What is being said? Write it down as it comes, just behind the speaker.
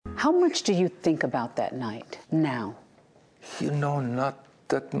How much do you think about that night now? Not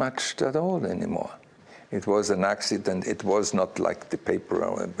that much at all anymore. It was an accident. It was not like the paper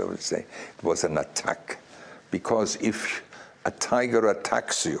would say. It was an attack. Because if a tiger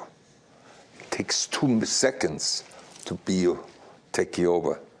attacks you, it takes 2 seconds to take you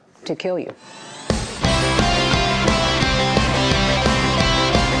over. To kill you.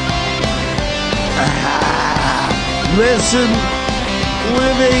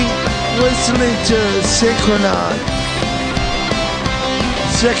 Listening to Synchronon.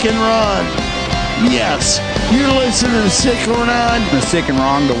 Sick and Ron. Yes, you're listening to Sick and Ron. The Sick and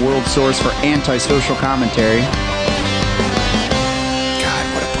Wrong, the world source for antisocial commentary. God,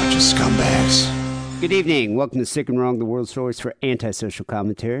 what a bunch of scumbags. Good evening. Welcome to Sick and Wrong, the world source for antisocial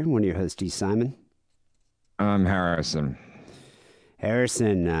commentary. One of your hosts, D. Simon. I'm Harrison.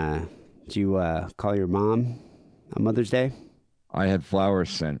 Harrison, did you call your mom on Mother's Day? I had flowers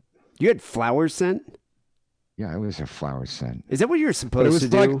sent. You had flowers sent? Yeah, it was a flower scent. Is that what you're supposed to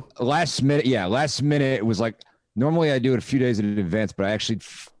do? It was like last minute. Yeah, last minute. It was like, normally I do it a few days in advance, but I actually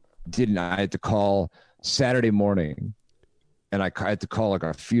didn't. I had to call Saturday morning, and I had to call like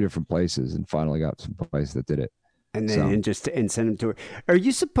a few different places, and finally got some place that did it. And then and send them to her. Are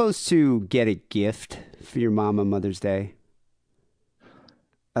you supposed to get a gift for your mom on Mother's Day?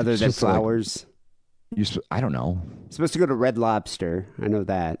 Other than flowers? I don't know. You're supposed to go to Red Lobster. I know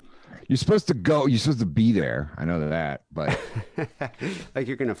that. You're supposed to be there. I know that, but like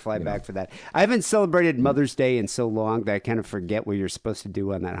you're going to fly back for that. I haven't celebrated Mother's Day in so long that I kind of forget what you're supposed to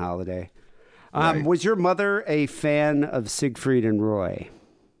do on that holiday. Right. Was your mother a fan of Siegfried and Roy?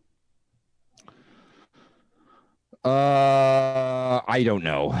 I don't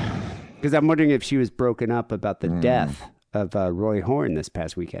know. Because I'm wondering if she was broken up about the death of Roy Horn this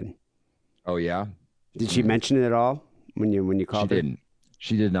past weekend. Oh, yeah? Did she mention it at all when you called her? She didn't.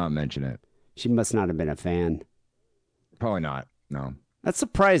 She did not mention it. She must not have been a fan. Probably not. No. That's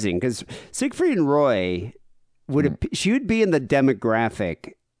surprising because Siegfried and Roy she would be in the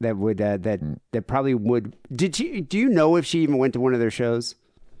demographic that would that probably would. Do you know if she even went to one of their shows?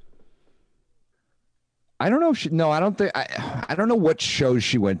 I don't know. I don't think. I don't know what shows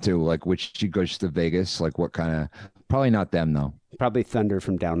she went to. Like which she goes to Vegas. Like what kind of? Probably not them though. Probably Thunder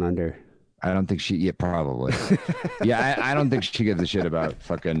from Down Under. I don't think she. Yeah, probably. Yeah, I don't think she gives a shit about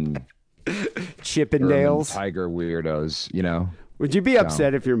fucking Chippendales, Tiger weirdos. You know. Would you be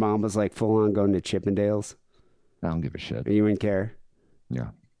upset if your mom was like full on going to Chippendales? I don't give a shit. Or you wouldn't care. Yeah.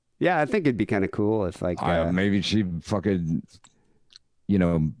 Yeah, I think it'd be kind of cool if like maybe she fucking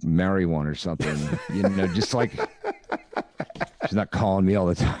marry one or something. Just like she's not calling me all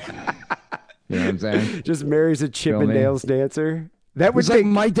the time. You know what I'm saying? Just marries a Chippendales dancer. That would like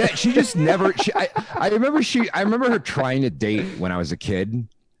my dad. She just never. I remember her trying to date when I was a kid,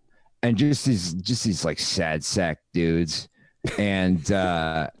 and just these like sad sack dudes, and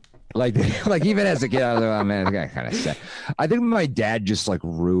like even as a kid, I was like, oh man, I got kind of sad. I think my dad just like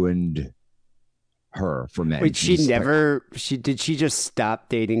ruined her for men. Wait, she just stop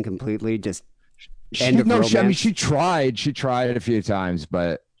dating completely? Just I mean, she tried a few times,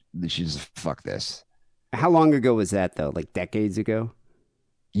 but she just fuck this. How long ago was that though? Like decades ago?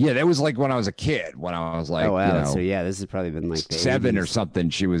 Yeah, that was like when I was a kid. When I was like, oh wow, so yeah, this has probably been like the 7 80s. or something.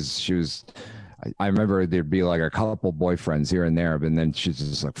 She was. I remember there'd be like a couple boyfriends here and there, but then she's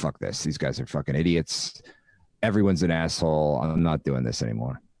just like, fuck this. These guys are fucking idiots. Everyone's an asshole. I'm not doing this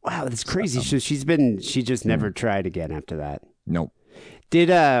anymore. Wow, that's crazy. So she just never tried again after that. Nope. Did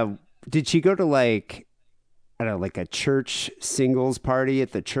she go to like, I don't know, like a church singles party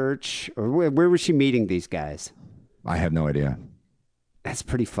at the church, or where was she meeting these guys? I have no idea. That's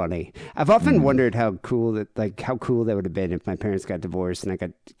pretty funny. I've often wondered how cool that would have been if my parents got divorced and I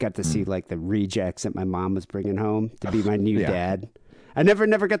got to see like the rejects that my mom was bringing home to be my new dad. I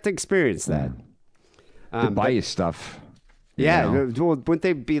never got to experience that. They buy you stuff. Yeah, well, wouldn't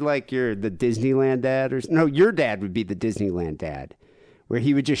they be like the Disneyland dad? No, your dad would be the Disneyland dad, where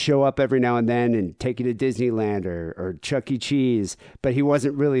he would just show up every now and then and take you to Disneyland or Chuck E. Cheese, but he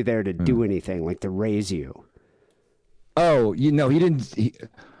wasn't really there to do anything, like to raise you. Oh, he didn't.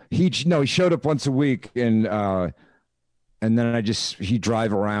 He showed up once a week, and then he'd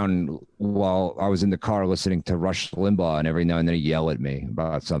drive around while I was in the car listening to Rush Limbaugh, and every now and then he'd yell at me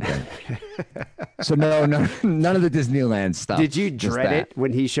about something. So no, none of the Disneyland stuff. Did you dread it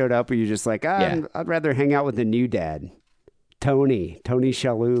when he showed up, or you just like, I'd rather hang out with the new dad, Tony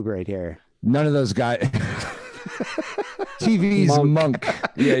Shalhoub right here. None of those guys. TV's Monk.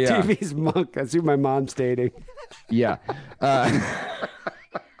 Yeah. TV's Monk. That's who my mom's dating. Yeah.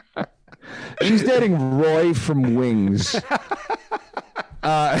 She's dating Roy from Wings.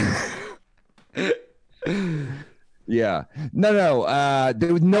 Yeah. No.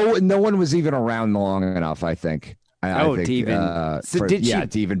 There was no one was even around long enough, I think. I think, to even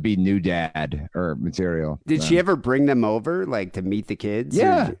to even be new dad or material. Did she ever bring them over, like to meet the kids?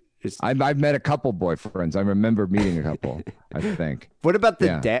 Yeah. I've met a couple boyfriends. I remember meeting a couple, I think. What about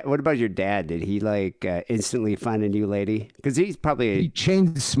dad? What about your dad? Did he like instantly find a new lady? Because he's probably he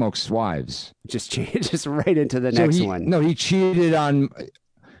chain smokes wives. Just right into the next one. No, he cheated on.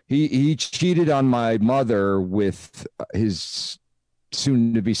 He cheated on my mother with his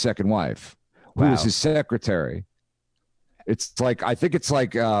soon-to-be second wife, who was his secretary. It's like I think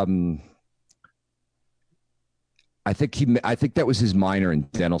that was his minor in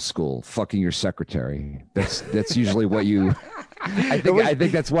dental school. Fucking your secretary. That's usually what you. I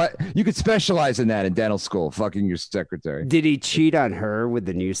think that's what you could specialize in that in dental school. Fucking your secretary. Did he cheat on her with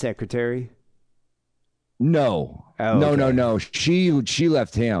the new secretary? No. No. She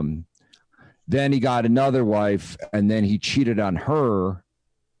left him. Then he got another wife, and then he cheated on her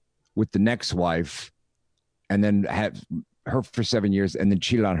with the next wife, and then had her for 7 years, and then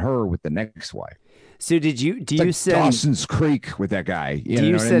cheated on her with the next wife. So do you send Dawson's Creek with that guy? Do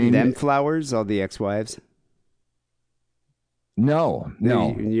you send them flowers, all the ex-wives? No.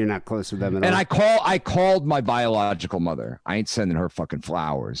 You're not close with them at all. And I called my biological mother. I ain't sending her fucking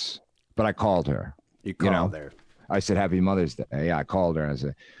flowers, but I called her. You called her. I said, Happy Mother's Day. Yeah, I called her. I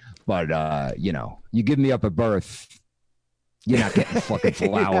said, but you give me up at birth, you're not getting fucking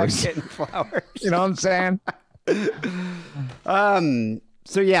flowers. You're not getting flowers. You know what I'm saying?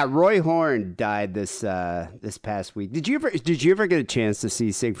 So yeah, Roy Horn died this past week. Did you ever get a chance to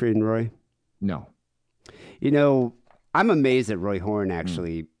see Siegfried and Roy? No. I'm amazed that Roy Horn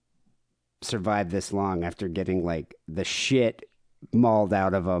actually survived this long after getting like the shit mauled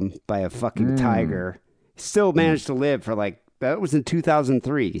out of him by a fucking tiger. Still managed to live for that was in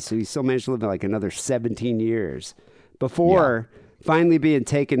 2003, so he still managed to live like another 17 years before finally being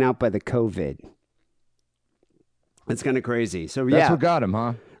taken out by the COVID. It's kind of crazy. So that's what got him,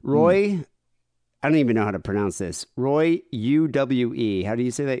 huh? Roy, I don't even know how to pronounce this. Roy Uwe. How do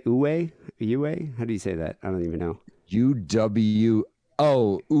you say that? Uwe? How do you say that? I don't even know. UW.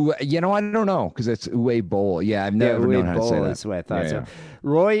 Oh, I don't know because it's Uwe Boll. Yeah, I've never known how to say that. That's what I thought. So,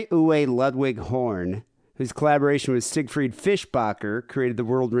 Roy Uwe Ludwig Horn, whose collaboration with Siegfried Fischbacher created the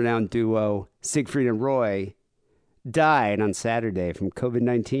world-renowned duo Siegfried and Roy, died on Saturday from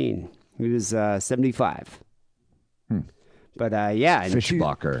COVID-19. He was 75. But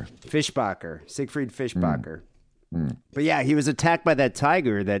Fischbacher. Siegfried Fischbacher. But yeah, he was attacked by that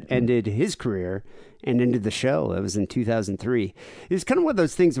tiger that ended his career and ended the show. That was in 2003. It was kind of one of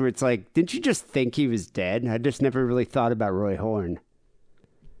those things where it's like, didn't you just think he was dead? I just never really thought about Roy Horn.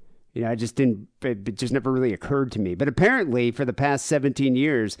 It just never really occurred to me. But apparently for the past 17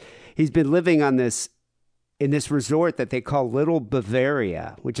 years, he's been living in this resort that they call Little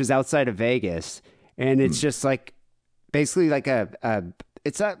Bavaria, which is outside of Vegas. And it's just like, basically like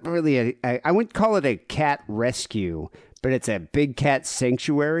it's not really I wouldn't call it a cat rescue, but it's a big cat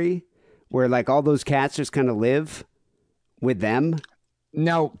sanctuary where like all those cats just kind of live with them.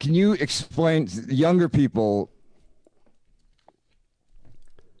 Now, can you explain, younger people,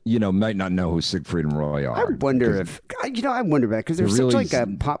 might not know who Siegfried and Roy are. I wonder because they're such like a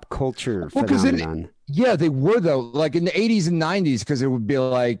pop culture phenomenon. They were though, like in the 80s and 90s, because it would be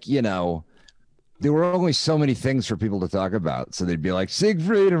like, there were only so many things for people to talk about. So they'd be like,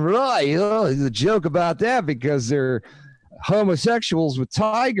 Siegfried and Roy, there's a joke about that because they're homosexuals with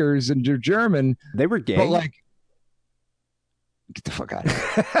tigers and they're German. They were gay. But like, get the fuck out of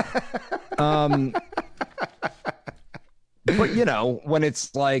here. But when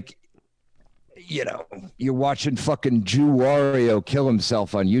it's like, you're watching fucking Jew Wario kill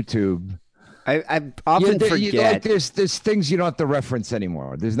himself on YouTube. I often forget. There's things you don't have to reference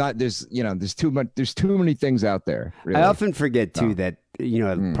anymore. There's too many things out there. Really. I often forget too that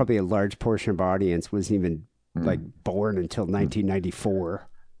probably a large portion of our audience wasn't even born until 1994.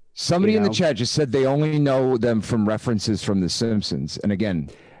 Somebody in the chat just said they only know them from references from The Simpsons, and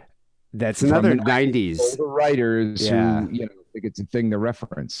again, that's another 90s writers who think it's a thing to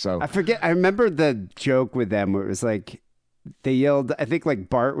reference. So I forget. I remember the joke with them where it was like, they yelled, I think like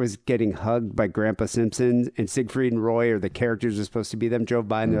Bart was getting hugged by Grandpa Simpson, and Siegfried and Roy, or the characters are supposed to be them, drove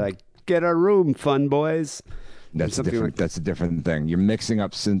by and they're like, get a room, fun boys. That's a different thing. You're mixing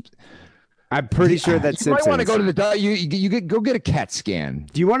up. I'm pretty sure that's you Simpsons. might want to go to the go get a CAT scan.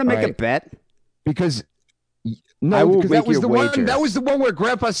 Do you want to make a bet? Because I will make that was your the wager. one. That was the one where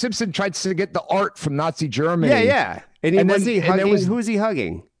Grandpa Simpson tried to get the art from Nazi Germany. Yeah. And was he hugging? Who was he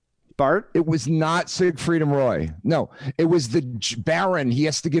hugging? Bart? It was not Siegfried and Roy. No, it was the Baron. He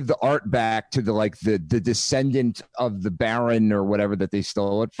has to give the art back to the descendant of the Baron or whatever that they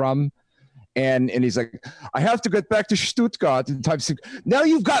stole it from. And he's like, I have to get back to Stuttgart in time. Now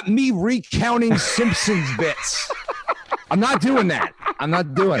you've got me recounting Simpsons bits. I'm not doing that. I'm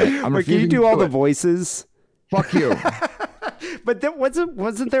not doing it. Can you do all the voices? Fuck you. But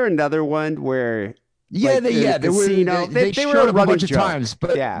wasn't there another one where? Yeah, like, they showed up a bunch of times,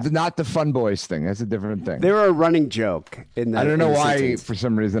 but not the Fun Boys thing. That's a different thing. They were a running joke in the. I don't know why. Simpsons. For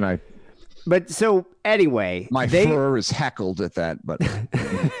some reason, But so anyway, my fur is heckled at that. But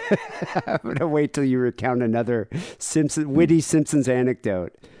I'm gonna wait till you recount another witty Simpsons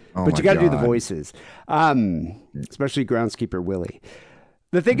anecdote. But you got to do the voices, especially groundskeeper Willie.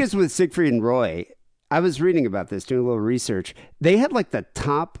 The thing is with Siegfried and Roy, I was reading about this, doing a little research. They had like the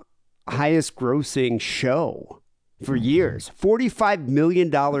top highest grossing show for years. $45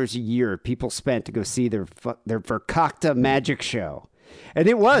 million a year people spent to go see their Verkakta magic show. And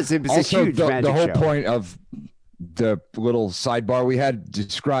it was also a huge magic show. The whole point of the little sidebar we had,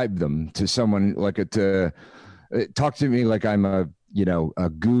 describe them to someone talk to me like I'm a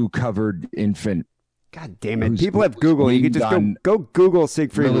goo covered infant. God damn it. People have Google. You could just go Google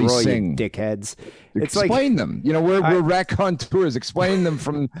Siegfried and Roy, you dickheads. Explain them. We're raconteurs. Explain them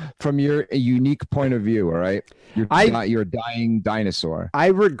from your unique point of view, all right? You're a dying dinosaur. I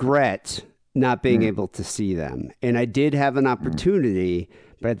regret not being able to see them. And I did have an opportunity,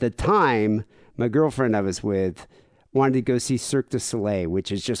 but at the time, my girlfriend I was with wanted to go see Cirque du Soleil, which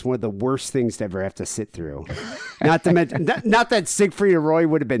is just one of the worst things to ever have to sit through. Not to mention, not that Siegfried and Roy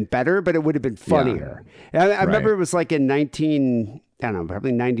would have been better, but it would have been funnier. Yeah. I remember it was like in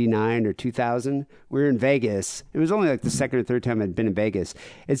probably 99 or 2000. We were in Vegas. It was only like the second or third time I'd been in Vegas.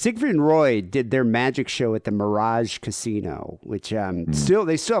 And Siegfried and Roy did their magic show at the Mirage Casino, which they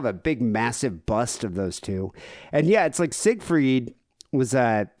still have a big, massive bust of those two. And yeah, it's like Siegfried was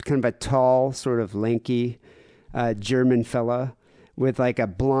kind of a tall, sort of lanky German fella with like a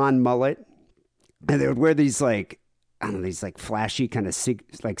blonde mullet. And they would wear these these flashy kind of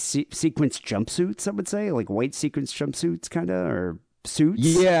sequence jumpsuits, I would say, like white sequence jumpsuits kind of, or suits.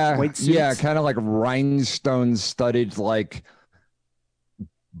 Yeah. White suits. Yeah. Kind of like rhinestone studded, like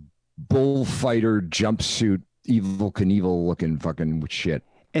bullfighter jumpsuit, Evil Knievel looking fucking shit.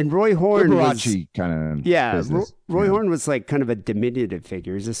 And Roy Horn Liberace kind of Roy Horn was like kind of a diminutive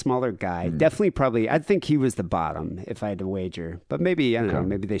figure. He's a smaller guy. Definitely probably, I think he was the bottom if I had to wager. But maybe, I don't know,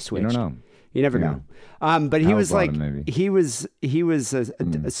 maybe they switched. You don't know. You never know. But he was like, he was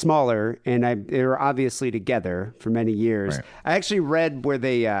a smaller, and they were obviously together for many years. Right. I actually read where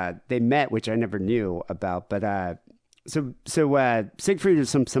they met, which I never knew about. But so Siegfried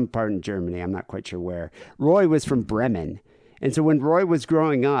was from some part in Germany. I'm not quite sure where. Roy was from Bremen. And so when Roy was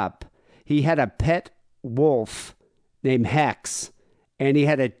growing up, he had a pet wolf named Hex, and he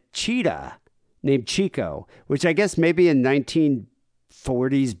had a cheetah named Chico, which I guess maybe in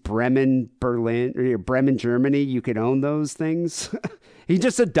 1940s Bremen, Germany, you could own those things. He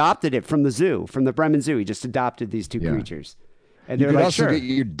just adopted it from the Bremen Zoo. He just adopted these two creatures. And you could also get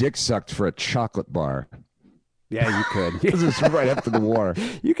your dick sucked for a chocolate bar. Yeah, you could. This was right after the war.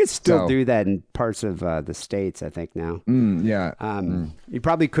 You could still do that in parts of the States, I think, now. You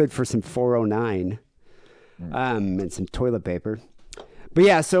probably could for some 409 and some toilet paper. But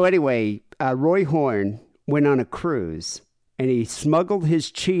yeah, so anyway, Roy Horn went on a cruise, and he smuggled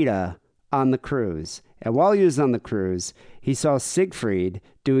his cheetah on the cruise. And while he was on the cruise, he saw Siegfried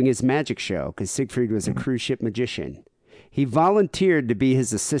doing his magic show, because Siegfried was a cruise ship magician. He volunteered to be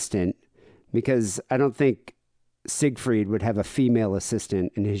his assistant, because I don't think Siegfried would have a female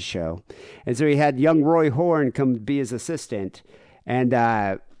assistant in his show. And so he had young Roy Horn come be his assistant. And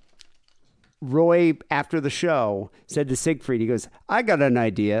Roy, after the show, said to Siegfried, he goes, I got an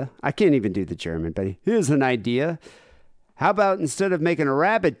idea. I can't even do the German, but here's an idea. How about instead of making a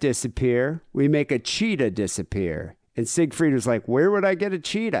rabbit disappear, we make a cheetah disappear? And Siegfried was like, where would I get a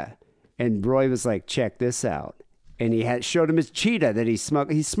cheetah? And Roy was like, check this out. And he showed him his cheetah that he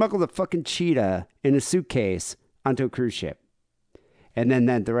smuggled. He smuggled a fucking cheetah in a suitcase onto a cruise ship. And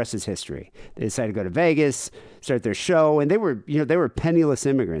then the rest is history. They decided to go to Vegas, start their show, and they were penniless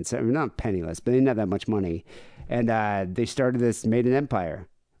immigrants. I mean, not penniless, but they didn't have that much money. And they made an empire.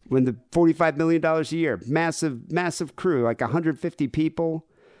 When the $45 million a year, massive crew, like 150 people.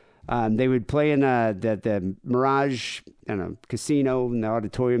 They would play in the Mirage, casino, in the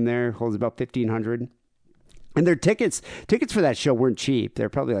auditorium there, holds about 1,500. And their tickets for that show weren't cheap. They're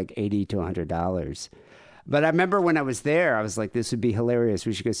probably like $80 to $100. But I remember when I was there, I was like, this would be hilarious.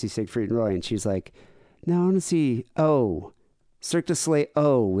 We should go see Siegfried and Roy. And she's like, no, I want to see Cirque du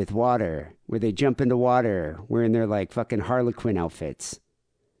Soleil with water, where they jump into water wearing their like fucking Harlequin outfits.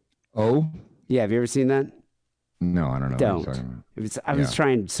 Oh? Yeah, have you ever seen that? No, I don't know. Don't. What you're talking about. I was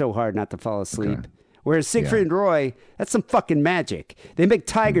trying so hard not to fall asleep. Okay. Whereas Siegfried and Roy, that's some fucking magic. They make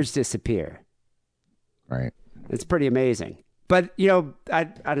tigers disappear. Right. It's pretty amazing. But, you know, I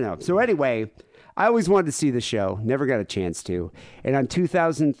don't know. So anyway, I always wanted to see the show. Never got a chance to. And on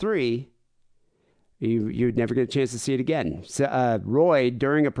 2003, you'd never get a chance to see it again. So, Roy,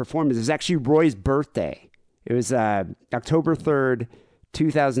 during a performance, it was actually Roy's birthday. It was October 3rd,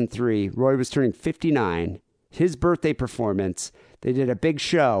 2003. Roy was turning 59. His birthday performance. They did a big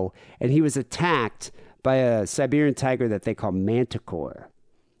show, and he was attacked by a Siberian tiger that they call Manticore.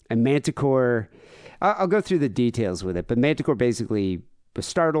 And Manticore, I'll go through the details with it, but Manticore basically was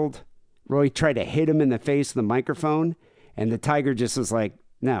startled. Roy tried to hit him in the face with the microphone, and the tiger just was like,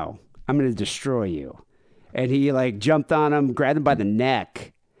 no, I'm going to destroy you. And he like jumped on him, grabbed him by the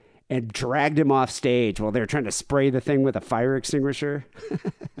neck, and dragged him off stage while they were trying to spray the thing with a fire extinguisher.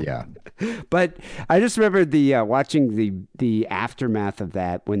 Yeah. But I just remember the watching the aftermath of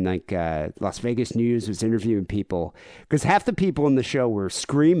that when like Las Vegas News was interviewing people, because half the people in the show were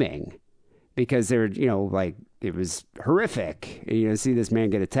screaming because they were, you know, like it was horrific, you know, see this man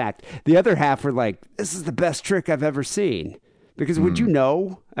get attacked. The other half were like, this is the best trick I've ever seen. Because would you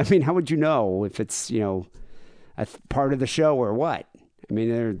know? I mean, how would you know if it's, you know, a part of the show or what? I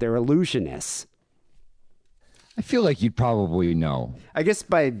mean, they're illusionists. I feel like you'd probably know. I guess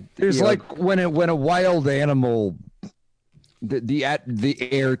by There's like when a wild animal, the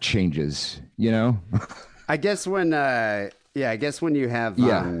air changes, you know. I guess when I guess when you have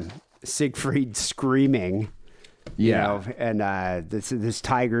Siegfried screaming, you know, and this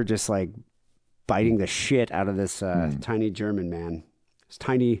tiger just like biting the shit out of this tiny German man, this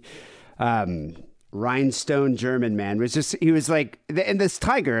tiny rhinestone German man was just, he was like, and this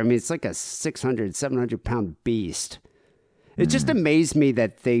tiger, I mean, it's like a 600, 700 pound beast. It just amazed me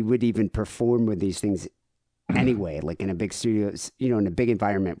that they would even perform with these things anyway, like in a big studio, you know, in a big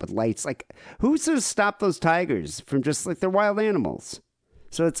environment with lights. Like, who's to stop those tigers from just like, they're wild animals.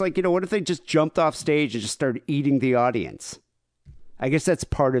 So it's like, you know, what if they just jumped off stage and just started eating the audience? I guess that's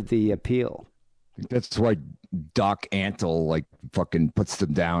part of the appeal. That's why Doc Antle like fucking puts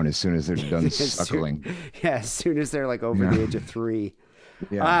them down as soon as they're done suckling. As soon as they're like over the age of 3.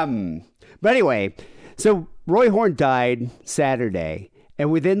 Yeah. But anyway, so Roy Horn died Saturday,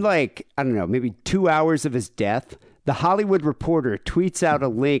 and within like, I don't know, maybe 2 hours of his death, the Hollywood Reporter tweets out a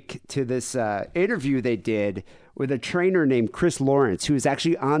link to this interview they did with a trainer named Chris Lawrence, who was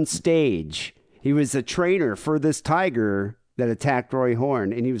actually on stage. He was a trainer for this tiger that attacked Roy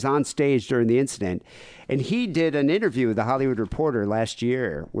Horn, and he was on stage during the incident. And he did an interview with the Hollywood Reporter last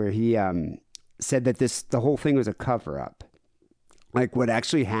year where he said that the whole thing was a cover-up. Like what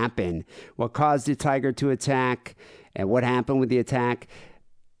actually happened, what caused the tiger to attack, and what happened with the attack.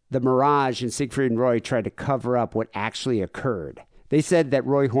 The Mirage and Siegfried and Roy tried to cover up what actually occurred. They said that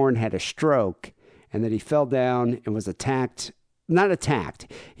Roy Horn had a stroke and that he fell down and was attacked. Not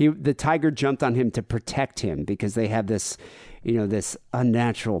attacked. The tiger jumped on him to protect him because they have this, you know, this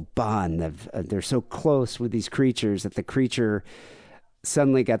unnatural bond of they're so close with these creatures that the creature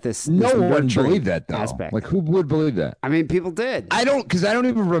suddenly got this. No this one believed that though. Aspect. Like who would believe that? I mean, people did. I don't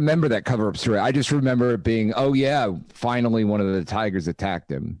even remember that cover-up story. I just remember it being, oh yeah, finally one of the tigers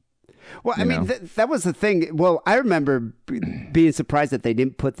attacked him. Well, I mean, that was the thing. Well, I remember being surprised that they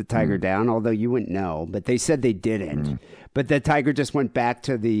didn't put the tiger down, although you wouldn't know. But they said they didn't. But the tiger just went back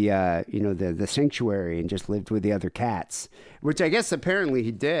to the, you know, the sanctuary and just lived with the other cats, which I guess apparently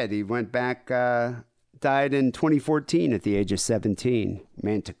he did. He went back, died in 2014 at the age of 17.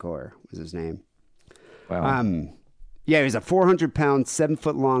 Manticore was his name. Wow. Yeah, he was a 400-pound,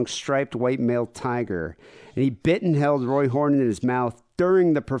 7-foot-long striped white male tiger, and he bit and held Roy Horn in his mouth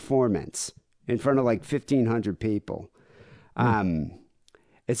during the performance in front of like 1,500 people.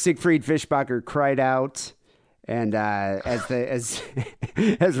 As Siegfried Fischbacher cried out, and as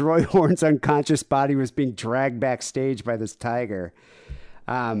Roy Horn's unconscious body was being dragged backstage by this tiger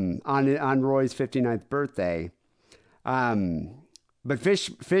on Roy's 59th birthday, but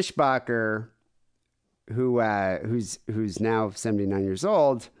Fischbacher, who's now 79 years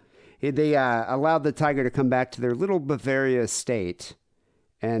old, they allowed the tiger to come back to their little Bavaria estate.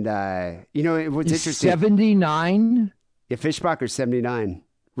 And, you know, it was interesting. 79? Yeah, Fischbacher's 79.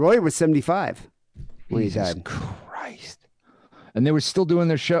 Roy was 75 when he died. Christ. And they were still doing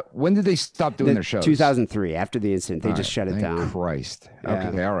their show. When did they stop doing their shows? 2003, after the incident. They just shut it down. Christ. Yeah.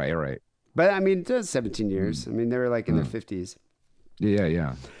 Okay, all right. But, I mean, it was 17 years. I mean, they were like in their 50s.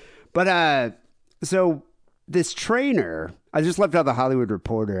 Yeah. But, so this trainer, I just left out the Hollywood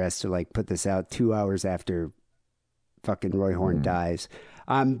Reporter has to like put this out 2 hours after fucking Roy Horn dies.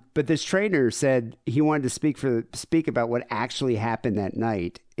 But this trainer said he wanted to speak about what actually happened that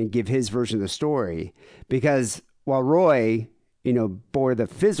night and give his version of the story, because while Roy, bore the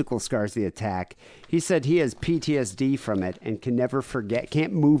physical scars of the attack, he said he has PTSD from it and can never forget,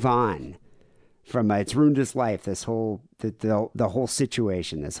 can't move on from it. It's ruined his life. This whole the whole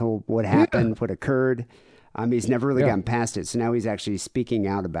situation, this whole what happened, what occurred. He's never really gotten past it. So now he's actually speaking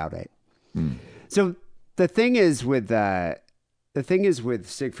out about it. So the thing is with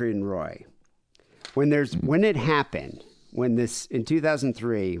Siegfried and Roy, when it happened, in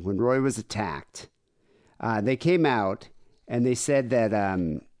 2003, when Roy was attacked, they came out and they said that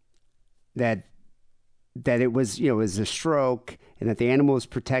it was it was a stroke and that the animal was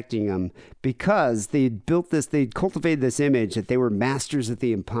protecting them because they'd cultivated this image that they were masters of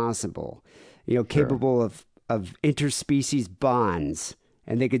the impossible, capable of interspecies bonds.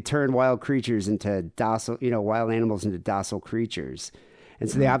 And they could turn wild creatures into docile, wild animals into docile creatures. And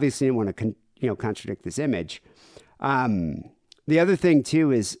so they obviously didn't want to, contradict this image. The other thing,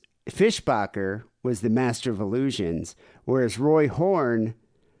 too, is Fischbacher was the master of illusions, whereas Roy Horn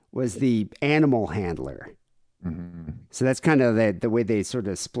was the animal handler. So that's kind of the way they sort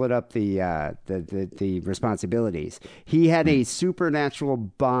of split up the responsibilities. He had a supernatural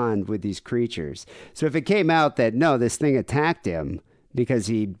bond with these creatures. So if it came out that, no, this thing attacked him because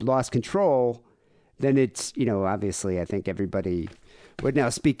he lost control, then it's, obviously I think everybody would now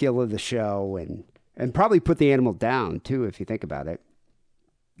speak ill of the show and probably put the animal down too, if you think about it.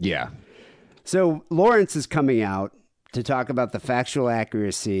 Yeah. So Lawrence is coming out to talk about the factual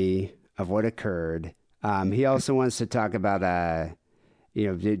accuracy of what occurred. He also wants to talk about,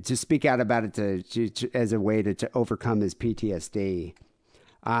 to speak out about it as a way to overcome his PTSD.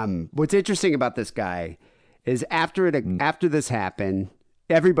 What's interesting about this guy is after this happened,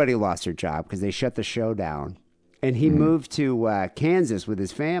 everybody lost their job because they shut the show down. And he moved to Kansas with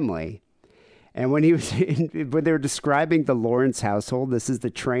his family. And when when they were describing the Lawrence household, this is the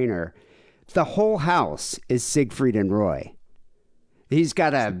trainer, the whole house is Siegfried and Roy. He's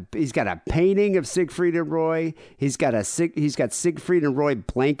got a painting of Siegfried and Roy. He's got Siegfried and Roy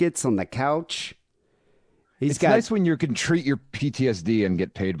blankets on the couch. It's nice when you can treat your PTSD and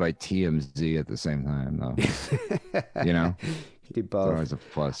get paid by TMZ at the same time, though. Do both. It's always a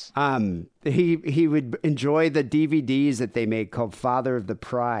plus. He would enjoy the DVDs that they made called Father of the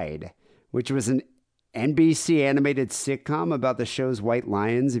Pride, which was an NBC animated sitcom about the show's White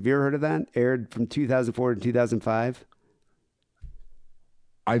Lions. Have you ever heard of that? Aired from 2004 to 2005.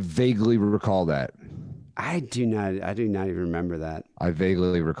 I vaguely recall that. I do not even remember that. I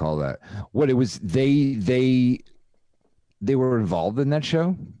vaguely recall that. What it was, they were involved in that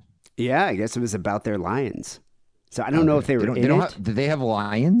show? Yeah, I guess it was about their lions. So I don't know if they were in it. Did they have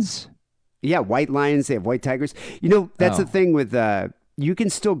lions? Yeah, white lions. They have white tigers. That's the thing with, you can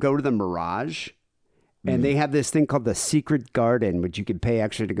still go to the Mirage, and they have this thing called the Secret Garden, which you can pay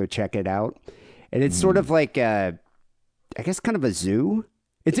extra to go check it out. And it's sort of like, I guess kind of a zoo.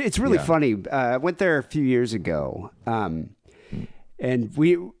 It's really funny. I went there a few years ago, and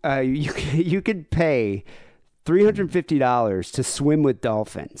you could pay $350 to swim with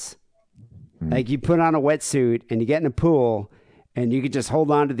dolphins. Like you put on a wetsuit and you get in a pool, and you could just hold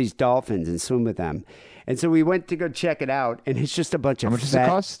on to these dolphins and swim with them. And so we went to go check it out, and it's just a bunch of How much does it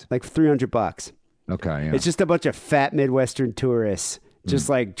cost? Like $300. Okay, yeah. It's just a bunch of fat Midwestern tourists, just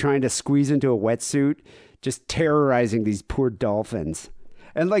like trying to squeeze into a wetsuit, just terrorizing these poor dolphins.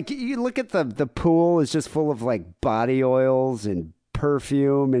 And like you look at the pool is just full of like body oils and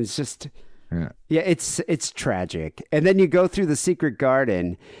perfume, and it's just it's tragic. And then you go through the Secret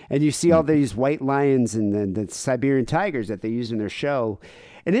Garden and you see all these white lions and the Siberian tigers that they use in their show,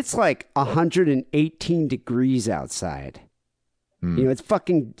 and it's like 118 degrees outside. It's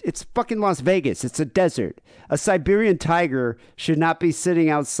fucking Las Vegas. It's a desert. A Siberian tiger should not be sitting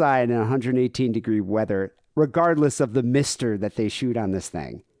outside in 118 degree weather, regardless of the mister that they shoot on this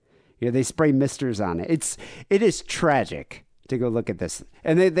thing. They spray misters on it. It is tragic to go look at this.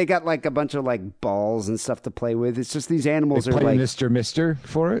 And they got like a bunch of like balls and stuff to play with. It's just these animals they are play like Mister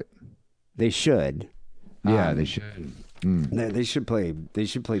for it. They should. Yeah, they should. They should play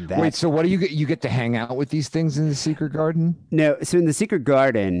that. Wait, so what do you get? You get to hang out with these things in the Secret Garden? No, so in the Secret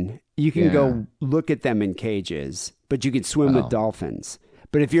Garden, you can go look at them in cages, but you can swim with dolphins.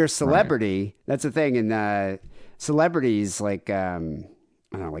 But if you're a celebrity, that's the thing. And celebrities like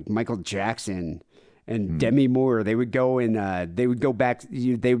like Michael Jackson and Demi Moore, they would go back.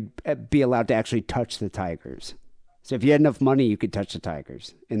 They would be allowed to actually touch the tigers. So if you had enough money, you could touch the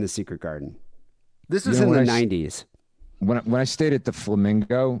tigers in the Secret Garden. This was in the 90s. When I stayed at the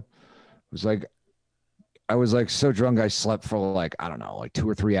Flamingo, it was like I was like so drunk I slept for like I don't know, like 2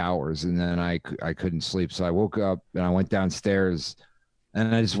 or 3 hours, and then I couldn't sleep, so I woke up and I went downstairs,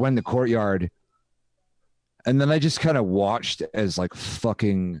 and I just went in the courtyard, and then I just kind of watched as like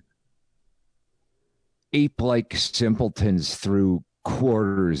fucking ape-like simpletons threw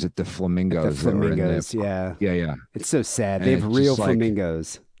quarters at the flamingos. The flamingos, yeah. It's so sad. They have real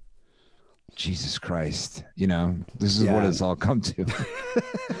flamingos. Jesus Christ, this is what it's all come to.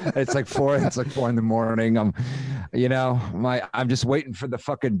 It's like 4 in the morning. I'm just waiting for the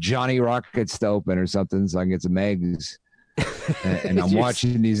fucking Johnny Rockets to open or something so I can get some eggs. And I'm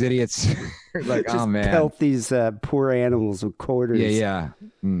watching these idiots like, just oh man, pelt these poor animals with quarters. Yeah.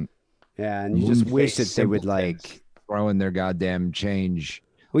 And you just wish that they would like throwing their goddamn change.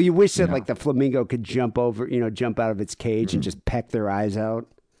 Well, you wish that like the flamingo could jump out of its cage and just peck their eyes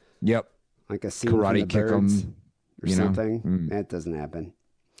out. Yep. Like a scene karate from the kick Birds them or something. That doesn't happen.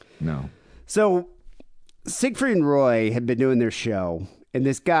 No. So Siegfried and Roy had been doing their show, and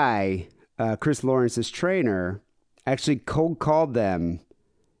this guy, Chris Lawrence's trainer, actually cold called them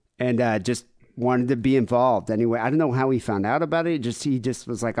and just wanted to be involved. Anyway, I don't know how he found out about it. He just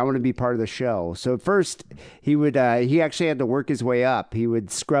was like, I want to be part of the show. So at first he actually had to work his way up. He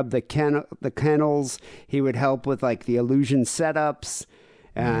would scrub the kennels. He would help with like the illusion setups.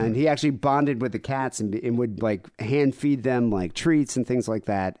 And he actually bonded with the cats and would like hand feed them like treats and things like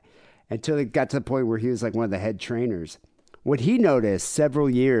that until it got to the point where he was like one of the head trainers. What he noticed several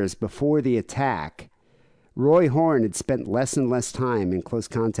years before the attack, Roy Horn had spent less and less time in close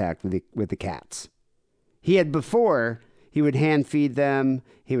contact with the cats. He would hand feed them,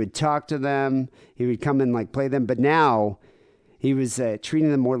 he would talk to them, he would come and like play them, but now he was treating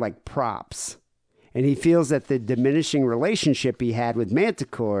them more like props. And he feels that the diminishing relationship he had with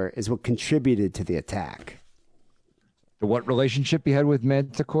Manticore is what contributed to the attack. What relationship he had with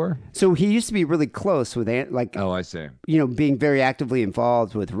Manticore? So he used to be really close with, oh, I see. Being very actively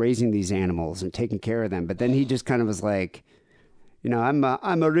involved with raising these animals and taking care of them. But then he just kind of was like, I'm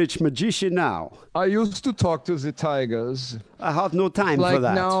a rich magician now. I used to talk to the tigers. I have no time for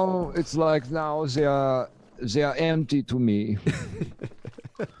that. It's like now they are empty to me.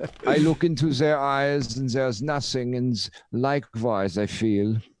 I look into their eyes and there's nothing, and likewise I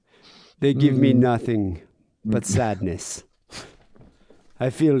feel. They give me nothing but sadness.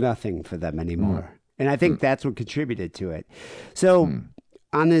 I feel nothing for them anymore. And I think that's what contributed to it. So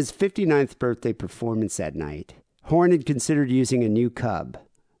on his 59th birthday performance that night, Horn had considered using a new cub,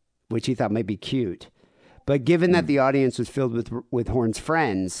 which he thought might be cute. But given that the audience was filled with Horn's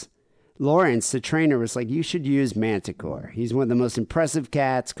friends, Lawrence, the trainer, was like, you should use Manticore. He's one of the most impressive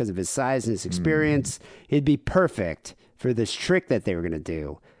cats because of his size and his experience. He'd be perfect for this trick that they were going to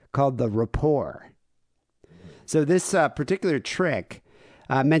do called the rapport. So this particular trick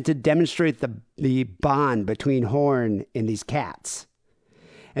meant to demonstrate the bond between Horn and these cats.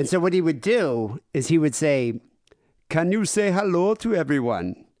 And so what he would do is he would say, can you say hello to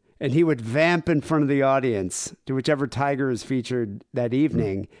everyone? And he would vamp in front of the audience to whichever tiger is featured that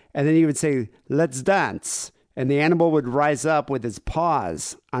evening. And then he would say, let's dance. And the animal would rise up with his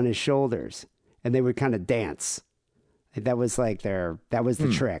paws on his shoulders. And they would kind of dance. That was like that was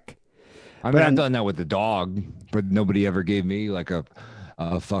the trick. I've done that with the dog, but nobody ever gave me like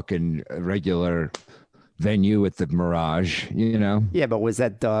a fucking regular venue at the Mirage, Yeah, but was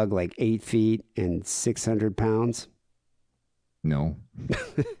that dog like 8 feet and 600 pounds? No.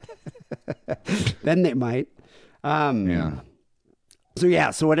 Then they might. Yeah.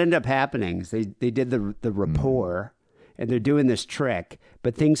 So what ended up happening is they did the rapport, and they're doing this trick,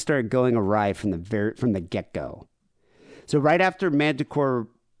 but things started going awry from the get-go. So right after Manticore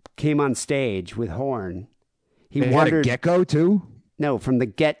came on stage with Horn, they had a gecko too? No, from the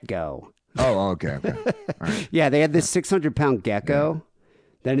get-go. Oh, okay. All right. Yeah, they had this 600-pound gecko.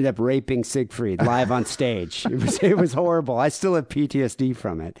 That ended up raping Siegfried live on stage. It was horrible. I still have PTSD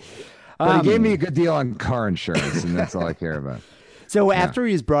from it. But he gave me a good deal on car insurance, and that's all I care about. So after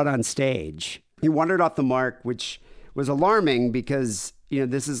he was brought on stage, he wandered off the mark, which was alarming because,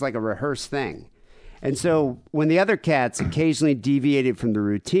 this is like a rehearsed thing. And so when the other cats occasionally deviated from the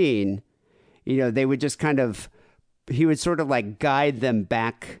routine, they would just he would sort of like guide them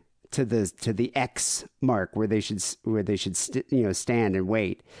back to the X mark where they should stand and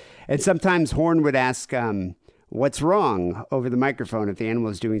wait. And sometimes Horn would ask what's wrong over the microphone if the animal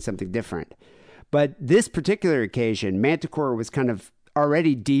is doing something different. But this particular occasion, Manticore was kind of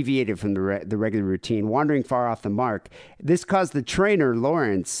already deviated from the regular routine, wandering far off the mark. This caused the trainer,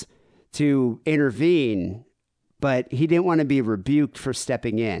 Lawrence, to intervene, but he didn't want to be rebuked for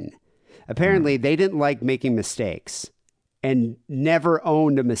stepping in. Apparently, they didn't like making mistakes and never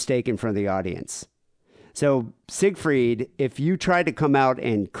owned a mistake in front of the audience. So, Siegfried, if you tried to come out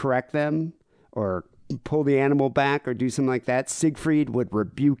and correct them or pull the animal back or do something like that, Siegfried would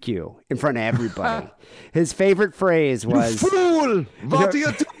rebuke you in front of everybody. His favorite phrase was, "You fool! What are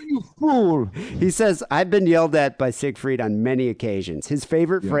you doing, you fool?" He says, I've been yelled at by Siegfried on many occasions. His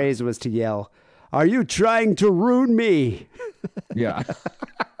favorite phrase was to yell, "Are you trying to ruin me?" Yeah.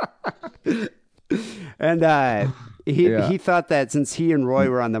 And he thought that since he and Roy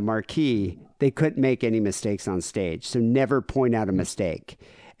were on the marquee, they couldn't make any mistakes on stage. So never point out a mistake.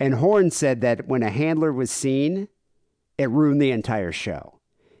 And Horn said that when a handler was seen, it ruined the entire show.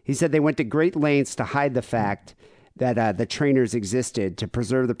 He said they went to great lengths to hide the fact that the trainers existed to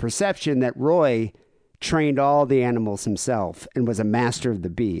preserve the perception that Roy trained all the animals himself and was a master of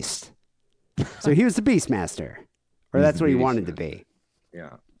the beast. So he was the beast master, or that's what he wanted to be.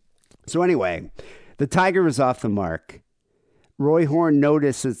 Yeah. So anyway, the tiger was off the mark. Roy Horn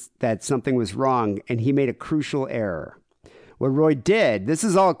notices that something was wrong, and he made a crucial error. What Roy did, this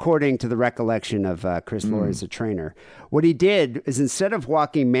is all according to the recollection of Chris Lawrence, the trainer. What he did is instead of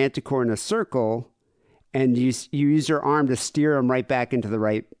walking Manticore in a circle, and you use your arm to steer him right back into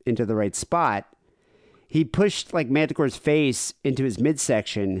the right spot, he pushed like Manticore's face into his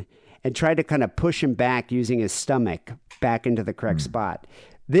midsection and tried to kind of push him back using his stomach back into the correct spot.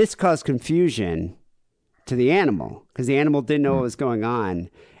 This caused confusion to the animal because the animal didn't know what was going on.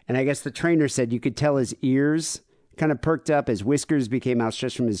 And I guess the trainer said you could tell his ears kind of perked up, his whiskers became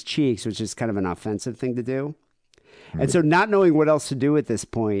outstretched from his cheeks, which is kind of an offensive thing to do. And so not knowing what else to do at this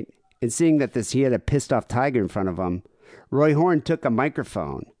point and seeing that he had a pissed off tiger in front of him, Roy Horn took a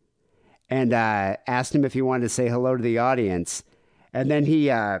microphone and asked him if he wanted to say hello to the audience. And then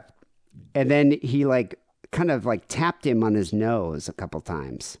he like kind of like tapped him on his nose a couple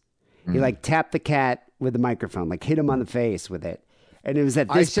times. He like tapped the cat with the microphone, like hit him on the face with it. And it was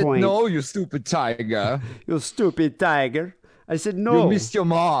at this point. "No, you stupid tiger. You stupid tiger." I said, "No. You missed your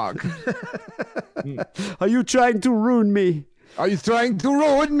mark. Are you trying to ruin me?" Are you trying to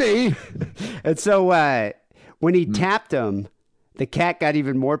ruin me?" And so when he tapped him, the cat got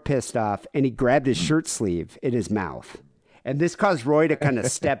even more pissed off and he grabbed his shirt sleeve in his mouth. And this caused Roy to kind of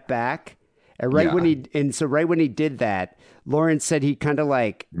step back. And right when he did that, Lawrence said he kind of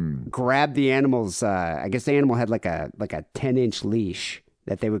like grabbed the animal's, I guess the animal had like a 10-inch leash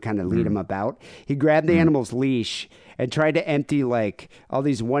that they would kind of lead him about. He grabbed the animal's leash and tried to empty like all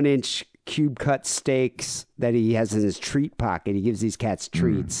these 1-inch cube cut steaks that he has in his treat pocket. He gives these cats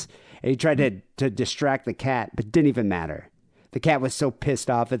treats. And he tried to distract the cat, but it didn't even matter. The cat was so pissed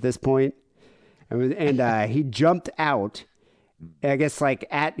off at this point. And he jumped out. I guess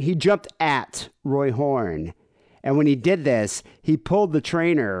he jumped at Roy Horn. And when he did this, he pulled the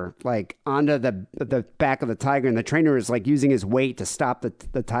trainer like onto the back of the tiger, and the trainer was like using his weight to stop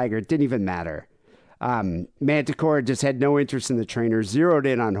the tiger. It didn't even matter. Manticore just had no interest in the trainer, zeroed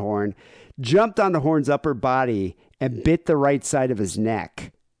in on Horn, jumped onto Horn's upper body, and bit the right side of his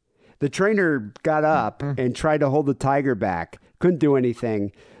neck. The trainer got up and tried to hold the tiger back. Couldn't do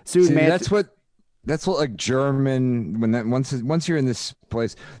anything. Soon, That's what like German once you're in this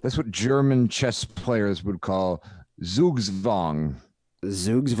place, that's what German chess players would call Zugzwang.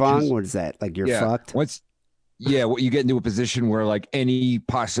 Zugzwang? What is that? Like you're fucked? What you get into a position where like any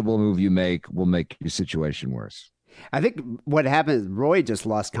possible move you make will make your situation worse. I think what happened, Roy just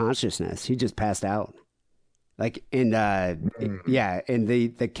lost consciousness. He just passed out. Like and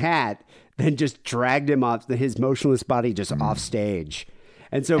the cat then just dragged him off his motionless body just off stage.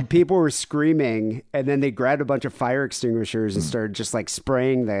 And so people were screaming, and then they grabbed a bunch of fire extinguishers and started just like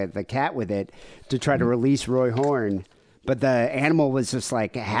spraying the cat with it to try to release Roy Horn. But the animal was just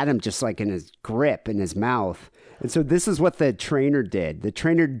like, had him just like in his grip in his mouth. And so this is what the trainer did. The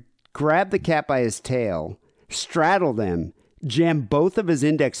trainer grabbed the cat by his tail, straddled him, jammed both of his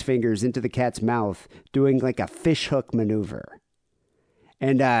index fingers into the cat's mouth, doing like a fish hook maneuver.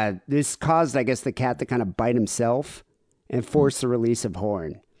 And this caused, I guess, the cat to kind of bite himself and force the release of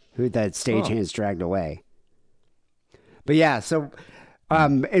Horn, who the stagehands dragged away. But yeah, so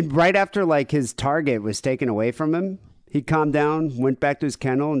and right after like his target was taken away from him, he calmed down, went back to his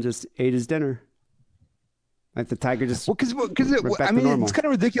kennel, and just ate his dinner. Like the tiger just it's kind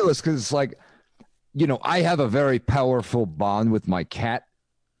of ridiculous because it's like, I have a very powerful bond with my cat,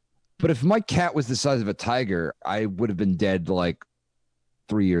 but if my cat was the size of a tiger, I would have been dead like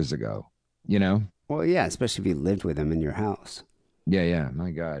 3 years ago. Well, yeah, especially if you lived with him in your house. Yeah,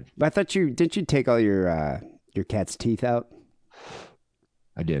 my God. But I thought didn't you take all your cat's teeth out?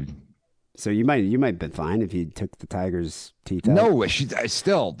 I did. So you might have been fine if you took the tiger's teeth out. No,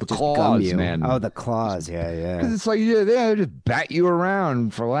 still the Just gum claws, you. man. Oh, the claws. Yeah. Because it's like they just bat you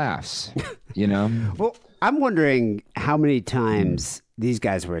around for laughs, you know. Well, I'm wondering how many times these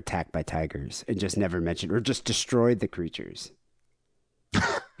guys were attacked by tigers and just never mentioned or just destroyed the creatures.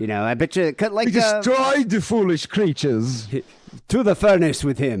 You know, I bet you like We destroyed the foolish creatures. to the furnace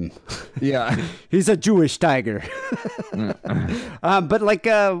with him. Yeah, He's a Jewish tiger. But like,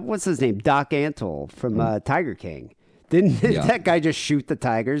 what's his name? Doc Antle from Tiger King. Didn't that guy just shoot the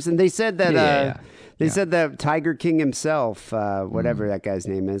tigers? And they said that they said that Tiger King himself, whatever that guy's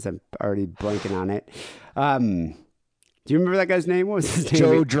name is, I'm already blanking on it. Do you remember that guy's name? What was his name?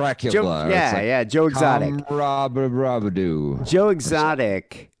 Joe Dracula. Joe Exotic. Joe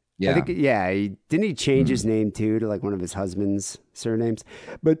Exotic. Yeah. I think, didn't he change his name too to like one of his husband's surnames?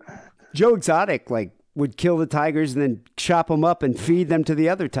 But Joe Exotic like would kill the tigers and then chop them up and feed them to the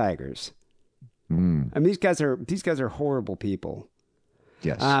other tigers. I mean, these guys are horrible people.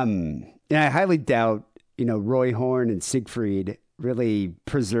 Yes. And I highly doubt, Roy Horn and Siegfried really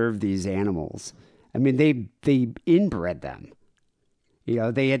preserved these animals. I mean, they inbred them.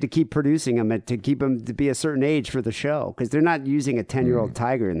 They had to keep producing them to keep them to be a certain age for the show because they're not using a 10-year-old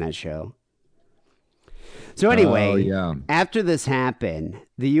tiger in that show. So anyway, after this happened,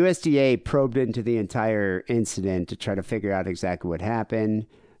 the USDA probed into the entire incident to try to figure out exactly what happened,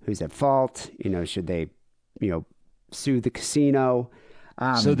 who's at fault, should they, sue the casino.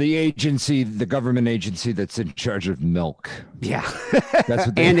 So the government agency that's in charge of milk. Yeah. That's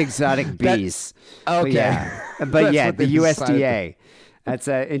what and exotic bees. Okay. But yeah, the USDA. That's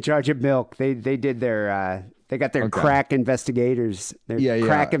in charge of milk. They did their they got their crack investigators, their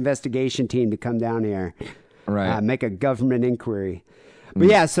crack investigation team to come down here. Right. Make a government inquiry.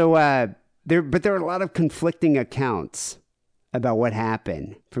 But so there were a lot of conflicting accounts about what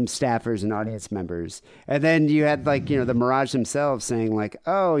happened from staffers and audience members. And then you had the Mirage themselves saying like,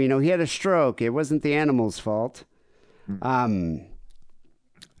 oh, he had a stroke. It wasn't the animal's fault.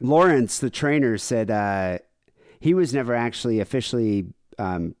 Lawrence, the trainer, said he was never actually officially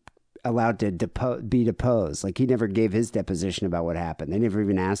allowed to be deposed. Like he never gave his deposition about what happened. They never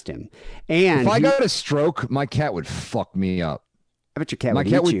even asked him. And if I got a stroke, my cat would fuck me up. I bet your cat would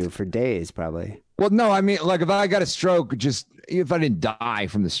eat you for days, probably. Well, no, I mean, like if I got a stroke, just if I didn't die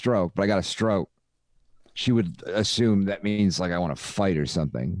from the stroke, but I got a stroke, she would assume that means like I want to fight or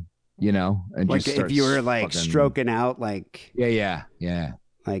something, and like just if you were like stroking out, like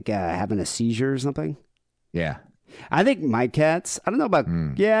like having a seizure or something. Yeah, I think my cats. I don't know about.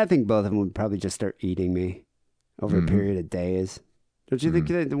 I think both of them would probably just start eating me over a period of days. Don't you think?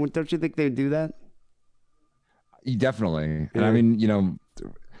 Don't you think they'd do that? Definitely, and I mean,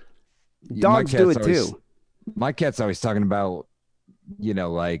 dogs do it too. My cat's always talking about,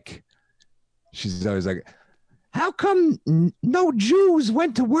 like, she's always like, how come no Jews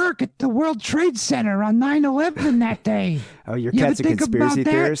went to work at the World Trade Center on 9/11 that day? Oh, your cat's a conspiracy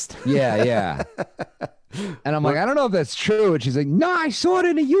theorist? Yeah. And I'm like, I don't know if that's true. And she's like, no, I saw it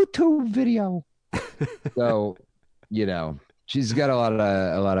in a YouTube video. So, she's got a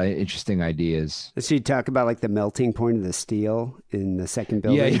lot of interesting ideas. Does she talk about like the melting point of the steel in the second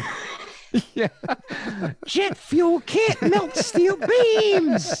building? Yeah. Yeah. Jet fuel can't melt steel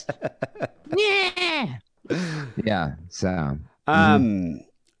beams. Yeah. Yeah. So. So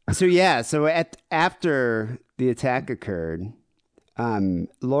after the attack occurred,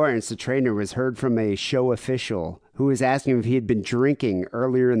 Lawrence, the trainer, was heard from a show official who was asking him if he had been drinking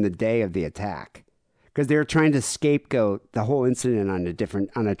earlier in the day of the attack, because they were trying to scapegoat the whole incident on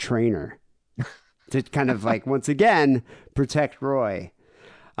a trainer to kind of like once again protect Roy.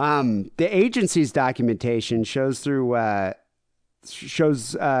 The agency's documentation shows through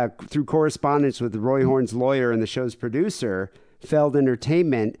correspondence with Roy Horn's lawyer and the show's producer, Feld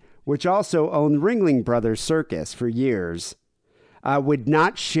Entertainment, which also owned Ringling Brothers Circus for years, would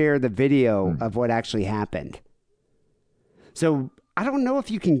not share the video of what actually happened. So I don't know if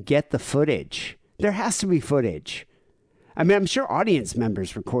you can get the footage. There has to be footage. I mean, I'm sure audience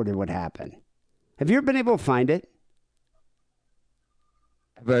members recorded what happened. Have you ever been able to find it?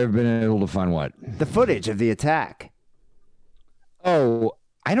 Have I ever been able to find what? The footage of the attack. Oh,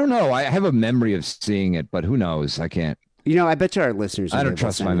 I don't know. I have a memory of seeing it, but who knows? I can't. I bet you our listeners. I don't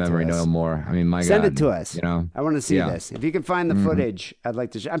trust my memory no more. I mean, my send God. it to us. I want to see this. If you can find the footage, I'd like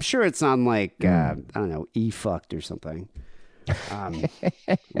to. I'm sure it's on like I don't know, eFucked or something.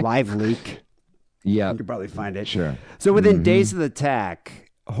 Live leak. Yeah, you could probably find it. Sure. So within days of the attack,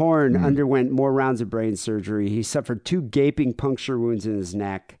 Horn underwent more rounds of brain surgery. He suffered 2 gaping puncture wounds in his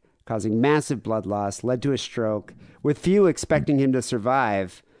neck, causing massive blood loss, led to a stroke. With few expecting him to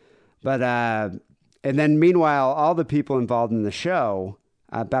survive, But and then meanwhile, all the people involved in the show,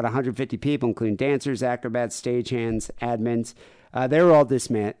 about 150 people, including dancers, acrobats, stagehands, admins, they were all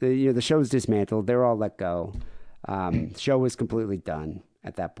dismantled. You know, the show was dismantled. They were all let go. The show was completely done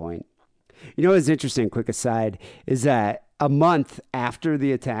at that point. You know what's interesting, quick aside, is that a month after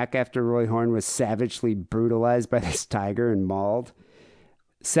the attack, after Roy Horn was savagely brutalized by this tiger and mauled,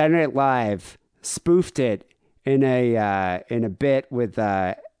 Saturday Night Live spoofed it in a bit with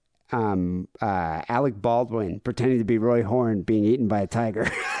Alec Baldwin pretending to be Roy Horn being eaten by a tiger.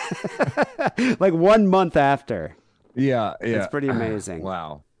 Like 1 month after. Yeah. It's pretty amazing.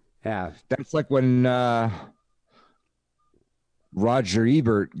 Wow. Yeah. That's like when Roger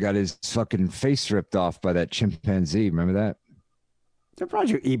Ebert got his fucking face ripped off by that chimpanzee. Remember that?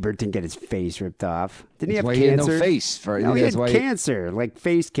 Roger Ebert didn't get his face ripped off. Didn't That's he why have cancer? He had no face. No, he had cancer, like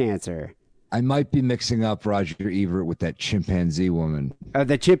face cancer. I might be mixing up Roger Ebert with that chimpanzee woman.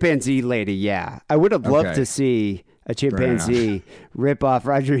 The chimpanzee lady, yeah. I would have loved to see a chimpanzee rip off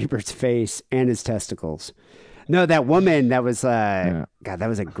Roger Ebert's face and his testicles. No, that woman, that was, God, that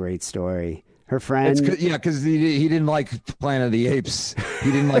was a great story. Her friend. Because he didn't like Planet of the Apes.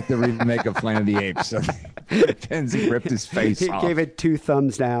 He didn't like the remake of Planet of the Apes. So chimpanzee ripped his face off. He gave it 2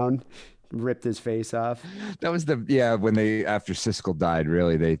 thumbs down. Ripped his face off. That was when they, after Siskel died,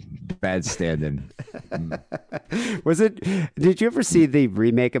 really, they bad stand-in. Did you ever see the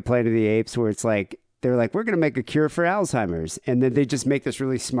remake of Planet of the Apes where it's like, they're like, we're going to make a cure for Alzheimer's. And then they just make this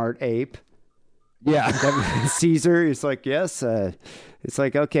really smart ape. Yeah. Caesar is like, yes. It's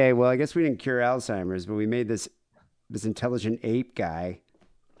like, okay, well, I guess we didn't cure Alzheimer's, but we made this intelligent ape guy.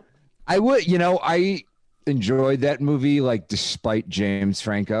 I enjoyed that movie, like, despite James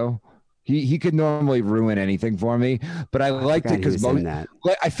Franco. He could normally ruin anything for me, but I liked it because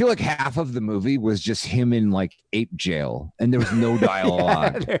I feel like half of the movie was just him in like ape jail, and there was no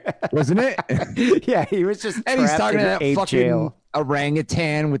dialogue, wasn't it? Yeah, he was just and he's talking to that ape fucking jail.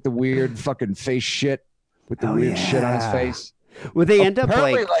 Orangutan with the weird fucking face shit, with the weird shit on his face. Well, they end up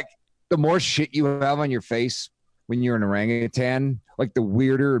like the more shit you have on your face when you're an orangutan, like the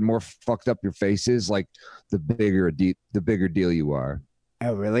weirder and more fucked up your face is, like the bigger deal you are.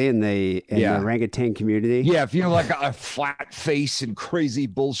 Oh, really? In the orangutan community? Yeah, if you have like a flat face and crazy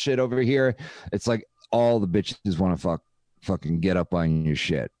bullshit over here, it's like all the bitches want to fucking get up on your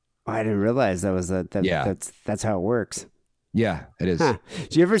shit. Oh, I didn't realize that was that's how it works. Yeah, it is. Huh.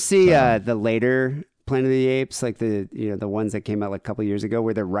 Did you ever see the later Planet of the Apes, like the ones that came out like a couple years ago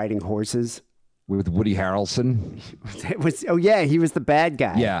where they're riding horses? With Woody Harrelson? He was the bad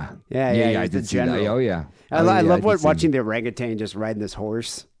guy. Yeah, I did see that. Oh, yeah. I love watching the orangutan just riding this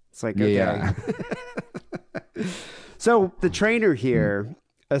horse. It's like, okay. Yeah. So the trainer here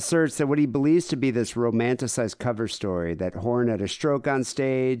asserts that what he believes to be this romanticized cover story, that Horn had a stroke on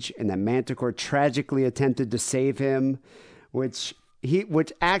stage and that Manticore tragically attempted to save him, which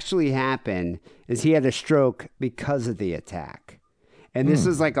actually happened is he had a stroke because of the attack. And this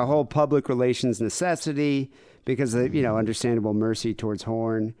is like a whole public relations necessity because of, understandable mercy towards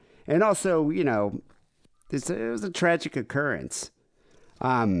Horn. And also, it was a tragic occurrence.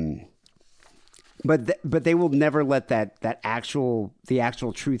 But they will never let the actual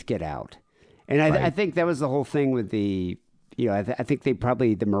truth get out. And I think that was the whole thing with the, I think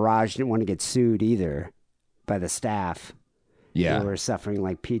the Mirage didn't want to get sued either by the staff. Yeah. Who were suffering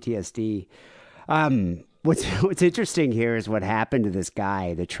like PTSD. What's interesting here is what happened to this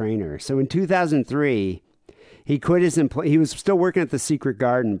guy, the trainer. So in 2003, he quit his he was still working at the Secret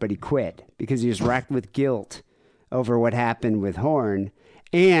Garden, but he quit because he was racked with guilt over what happened with Horn,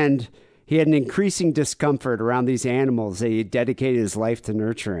 and he had an increasing discomfort around these animals that he dedicated his life to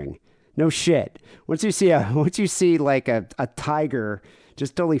nurturing. No shit. Once you see like a tiger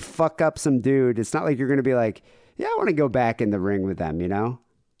just totally fuck up some dude, it's not like you're going to be like, yeah, I want to go back in the ring with them, Let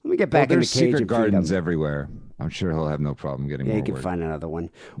me get back in the cage. Secret gardens everywhere. I'm sure he'll have no problem getting more. Yeah, he can find another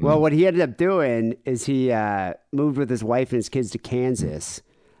one. Well, what he ended up doing is he moved with his wife and his kids to Kansas,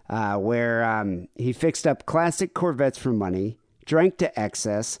 where he fixed up classic Corvettes for money, drank to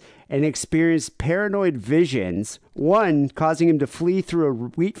excess, and experienced paranoid visions, one causing him to flee through a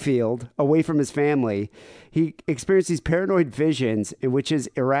wheat field away from his family. He experienced these paranoid visions in which his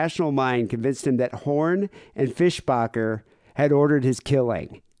irrational mind convinced him that Horn and Fischbacher had ordered his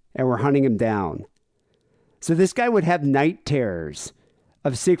killing and were hunting him down. So this guy would have night terrors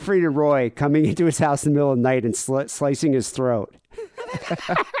of Siegfried and Roy coming into his house in the middle of the night and slicing his throat.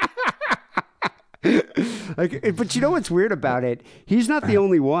 But you know what's weird about it? He's not the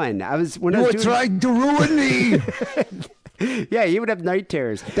only one. You're trying to ruin me. Yeah, he would have night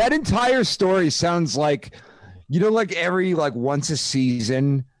terrors. That entire story sounds like, like every once a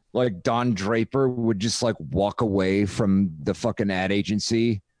season, like Don Draper would just like walk away from the fucking ad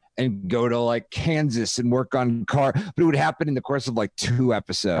agency and go to like Kansas and work on car, but it would happen in the course of like 2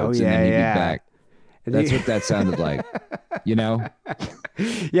 episodes, and then he'd be back. That's what that sounded like, you know?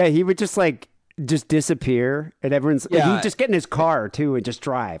 Yeah, he would just disappear, and everyone's he'd just get in his car too and just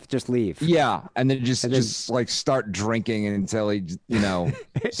drive, just leave. Yeah, and then just like start drinking until he, you know,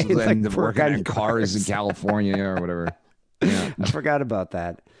 so then end up working on cars in California or whatever. Yeah, I forgot about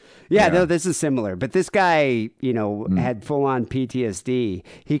that. Yeah, no, this is similar. But this guy, you know, had full-on PTSD.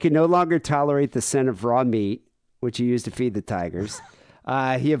 He could no longer tolerate the scent of raw meat, which he used to feed the tigers.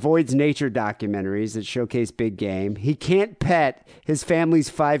 He avoids nature documentaries that showcase big game. He can't pet his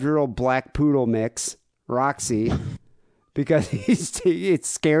family's 5-year-old black poodle mix, Roxy, because it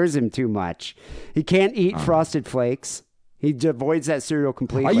scares him too much. He can't eat Frosted Flakes. He avoids that cereal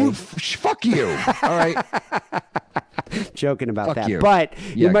completely. Fuck you. All right. Joking about Fuck that. you. But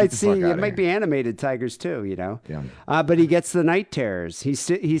Yeah, you might see, get the fuck it outta might here. be animated tigers too, you know? Yeah. But he gets the night terrors. He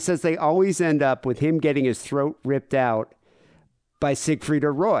says they always end up with him getting his throat ripped out by Siegfried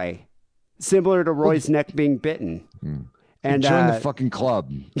or Roy, similar to Roy's neck being bitten. And join the fucking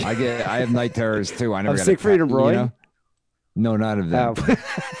club. I have night terrors too. I never got Siegfried and Roy? You know? No, none of them.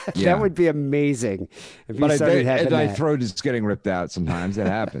 That would be amazing if you But started having my that. throat is getting ripped out sometimes. It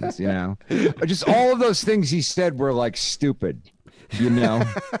happens, you know. Just all of those things he said were like stupid, you know.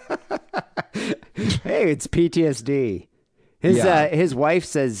 Hey, it's PTSD. His wife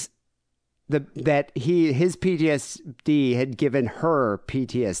says that his PTSD had given her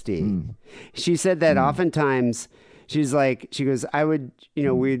PTSD. She said that oftentimes she goes, I would, you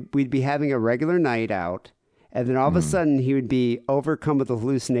know, we'd be having a regular night out, and then all of a sudden he would be overcome with a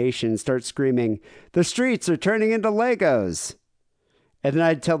hallucination, start screaming, "The streets are turning into Legos." And then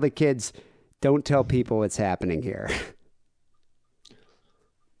I'd tell the kids, "Don't tell people what's happening here."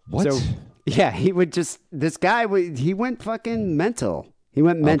 What? So, yeah, he would he went fucking mental. He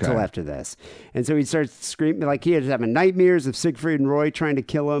went mental after this. And so he'd start screaming, like he was having nightmares of Siegfried and Roy trying to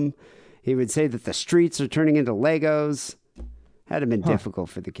kill him. He would say that the streets are turning into Legos. Had to have been difficult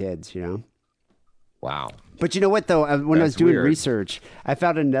for the kids, you know? Wow. But you know what, though? When I was doing weird. research, I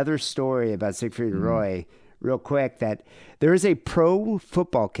found another story about Siegfried and Roy real quick, that there is a pro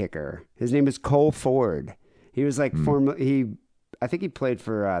football kicker. His name is Cole Ford. He was like I think he played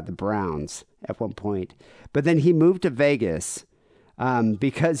for the Browns at one point. But then he moved to Vegas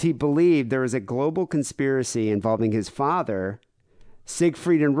because he believed there was a global conspiracy involving his father,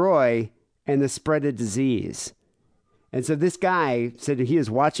 Siegfried and Roy, and the spread of disease. And so this guy said he was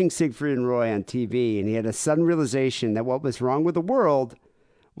watching Siegfried and Roy on TV, and he had a sudden realization that what was wrong with the world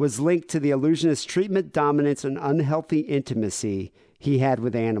was linked to the illusionist treatment, dominance, and unhealthy intimacy he had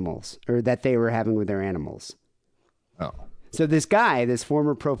with animals, or that they were having with their animals. Oh. So this guy, this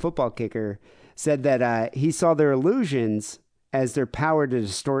former pro football kicker, said that he saw their illusions as their power to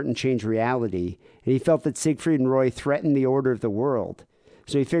distort and change reality, and he felt that Siegfried and Roy threatened the order of the world.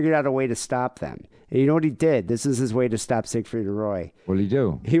 So he figured out a way to stop them. And you know what he did? This is his way to stop Siegfried and Roy. What did he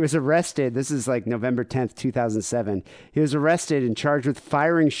do? He was arrested. This is like November 10th, 2007. He was arrested and charged with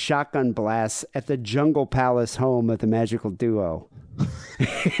firing shotgun blasts at the Jungle Palace home of the magical duo.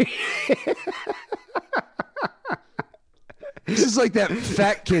 This is like that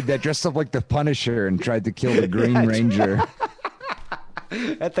fat kid that dressed up like the Punisher and tried to kill the Green Ranger.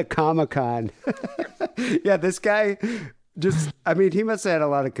 At the Comic-Con. Yeah, this guy he must have had a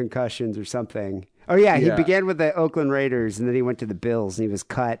lot of concussions or something. Oh, yeah, he began with the Oakland Raiders, and then he went to the Bills, and he was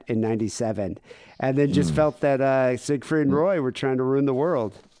cut in 97. And then just felt that Siegfried and Roy were trying to ruin the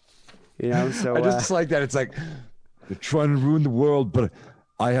world. You know, so... I just like that. It's like, they're trying to ruin the world, but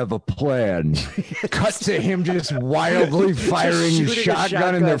I have a plan. Cut to him just wildly firing a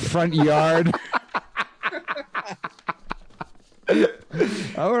shotgun in their front yard.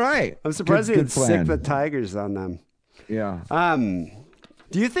 All right. I'm surprised he Good didn't sick plan. the Tigers on them. Yeah.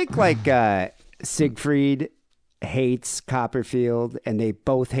 Do you think Siegfried hates Copperfield and they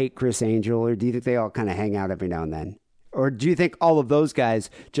both hate Chris Angel, or do you think they all kind of hang out every now and then? Or do you think all of those guys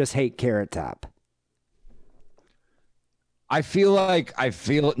just hate Carrot Top? I feel like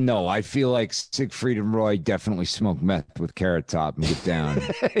Siegfried and Roy definitely smoke meth with Carrot Top and get down.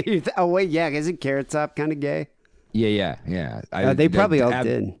 Oh, wait, yeah. Isn't Carrot Top kind of gay? Yeah. They probably all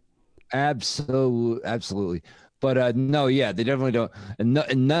did. Absolutely. But no, yeah, they definitely don't. And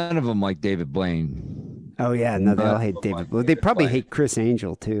none of them like David Blaine. Oh, yeah. No, they all hate David. Well, they probably hate Chris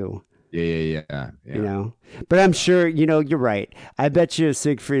Angel, too. Yeah. You know, but I'm sure, you know, you're right. I bet you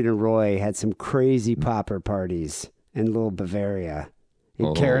Siegfried and Roy had some crazy popper parties in little Bavaria.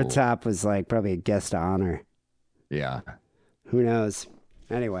 And Carrot Top was like probably a guest of honor. Yeah. Who knows?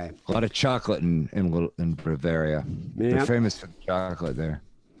 Anyway, a lot of chocolate in Bavaria. Yeah. They're famous for chocolate there.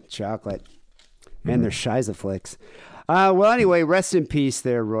 chocolate. And their Scheizeflix. Well, anyway, rest in peace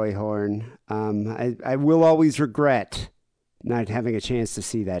there, Roy Horn. I will always regret not having a chance to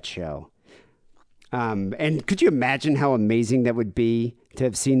see that show. And could you imagine how amazing that would be to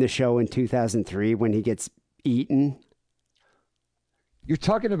have seen the show in 2003 when he gets eaten? You're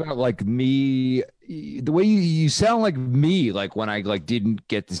talking about like me, the way you sound like me, like when I like didn't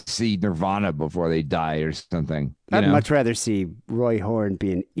get to see Nirvana before they died or something. I'd much rather see Roy Horn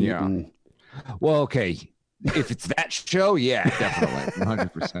being eaten. Yeah. Well, okay. If it's that show, yeah, definitely.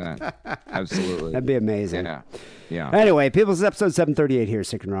 100%. Absolutely. That'd be amazing. Yeah. Anyway, People's episode 738 here,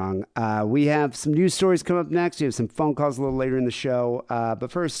 Sick and Wrong. We have some news stories come up next. We have some phone calls a little later in the show. But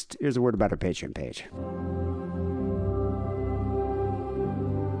first, here's a word about our Patreon page.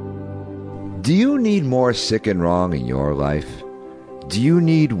 Do you need more Sick and Wrong in your life? Do you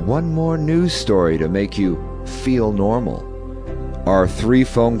need one more news story to make you feel normal? Are 3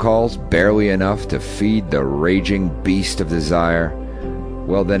 phone calls barely enough to feed the raging beast of desire?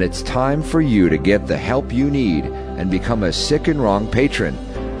 Well, then it's time for you to get the help you need and become a Sick and Wrong patron.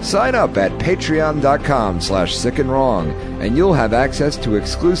 Sign up at patreon.com/sickandwrong and you'll have access to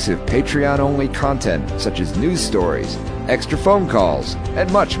exclusive Patreon-only content such as news stories, extra phone calls,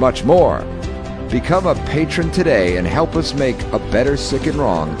 and much, much more. Become a patron today and help us make a better Sick and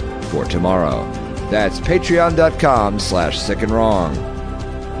Wrong for tomorrow. That's patreon.com/sickandwrong.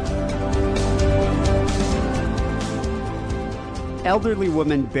 Elderly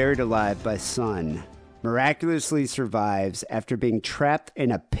woman buried alive by son miraculously survives after being trapped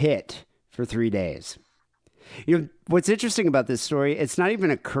in a pit for 3 days. You know, what's interesting about this story, it's not even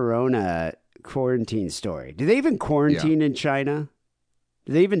a corona quarantine story. Do they even quarantine in China?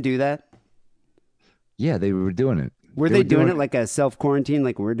 Do they even do that? Yeah, they were doing it. Were they doing it like a self-quarantine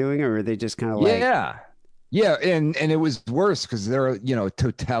like we're doing, or were they just kind of like... Yeah, and it was worse because they're, a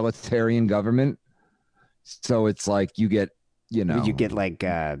totalitarian government. So it's like you get, Would you get like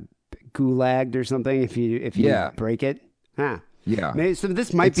gulagged or something if you break it? Huh. Yeah. Maybe, so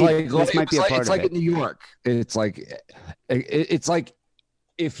this might be a part of it. It's like in New York. It's like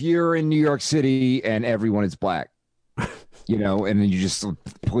if you're in New York City and everyone is black. And then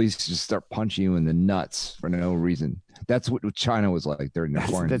police just start punching you in the nuts for no reason. That's what China was like during the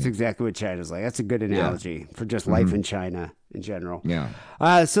quarantine. That's exactly what China's like. That's a good analogy for just life in China in general. Yeah.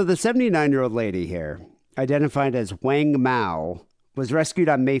 So the 79-year-old lady here, identified as Wang Mao, was rescued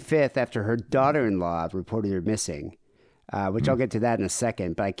on May 5th after her daughter-in-law reported her missing, which I'll get to that in a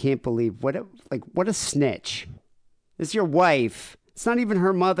second. But I can't believe what a snitch. This is your wife. It's not even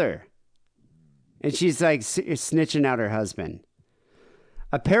her mother. And she's like snitching out her husband.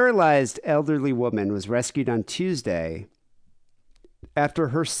 A paralyzed elderly woman was rescued on Tuesday after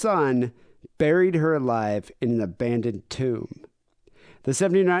her son buried her alive in an abandoned tomb. The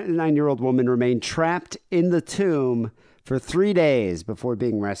 79-year-old woman remained trapped in the tomb for 3 days before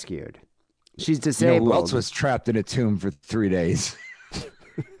being rescued. She's disabled. Who else was trapped in a tomb for 3 days?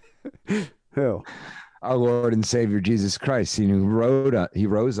 Who? Our Lord and Savior Jesus Christ. He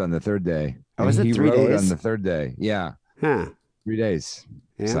rose on the third day. Oh, was it he 3 days? rode on the third day. Yeah. Huh. 3 days.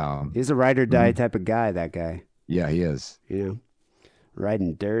 Yeah. So he's a ride or die type of guy, that guy. Yeah, he is.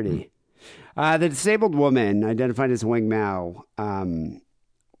 Riding dirty. The disabled woman, identified as Wang Mao,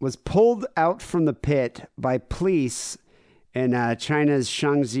 was pulled out from the pit by police in China's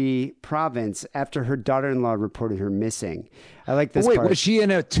Shaanxi province after her daughter-in-law reported her missing. I like this part. Was she in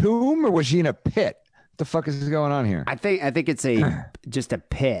a tomb or was she in a pit? What the fuck is going on here? I think it's just a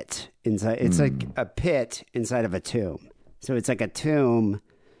pit inside. It's like a pit inside of a tomb. So it's like a tomb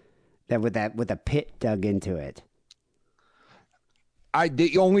with a pit dug into it.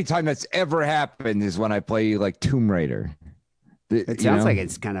 The only time that's ever happened is when I play like Tomb Raider. It sounds like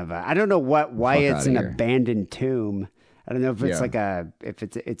it's kind of I don't know why it's an abandoned tomb. I don't know if it's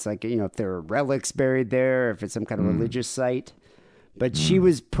it's like if there are relics buried there, if it's some kind of religious site. But she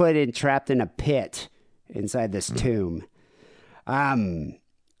was trapped in a pit inside this tomb.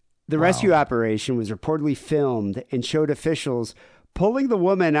 The rescue operation was reportedly filmed and showed officials pulling the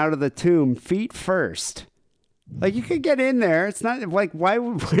woman out of the tomb feet first. Like, you could get in there. It's not like, why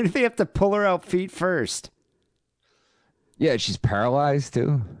do they have to pull her out feet first? Yeah, she's paralyzed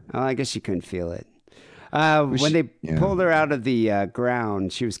too. Oh, I guess she couldn't feel it. When they pulled her out of the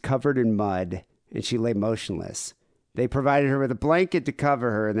ground, she was covered in mud and she lay motionless. They provided her with a blanket to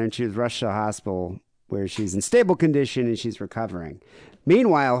cover her, and then she was rushed to a hospital where she's in stable condition and she's recovering.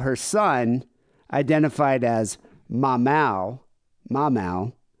 Meanwhile, her son, identified as Ma Mao,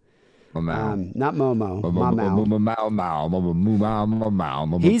 Not Momo.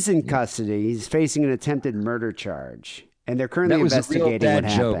 Mau. He's in custody. He's facing an attempted murder charge, and they're currently investigating that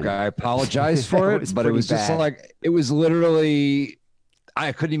was a real what bad happened. joke. I apologize for it, but it was just like it was literally.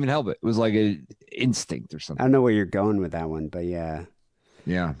 I couldn't even help it. It was like an instinct or something. I don't know where you're going with that one, but yeah.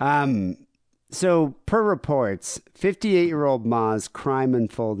 Yeah. So, per reports, 58-year-old Ma's crime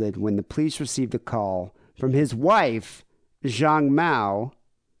unfolded when the police received a call from his wife, Zhang Mao.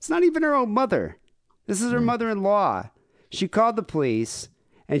 It's not even her own mother. This is her mother-in-law. She called the police,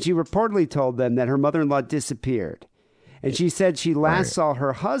 and she reportedly told them that her mother-in-law disappeared. And she said she last saw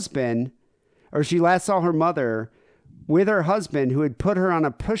her husband, or she last saw her mother with her husband, who had put her on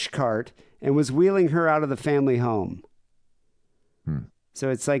a pushcart and was wheeling her out of the family home. So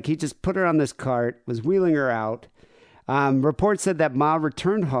it's like he just put her on this cart, was wheeling her out. Reports said that Ma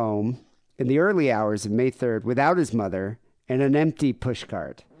returned home in the early hours of May 3rd without his mother and an empty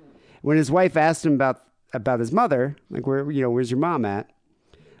pushcart. When his wife asked him about his mother, like, where's your mom at?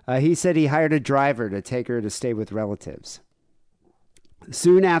 He said he hired a driver to take her to stay with relatives.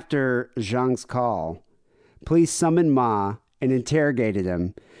 Soon after Zhang's call, police summoned Ma and interrogated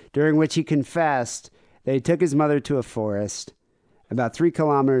him, during which he confessed that he took his mother to a forest about 3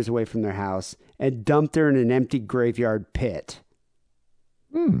 kilometers away from their house and dumped her in an empty graveyard pit.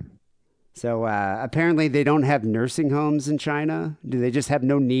 So apparently they don't have nursing homes in China. Do they just have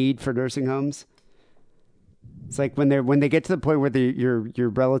no need for nursing homes? It's like when they get to the point where your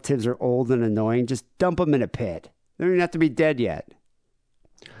relatives are old and annoying, just dump them in a pit. They don't even have to be dead yet.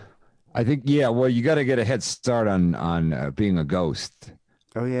 I think, well, you got to get a head start on being a ghost.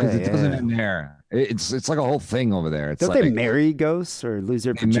 Oh, yeah. Because it doesn't end there. It's like a whole thing over there. It's don't they marry ghosts or lose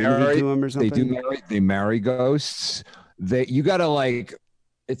their virginity to them or something? They marry ghosts. You got to like,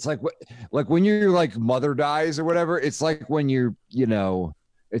 it's like when your like mother dies or whatever. It's like when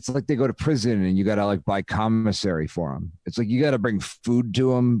it's like they go to prison and you got to like buy commissary for them. It's like you got to bring food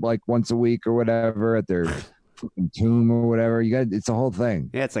to them like once a week or whatever at their tomb or whatever. It's a whole thing.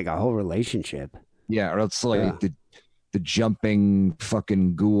 Yeah, it's like a whole relationship. Yeah, or it's like the jumping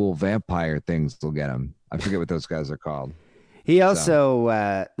fucking ghoul vampire things will get him. I forget what those guys are called. He also,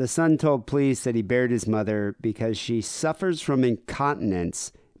 the son told police that he buried his mother because she suffers from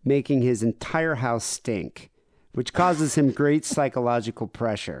incontinence, making his entire house stink, which causes him great psychological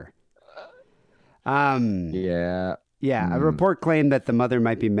pressure. Yeah. A report claimed that the mother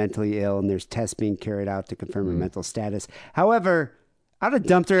might be mentally ill and there's tests being carried out to confirm her mental status. However, I'd have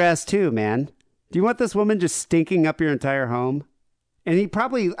dumped her ass too, man. Do you want this woman just stinking up your entire home? And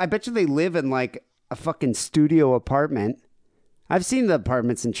I bet you they live in like a fucking studio apartment. I've seen the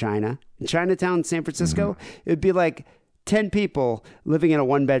apartments in China. In Chinatown, San Francisco, it'd be like 10 people living in a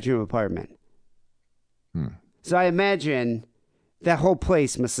 1-bedroom apartment. So I imagine that whole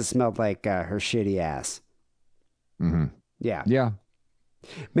place must have smelled like her shitty ass. Yeah. Yeah.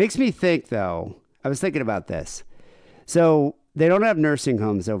 Makes me think, though, I was thinking about this. So they don't have nursing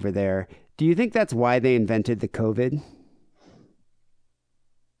homes over there. Do you think that's why they invented the COVID?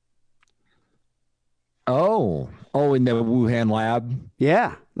 Oh, in the Wuhan lab?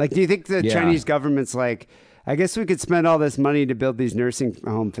 Yeah. Like, do you think the Chinese government's like, I guess we could spend all this money to build these nursing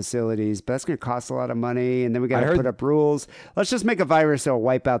home facilities, but that's going to cost a lot of money, and then we got to put up rules. Let's just make a virus that will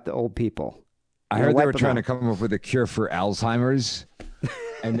wipe out the old people. I heard they were trying to come up with a cure for Alzheimer's,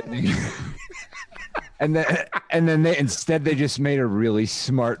 and then they just made a really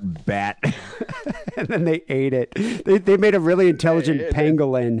smart bat, and then they ate it. They made a really intelligent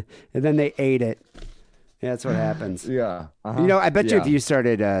pangolin, and then they ate it. Yeah, that's what happens. Yeah, I bet you if you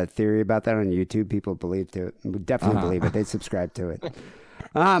started a theory about that on YouTube, people would definitely believe it. They'd subscribe to it.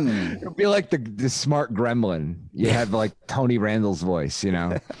 It would be like the smart gremlin. You have like Tony Randall's voice,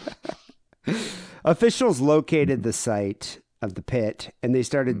 Officials located the site of the pit, and they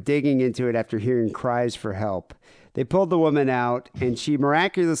started digging into it after hearing cries for help. They pulled the woman out, and she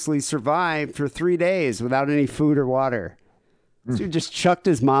miraculously survived for 3 days without any food or water. So he just chucked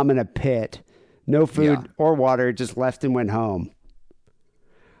his mom in a pit. No food or water, just left and went home.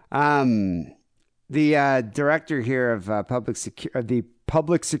 The director here of the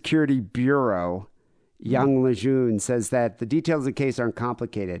Public Security Bureau, Yang Lejun, says that the details of the case aren't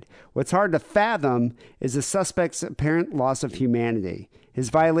complicated. What's hard to fathom is the suspect's apparent loss of humanity. His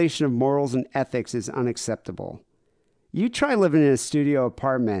violation of morals and ethics is unacceptable. You try living in a studio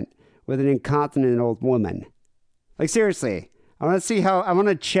apartment with an incontinent old woman. Like, seriously, I want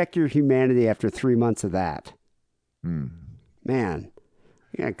to check your humanity after 3 months of that. Man,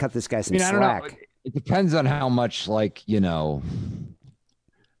 you gotta cut this guy some slack. I don't know. It depends on how much,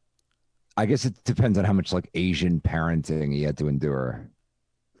 I guess it depends on how much Asian parenting he had to endure.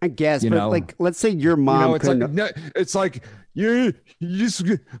 I guess, You but know? like, let's say your mom it's like couldn't. no, it's like you just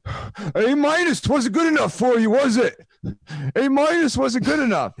A minus wasn't good enough for you, was it? A minus wasn't good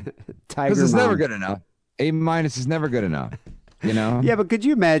enough Tiger because it's mom. never good enough. A minus is never good enough. You know? Yeah, but could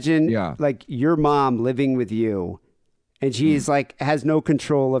you imagine, Yeah. like, your mom living with you, and she's like has no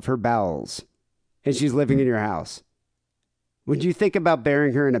control of her bowels, and she's living in your house? Would you think about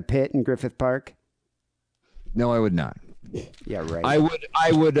burying her in a pit in Griffith Park? No, I would not. Yeah, right.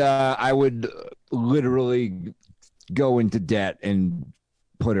 I would literally go into debt and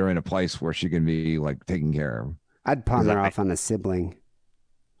put her in a place where she can be like taken care of. I'd pawn her off on a sibling.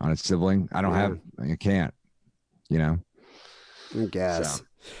 On a sibling, I can't. You know. I guess. So,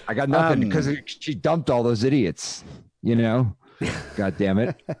 I got nothing because she dumped all those idiots. You know. God damn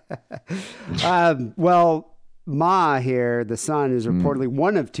it. Well, Ma here, the son, is reportedly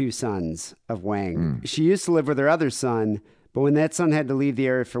one of two sons of Wang. She used to live with her other son, but when that son had to leave the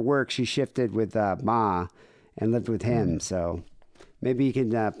area for work, she shifted with Ma and lived with him. So maybe you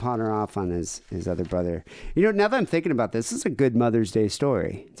can pawn her off on his other brother. You know, now that I'm thinking about this is a good Mother's Day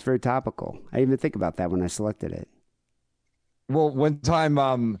story. It's very topical. I didn't even think about that when I selected it. Well, one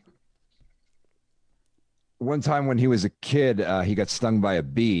time when he was a kid, he got stung by a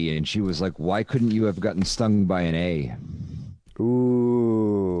bee, and she was like, "Why couldn't you have gotten stung by an A?"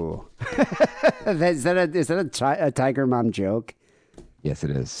 Ooh, is that a Tiger Mom joke? Yes, it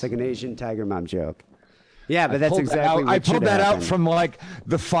is. It's like an Asian Tiger Mom joke. Yeah, but that's exactly what I pulled should that happen. out from like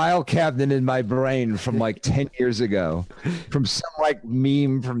the file cabinet in my brain from like 10 years ago, from some like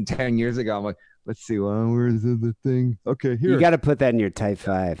meme from 10 years ago. I'm like, let's see, well, where's the thing? Okay, here. You got to put that in your type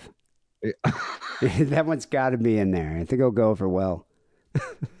 5. That one's got to be in there. I think it'll go over well.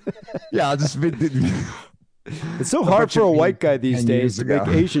 Yeah, I'll just be. It's so hard for a white guy these 10 days years to ago.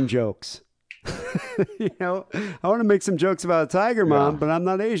 make Asian jokes. You know, I want to make some jokes about a Tiger Mom, but I'm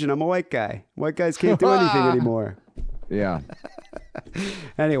not Asian. I'm a white guy. White guys can't do anything anymore. Yeah.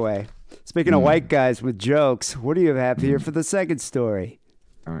 Anyway, speaking of white guys with jokes, what do you have here for the second story?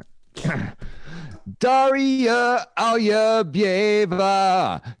 All right. Daria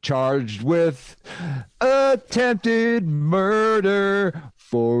Alyabieva charged with attempted murder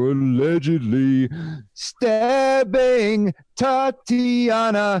for allegedly stabbing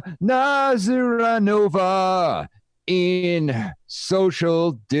Tatiana Nazaranova in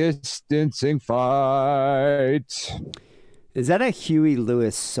social distancing fight. Is that a Huey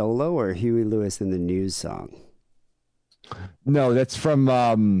Lewis solo or Huey Lewis in the News song? No, that's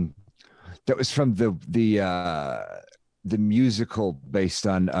from that was from the musical based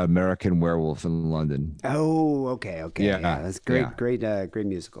on American Werewolf in London. Oh, okay. Yeah, That's great, yeah. great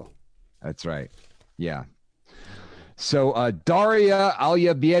musical. That's right. Yeah. So Daria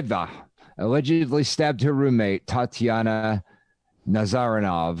Alyabieva allegedly stabbed her roommate Tatiana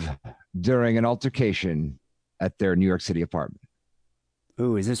Nazaranov during an altercation at their New York City apartment.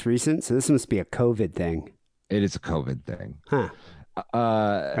 Ooh, is this recent? So this must be a COVID thing. It is a COVID thing. Huh.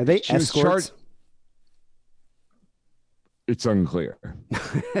 Are they she was escorts? It's unclear.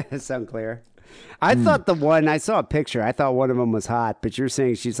 It's unclear. I thought I saw a picture. I thought one of them was hot, but you're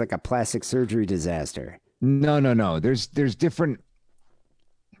saying she's like a plastic surgery disaster. No. There's different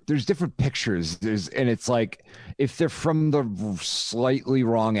pictures. And it's like if they're from the slightly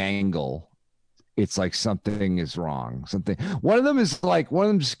wrong angle, it's like something is wrong. One of them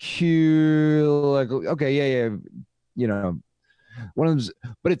is cute, like okay, yeah, you know. One of them's,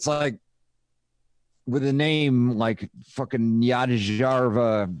 but it's like with a name like fucking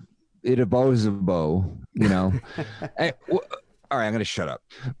Yadajarva Idabozobo, you know. All right, I'm gonna shut up.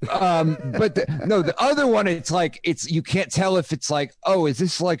 But the other one, it's you can't tell if it's like, oh, is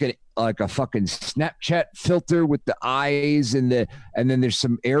this like a fucking Snapchat filter with the eyes and then there's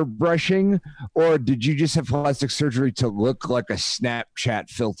some airbrushing, or did you just have plastic surgery to look like a Snapchat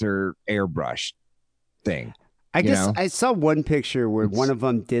filter airbrush thing? I guess I saw one picture where one of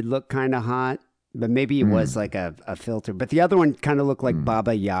them did look kind of hot, but maybe it was like a filter. But the other one kind of looked like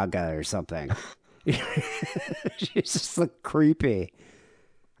Baba Yaga or something. She just looked creepy.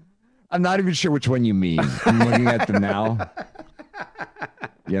 I'm not even sure which one you mean. I'm looking at them now.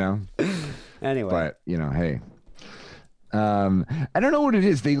 You know? Anyway. But, you know, hey. I don't know what it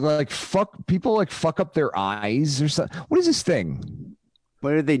is. They people fuck up their eyes or something. What is this thing?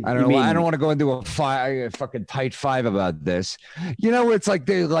 What are they? I don't know. I don't want to go into a fucking tight five about this. You know, it's like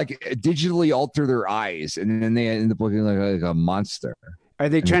they digitally alter their eyes and then they end up looking like a monster. Are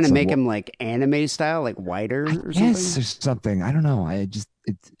they trying to make him like anime style, like whiter or something? Yes, or something. I don't know. I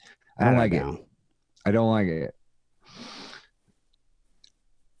don't like it. I don't like it.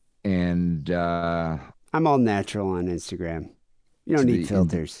 And I'm all natural on Instagram. You don't need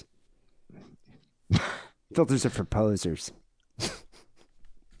filters. Filters are for posers.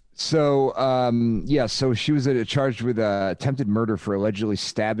 So, so she was charged with attempted murder for allegedly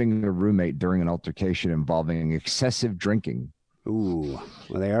stabbing a roommate during an altercation involving excessive drinking. Ooh,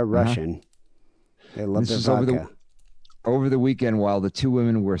 well, they are Russian. They love their vodka. Over the weekend, while the two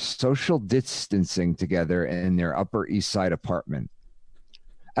women were social distancing together in their Upper East Side apartment.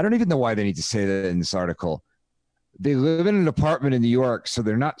 I don't even know why they need to say that in this article. They live in an apartment in New York, so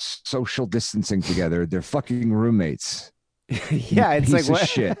they're not social distancing together. They're fucking roommates. Yeah, it's like what?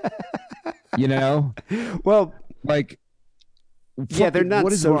 Shit. You know? Well, like, yeah, they're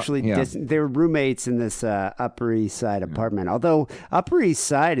not socially distant. They're roommates in this Upper East Side apartment. Although Upper East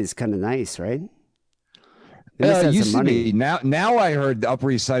Side is kind of nice, right? It used to be. Now I heard the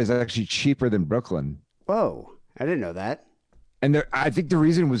Upper East Side is actually cheaper than Brooklyn. Whoa, I didn't know that. And I think the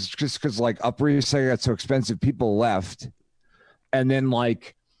reason was just because like Upper East Side got so expensive, people left, and then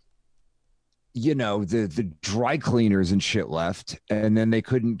like, you know, the dry cleaners and shit left, and then they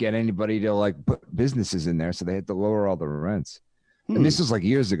couldn't get anybody to like put businesses in there, so they had to lower all the rents. And this was like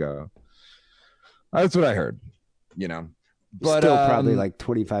years ago. That's what I heard. You know, but still probably like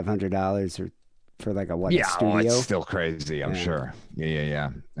 $2,500 or. For like a studio? It's still crazy, I'm sure. Yeah.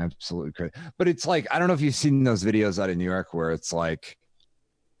 Absolutely crazy. But it's like, I don't know if you've seen those videos out in New York where it's like,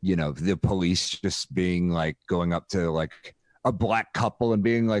 you know, the police just being like going up to like a black couple and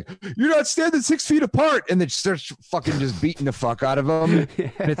being like, you're not standing 6 feet apart. And they start fucking just beating the fuck out of them.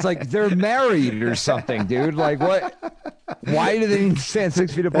 And it's like, they're married or something, dude. Like what? Why do they need to stand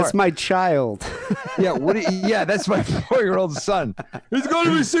 6 feet apart? That's my child. Yeah, that's my 4-year-old son. He's going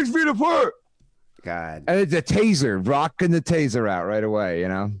to be 6 feet apart. God. And it's a taser, rocking the taser out right away, you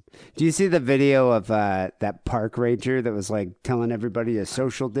know? Do you see the video of that park ranger that was like telling everybody to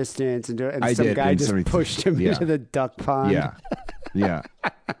social distance and some guy just pushed him into the duck pond? Yeah.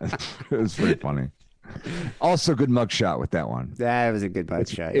 It was pretty funny. Also, good mugshot with that one. That was a good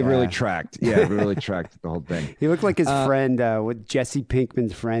mugshot. It really tracked. Yeah, it really tracked the whole thing. He looked like his friend, with Jesse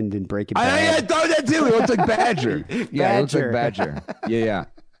Pinkman's friend in Breaking Bad. I thought that too. He looked like Badger. Yeah, he looked like Badger. Yeah.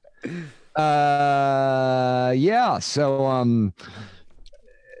 So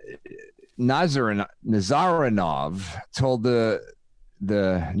Nazarinov told the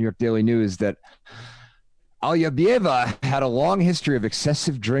New York Daily News that Alyabieva had a long history of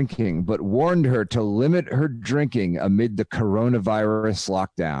excessive drinking, but warned her to limit her drinking amid the coronavirus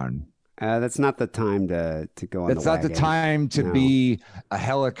lockdown. That's not the time to go on. That's not the time to be a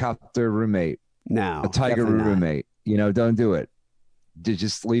helicopter roommate. No, a tiger roommate. You know, don't do it.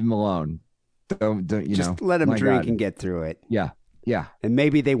 Just leave them alone. Don't just let them drink and get through it. Yeah. And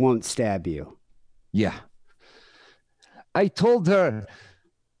maybe they won't stab you. Yeah. I told her,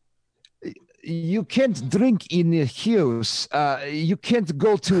 you can't drink in the house. You can't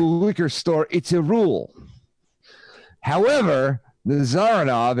go to a liquor store. It's a rule. However,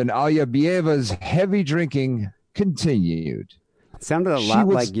 Nazarinov and Alyabieva's heavy drinking continued. It sounded a lot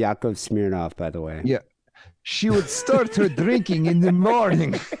like Yakov Smirnoff, by the way. Yeah. She would start her drinking in the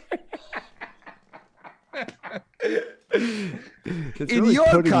morning. In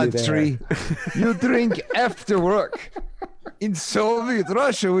your country, you drink after work. In Soviet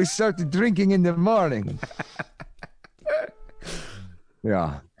Russia, we started drinking in the morning.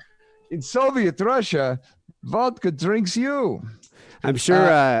 Yeah. In Soviet Russia, vodka drinks you. I'm sure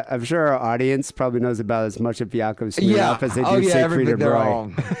our audience probably knows about as much of Yakov Smirnoff as they do Siegfried and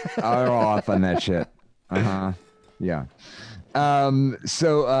Roy. They're all off on that shit. Yeah.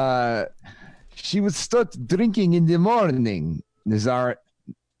 So she would start drinking in the morning. Nazarinova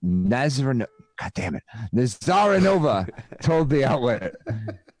told the outlet.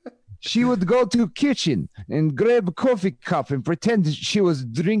 She would go to kitchen and grab a coffee cup and pretend she was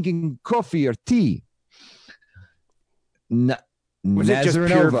drinking coffee or tea. Was it just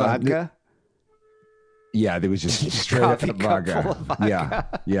pure vodka? Yeah, there was just straight up vodka.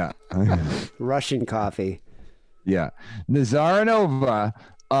 Yeah. Russian coffee. Yeah. Nazarinova,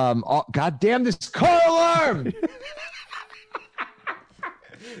 God damn this car alarm!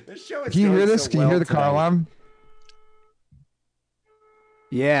 Can you hear this? Can you hear the car alarm?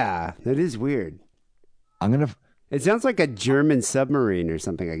 Yeah, that is weird. It sounds like a German submarine or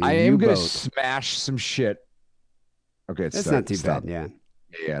something. Like I am going to smash some shit. Okay, that's not too bad. Yeah.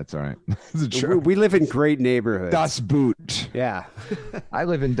 Yeah, it's all right. We live in great neighborhoods. Das Boot. Yeah. I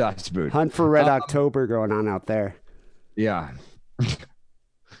live in Das Boot. Hunt for Red October going on out there. Yeah.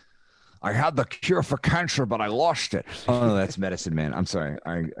 I had the cure for cancer, but I lost it. Oh, no, that's Medicine Man. I'm sorry.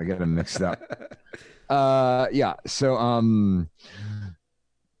 I got them mixed up. Yeah. So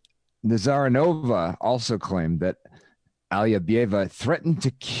Nazarinova also claimed that Alyabieva threatened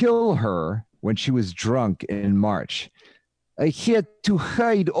to kill her when she was drunk in March. I had to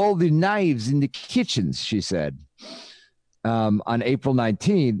hide all the knives in the kitchens, she said. On April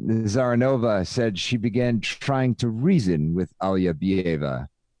 19th, Zaranova said she began trying to reason with Alyabieva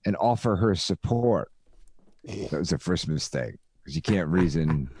and offer her support. That was her first mistake, because you can't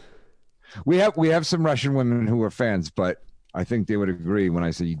reason. We have some Russian women who are fans, but I think they would agree when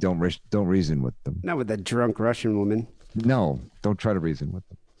I say you don't reason with them. Not with a drunk Russian woman. No, don't try to reason with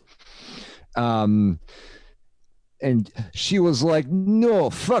them. And she was like,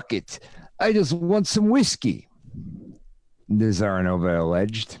 no, fuck it. I just want some whiskey, Zaranova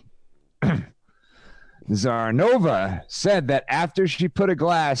alleged. Zaranova said that after she put a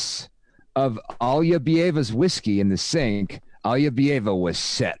glass of Alyabieva's whiskey in the sink, Alyabieva was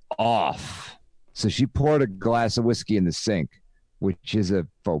set off. So she poured a glass of whiskey in the sink, which is a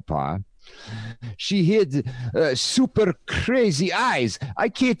faux pas. She had super crazy eyes. I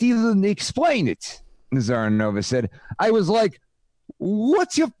can't even explain it, Zaranova said. I was like,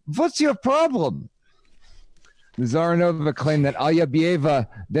 what's your problem? Zaranova claimed that Alyabieva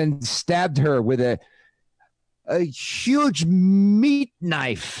then stabbed her with a huge meat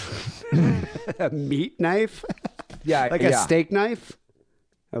knife. A meat knife? Yeah. Like a steak knife?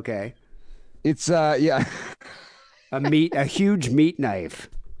 Okay. It's yeah. A huge meat knife.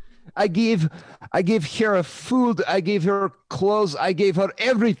 I gave her food, I gave her clothes, I gave her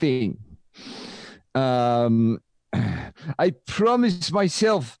everything. I promised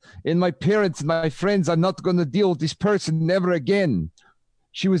myself and my parents and my friends I'm not going to deal with this person never again.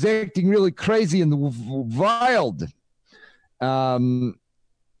 She was acting really crazy and wild.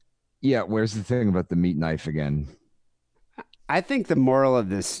 Yeah, where's the thing about the meat knife again? I think the moral of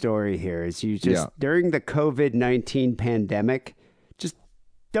this story here is during the COVID-19 pandemic, just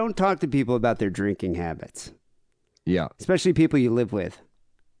don't talk to people about their drinking habits. Yeah. Especially people you live with.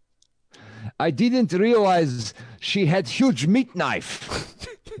 I didn't realize she had huge meat knife,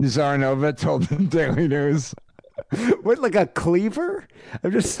 Zaranova told the Daily News. What, like a cleaver?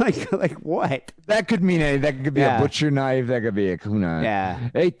 I'm just like what? That could mean anything. That could be a butcher knife. That could be a kuna. Yeah.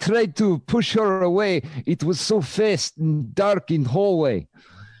 I tried to push her away. It was so fast and dark in hallway.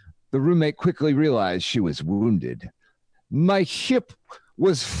 The roommate quickly realized she was wounded. My hip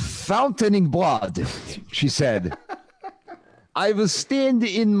was fountaining blood, she said. I was stained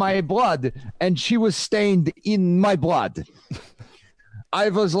in my blood, and she was stained in my blood. I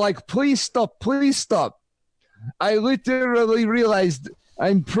was like, please stop, please stop. I literally realized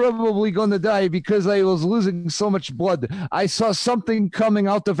I'm probably going to die because I was losing so much blood. I saw something coming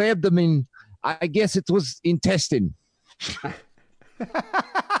out of abdomen. I guess it was intestine.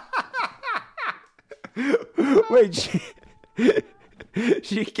 Wait,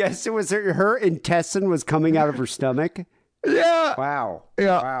 she guessed it was her intestine was coming out of her stomach? Yeah. Wow.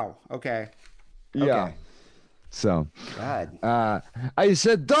 Yeah. Wow. Okay. Yeah. Okay. So, God. I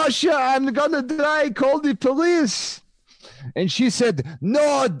said, Dasha, I'm gonna die. Call the police. And she said,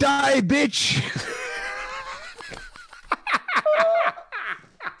 no, die, bitch.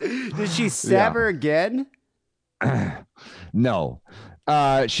 Did she stab her again? No.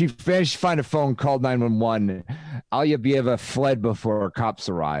 She managed to find a phone, called 911. Alyabieva fled before cops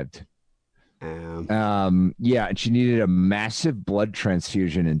arrived. Yeah, and she needed a massive blood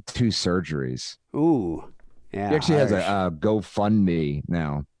transfusion and 2 surgeries. Ooh. Yeah, she actually has a GoFundMe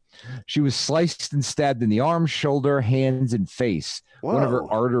now. She was sliced and stabbed in the arm, shoulder, hands, and face. Whoa. One of her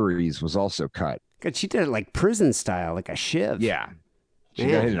arteries was also cut. God, she did it like prison style, like a shiv. Yeah. She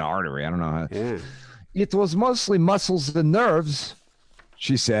got hit in an artery. I don't know how. Yeah. It was mostly muscles and nerves,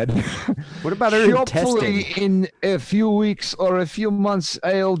 she said. What about her intestine? Hopefully in a few weeks or a few months,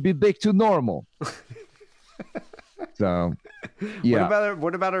 I'll be back to normal. So, yeah.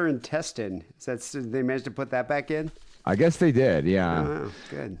 What about her intestine? Did they manage to put that back in? I guess they did, yeah. Oh,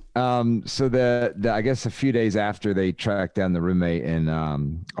 good. So I guess a few days after, they tracked down the roommate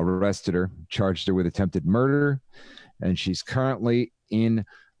and arrested her, charged her with attempted murder, and she's currently in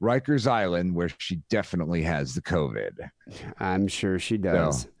Rikers Island, where she definitely has the COVID. I'm sure she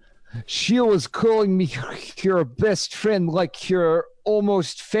does. So, she was calling me her best friend, like her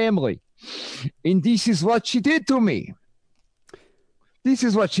almost family. And this is what she did to me. This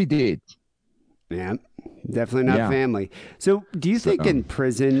is what she did. Yeah, definitely not family. So do you think in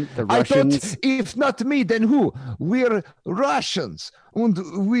prison, the Russians... I thought, if not me, then who? We're Russians. And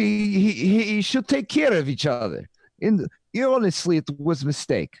he should take care of each other. And honestly, it was a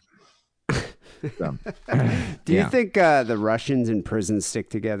mistake. So, do you think the Russians in prison stick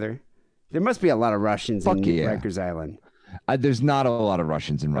together? There must be a lot of Russians in Rikers Island. There's not a lot of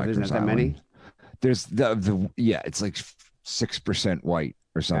Russians in Rikers Island. There's not that many? There's it's like 6% white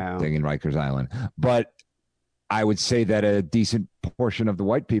or something in Rikers Island. But I would say that a decent portion of the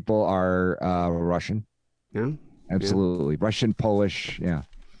white people are Russian. Yeah. Absolutely. Yeah. Russian, Polish. Yeah.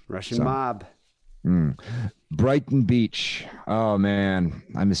 Russian mob. Brighton Beach. Oh, man.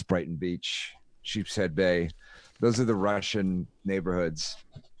 I miss Brighton Beach. Sheepshead Bay. Those are the Russian neighborhoods.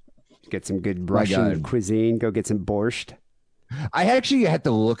 Get some good Russian cuisine. Go get some borscht. I actually had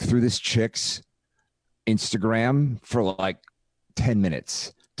to look through this chick's Instagram for like 10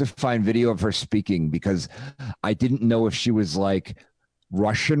 minutes to find video of her speaking because I didn't know if she was like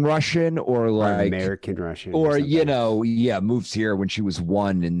Russian or like American Russian or moved here when she was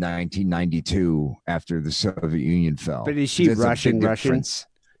 1 in 1992 after the Soviet Union fell. But is she Russian?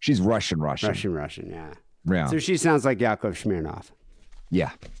 She's Russian. Yeah. So she sounds like Yakov Smirnoff.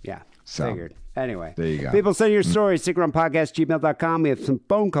 Yeah. So, figured. Anyway, there you go. People, send your stories. SickandWrongPodcast@gmail.com. We have some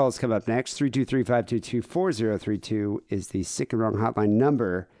phone calls come up next. 323-522-4032 is the Sick and Wrong hotline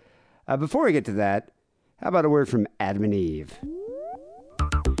number. Before we get to that, how about a word from Adam and Eve?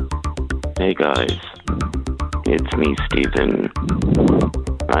 Hey guys, it's me, Steven.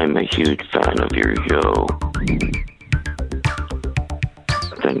 I'm a huge fan of your show.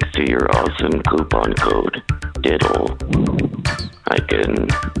 Thanks to your awesome coupon code, Diddle, I can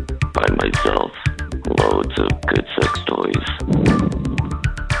buy myself loads of good sex toys.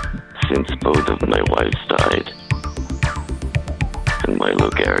 Since both of my wives died, and my Lou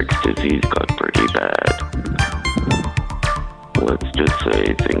Gehrig's disease got pretty bad, let's just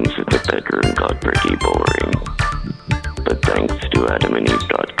say things in the bedroom got pretty boring. But thanks to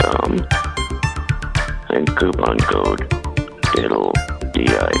adamandeve.com and coupon code DIDDLE,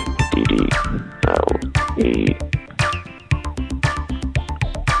 DIDDLE,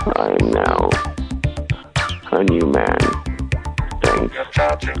 I'm now a new man. Thanks.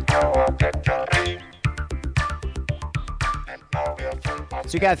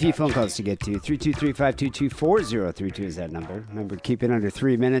 So we got a few phone calls to get to. 323-522-4032 is that number. Remember, keep it under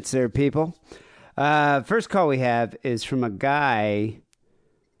 3 minutes there, people. First call we have is from a guy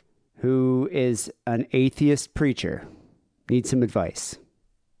who is an atheist preacher. Needs some advice.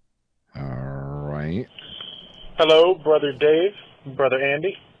 All right. Hello, Brother Dave, Brother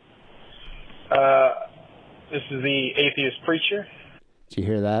Andy. This is the atheist preacher. Did you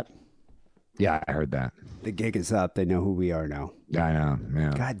hear that? Yeah, I heard that. The gig is up. They know who we are now. I know,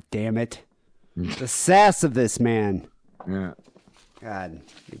 man. God damn it. The sass of this man. Yeah.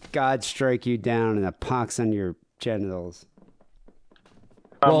 God strike you down and a pox on your genitals.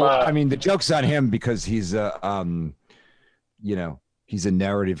 Well, I mean, the joke's on him because he's he's a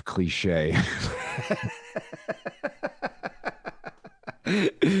narrative cliche.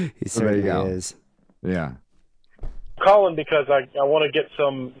 He certainly is. Yeah. Calling because I want to get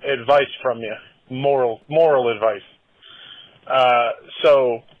some advice from you, moral advice.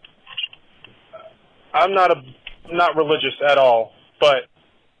 So I'm not religious at all, but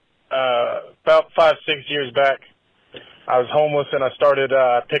about 5-6 years back, I was homeless and I started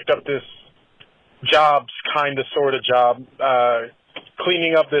picked up this sort of job,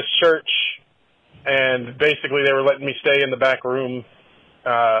 cleaning up this church, and basically they were letting me stay in the back room.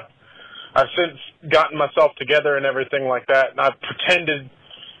 I've since gotten myself together and everything like that, and I've pretended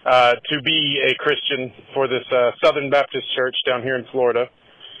to be a Christian for this Southern Baptist church down here in Florida.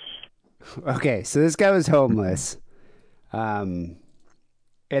 Okay, so this guy was homeless, and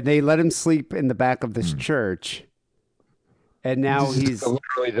they let him sleep in the back of this church, and now he's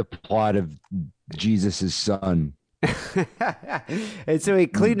literally the plot of Jesus' son. And so he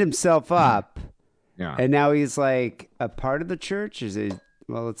cleaned himself up, yeah, and now he's like a part of the church. Is it?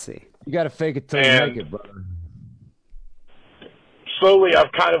 Well, let's see. You got to fake it till you make it, brother. Slowly,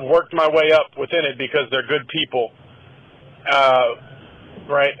 I've kind of worked my way up within it because they're good people,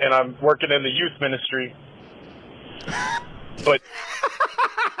 right? And I'm working in the youth ministry. But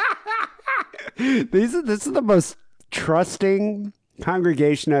this is the most trusting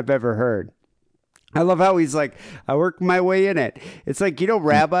congregation I've ever heard. I love how he's like, I work my way in it. It's like,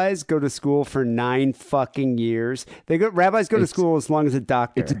 rabbis go to school for 9 fucking years. Rabbis go to school as long as a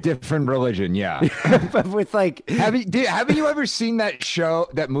doctor. It's a different religion, yeah. But with like, haven't you ever seen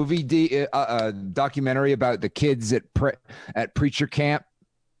that movie documentary about the kids at preacher camp?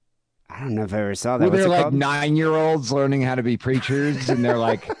 I don't know if I ever saw that. Where they're like 9-year-olds learning how to be preachers, and they're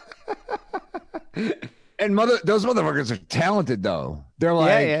like, and those motherfuckers are talented though. They're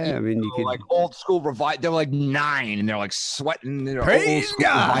like, I mean, you could like old school revival. They're like 9, and they're like sweating. Praise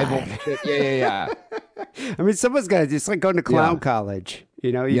God. Revival shit. Yeah. I mean, someone's got to. It's like going to clown college.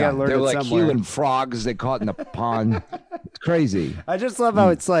 You got to learn they're it like somewhere. healing frogs they caught in the pond. It's crazy. I just love how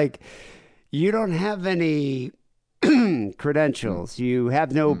it's like, You don't have any credentials. You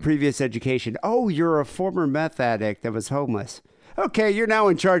have no previous education. Oh, you're a former meth addict that was homeless. Okay, you're now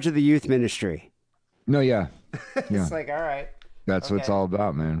in charge of the youth ministry. No, yeah. It's like, all right. That's what it's all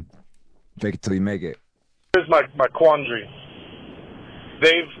about, man. Fake it till you make it. Here's my quandary.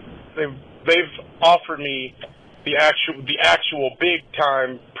 They've offered me the actual big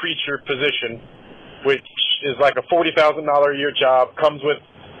time preacher position, which is like a $40,000 a year job, comes with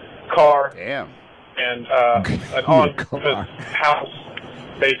car. Damn. And an on-campus house.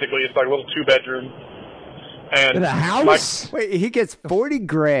 Basically, it's like a little 2-bedroom. And in a house? Wait, he gets 40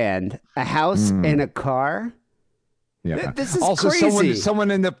 grand, a house, and a car? Yeah. This is also, crazy. Someone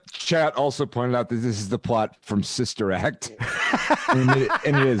in the chat also pointed out that this is the plot from Sister Act. and it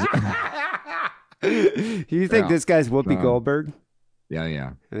is. You think this guy's Whoopi Goldberg?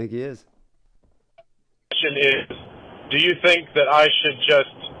 Yeah. I think he is. Question is, do you think that I should just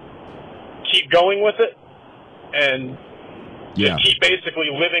keep going with it and just keep basically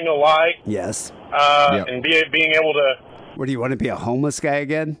living a lie? Yes. And being able to... What, do you want to be a homeless guy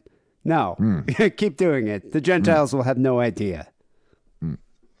again? No. Keep doing it. The Gentiles will have no idea.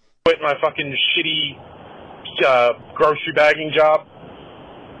 Quit my fucking shitty grocery bagging job?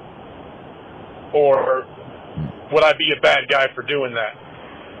 Or would I be a bad guy for doing that?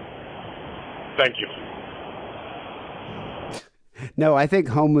 Thank you. No, I think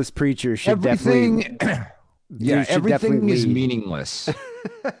homeless preachers should definitely... everything is meaningless.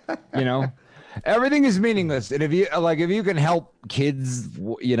 You know? Everything is meaningless. And if you can help kids,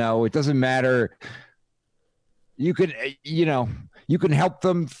 it doesn't matter. You can help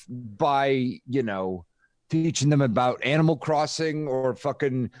them by, teaching them about Animal Crossing or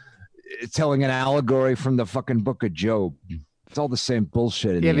fucking telling an allegory from the fucking book of Job. It's all the same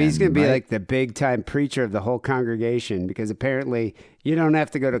bullshit. But he's going to be like the big time preacher of the whole congregation, because apparently you don't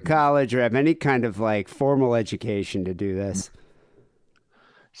have to go to college or have any kind of like formal education to do this.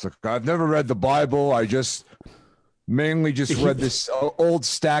 It's like, I've never read the Bible. I mainly read this old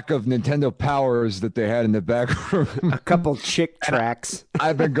stack of Nintendo Powers that they had in the back room. A couple chick tracks.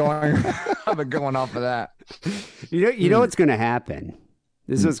 I've been going off of that. You know what's going to happen?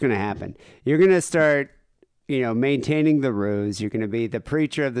 This is what's going to happen. You're going to start, maintaining the ruse. You're going to be the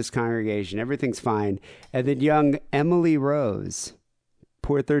preacher of this congregation. Everything's fine. And then young Emily Rose,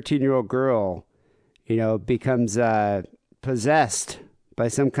 poor 13-year-old girl, becomes possessed by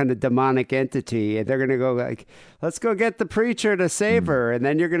some kind of demonic entity, and they're going to go like, let's go get the preacher to save her. And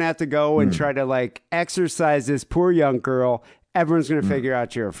then you're going to have to go and try to like exorcise this poor young girl. Everyone's going to figure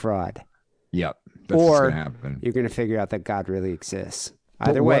out you're a fraud. Yep. That's what's going to happen. You're going to figure out that God really exists. But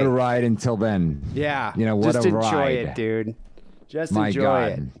Either way. What a ride until then. Yeah. What just a enjoy ride. it, dude. Just My enjoy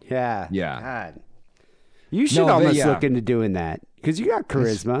God. it. Yeah. Yeah. God. You should almost look into doing that, because you got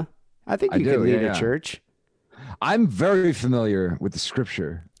charisma. I think you can lead a church. I'm very familiar with the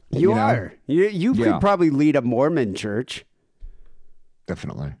scripture. You are. You could probably lead a Mormon church.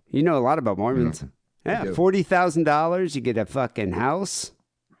 Definitely. You know a lot about Mormons. Yeah, $40,000, you get a fucking house.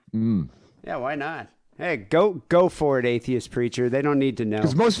 Yeah, why not? Hey, go for it, atheist preacher. They don't need to know.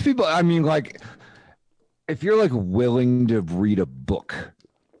 Because most people, if you're like willing to read a book,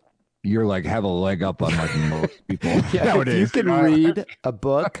 you're like have a leg up on like most people nowadays. If you can read a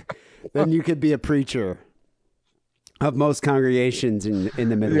book, then you could be a preacher of most congregations in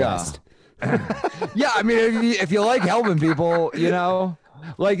the Midwest. Yeah, if you like helping people,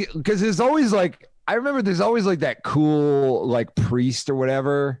 because there's always like, I remember there's always like that cool like priest or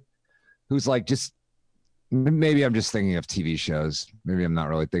whatever who's like just, maybe I'm just thinking of TV shows. Maybe I'm not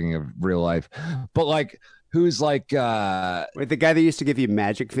really thinking of real life, but like who's like wait, the guy that used to give you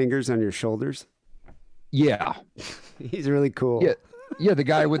magic fingers on your shoulders? Yeah. He's really cool. Yeah, the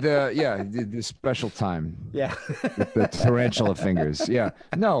guy with the special time. Yeah. With the tarantula fingers. Yeah.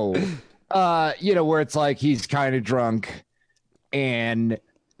 No. Where it's like he's kind of drunk and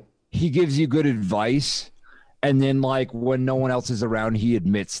he gives you good advice, and then like when no one else is around, he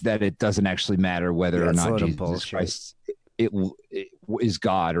admits that it doesn't actually matter whether or not Jesus Christ is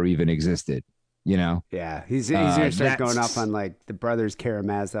God or even existed. Yeah, he's gonna start going off on like the Brothers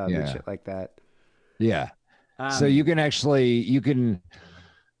Karamazov and shit like that. Yeah. So you can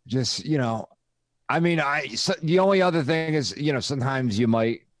just, the only other thing is, sometimes you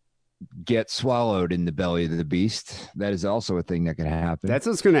might get swallowed in the belly of the beast. That is also a thing that can happen. That's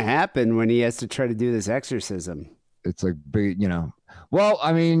what's going to happen when he has to try to do this exorcism. It's like, well,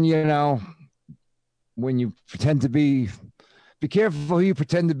 when you pretend to be careful who you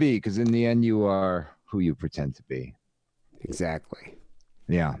pretend to be, because in the end you are who you pretend to be. Exactly.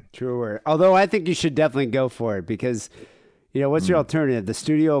 Yeah. True word. Although I think you should definitely go for it, because, You know, what's your alternative? The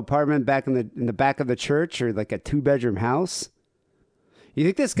studio apartment back in the back of the church, or like a 2-bedroom house? You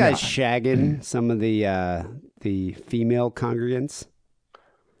think this guy's shagging some of the female congregants?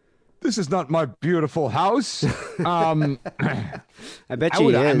 This is not my beautiful house. I bet you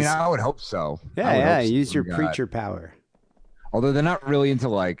he is. I mean, I would hope so. Yeah. Use your preacher power. Although they're not really into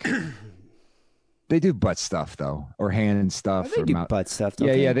like, they do butt stuff though, or hand stuff. They do butt stuff.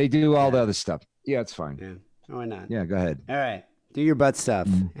 Yeah, they do all the other stuff. Yeah, it's fine. Yeah, why not? Yeah, go ahead. All right, do your butt stuff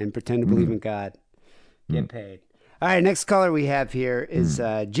and pretend to believe in God. Get paid. All right, next caller we have here is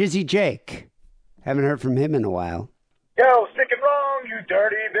Jizzy Jake. Haven't heard from him in a while. Yo, sick and wrong, you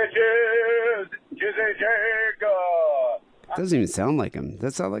dirty bitches. Jizzy Jake. Doesn't even sound like him. Does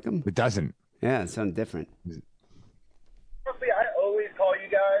that sound like him? It doesn't. Yeah, it sounds different. Honestly, I always call you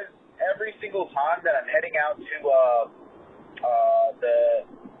guys every single time that I'm heading out to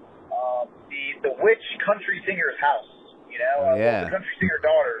the witch country singer's house. You know, the country singer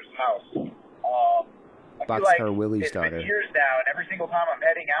daughter's house. I feel like Willie's it's daughter. been years now, and every single time I'm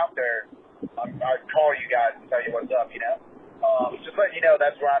heading out there, I call you guys and tell you what's up. You know, just letting you know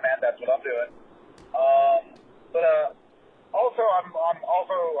that's where I'm at. That's what I'm doing. But also, I'm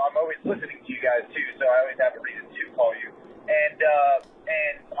always listening to you guys too, so I always have a reason to call you. And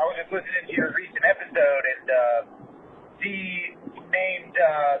I was just listening to your recent episode, and he named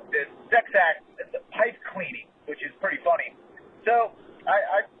the sex act the pipe cleaning, which is pretty funny. So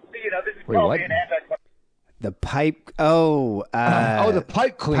I this is probably an anti. The pipe. The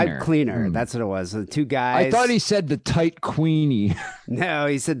pipe cleaner. Pipe cleaner. That's what it was. The two guys. I thought he said the tight queenie. No,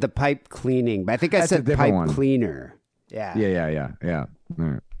 he said the pipe cleaning. But I think I said pipe cleaner. Yeah. Yeah.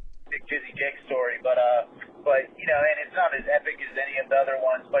 Right. Big Jizzy Jake story, but you know, and it's not as epic as any of the other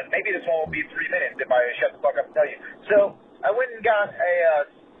ones. But maybe this one will be 3 minutes if I shut the fuck up and tell you. So I went and got a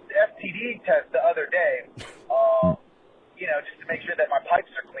FTD test the other day. You know, just to make sure that my pipes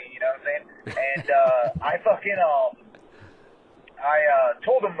are clean, you know what I'm saying? And I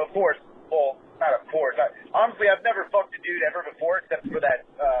told him, of course, well, not of course. Honestly, I've never fucked a dude ever before except for that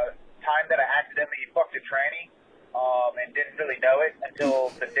time that I accidentally fucked a tranny and didn't really know it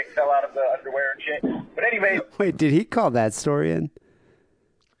until the dick fell out of the underwear and shit. But anyway. Wait, did he call that story in?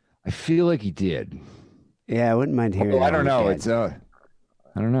 I feel like he did. Yeah, I wouldn't mind hearing that. I don't know.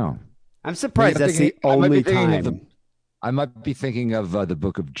 I don't know. I'm surprised that's the only time. I might be thinking of the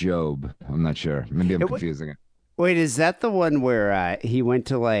Book of Job. I'm not sure. Maybe I'm confusing it. Wait, is that the one where he went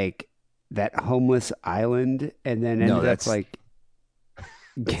to like that homeless island and then ended up like?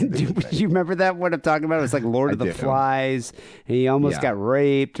 Do you remember that? What I'm talking about? It was like Lord of the Flies. And he almost got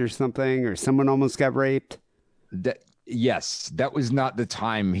raped or something, or someone almost got raped. Yes, that was not the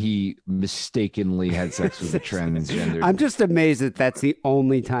time he mistakenly had sex with a transgender. I'm just amazed that that's the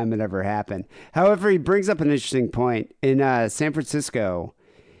only time it ever happened. However, he brings up an interesting point. In San Francisco,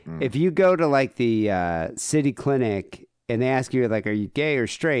 if you go to like the city clinic and they ask you like, are you gay or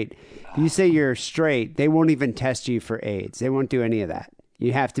straight? If you say you're straight, they won't even test you for AIDS. They won't do any of that.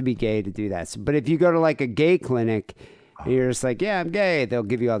 You have to be gay to do that. But if you go to like a gay clinic and you're just like, yeah, I'm gay, they'll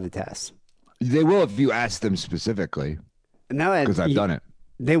give you all the tests. They will if you ask them specifically. No, because I've done it.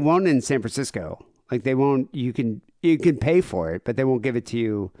 They won't in San Francisco. Like they won't. You can pay for it, but they won't give it to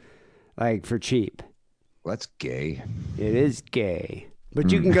you like for cheap. Well, that's gay. It is gay,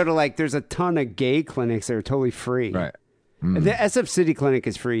 but you can go to like. There's a ton of gay clinics that are totally free. Right. The SF City Clinic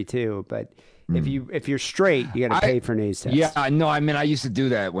is free too, but if you're straight, you got to pay for an AIDS test. Yeah, no, I mean I used to do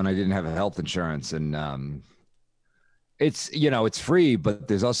that when I didn't have health insurance, and it's it's free, but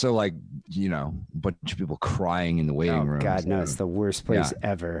there's also like a bunch of people crying in the waiting room. God, no, it's the worst place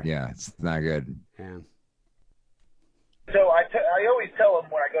ever. Yeah, it's not good. Yeah. So I always tell them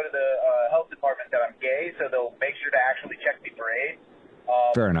when I go to the health department that I'm gay, so they'll make sure to actually check me for AIDS.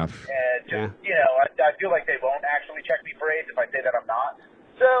 Fair enough. And just, I feel like they won't actually check me for AIDS if I say that I'm not.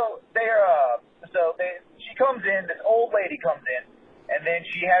 So she comes in, this old lady comes in, and then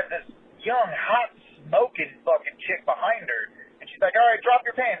she has this young, hot, smoking fucking chick behind her. And she's like, all right, drop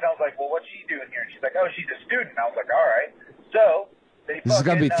your pants. And I was like, well, what's she doing here? And she's like, oh, she's a student. I was like, all right. So this is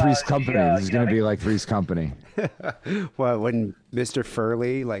going to be Three's Company. This is going to be like Three's Company. Well, when Mr.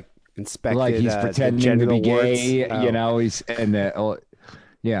 Furley like inspected like he's pretending to be gay, warts.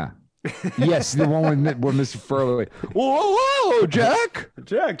 Yeah. Yes, the one where Mr. Furley. Whoa, Jack!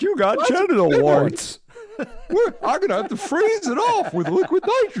 Jack, you got genital warts. I'm gonna have to freeze it off with liquid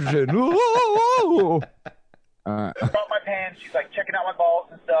nitrogen. Whoa. Drop my pants. She's like checking out my balls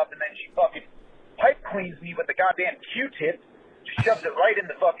and stuff, and then she fucking pipe cleans me with the goddamn Q-tip. She shoves it right in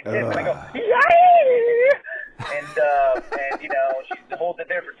the fucking tip, and I go, yay! And she holds it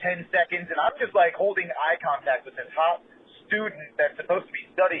there for 10 seconds, and I'm just like holding eye contact with this hot, student that's supposed to be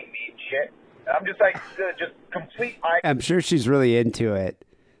studying me and shit. And I'm just like, just complete. I'm sure she's really into it.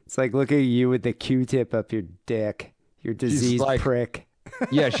 It's like looking at you with the Q-tip up your dick, your diseased prick.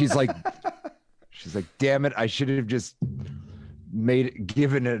 Yeah, she's like, damn it, I should have just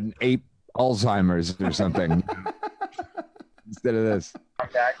given an ape Alzheimer's or something instead of this.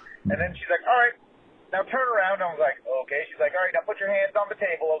 Contact. And then she's like, all right, now turn around. I was like, okay. She's like, all right, now put your hands on the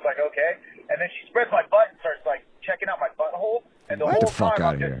table. I was like, okay. And then she spreads my butt and starts like checking out my butthole. And the whole time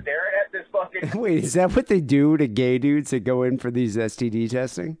I'm just staring at this fucking. Wait, is that what they do to gay dudes that go in for these STD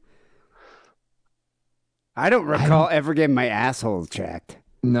testing? I don't recall ever getting my asshole checked.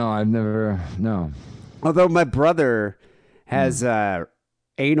 No, I've never. No. Although my brother has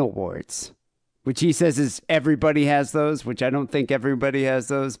anal warts, which he says is everybody has those, which I don't think everybody has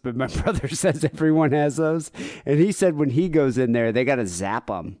those, but my brother says everyone has those. And he said when he goes in there, they got to zap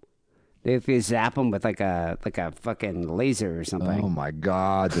him. They have to zap him with like a fucking laser or something. Oh my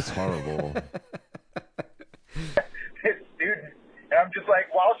God, that's horrible. This student, and I'm just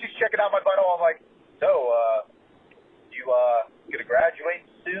like, while she's checking out my butthole, I'm like, so, you gonna graduate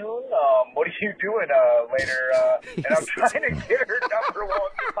soon? What are you doing later? And I'm trying to get her number one,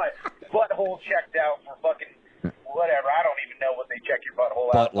 get my butthole checked out for fucking whatever. I don't even know what they check your butthole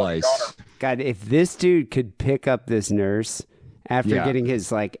out. Butt lice. God, if this dude could pick up this nurse after getting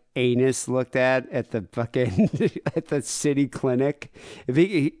his like anus looked at the fucking at the city clinic,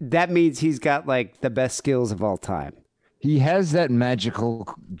 that means he's got like the best skills of all time. He has that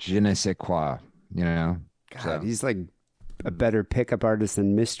magical je ne sais quoi, you know. God, he's like a better pickup artist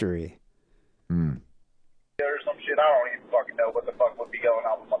than Mystery. Or some shit. I don't even fucking know what the fuck would be going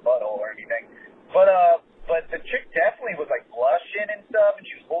on with my butthole or anything. But the chick definitely was like blushing and stuff, and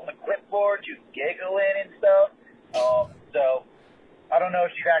she was holding the clipboard, she was giggling and stuff. So I don't know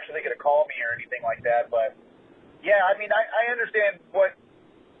if she's actually gonna call me or anything like that, but yeah, I mean, I understand what.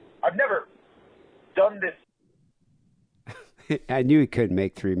 I've never done this. I knew he couldn't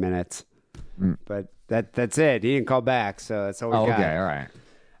make 3 minutes, but that's it. He didn't call back, so that's all we got. Okay, all right.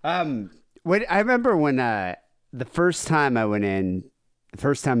 When I remember when the first time I went in, the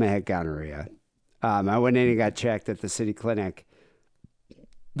first time I had gonorrhea, I went in and got checked at the city clinic.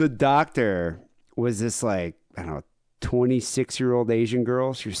 The doctor was this like, I don't know, 26-year-old Asian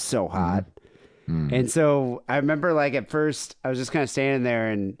girl. She was so hot. And so I remember like at first I was just kind of standing there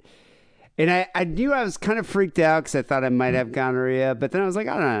and I knew I was kind of freaked out because I thought I might have gonorrhea, but then I was like,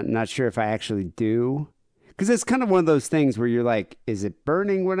 I'm not sure if I actually do. Because it's kind of one of those things where you're like, is it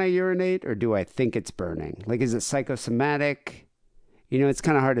burning when I urinate or do I think it's burning? Like, is it psychosomatic? You know, it's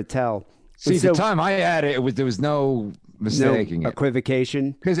kind of hard to tell. See, the time I had it, there was no mistaking it.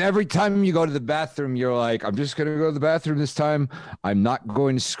 Equivocation. Because every time you go to the bathroom, you're like, I'm just going to go to the bathroom this time. I'm not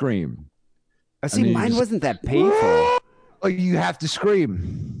going to scream. See, mine wasn't that painful. Like, you have to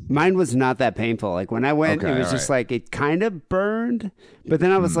scream. Mine was not that painful. Like, when I went, it was just like, it kind of burned. But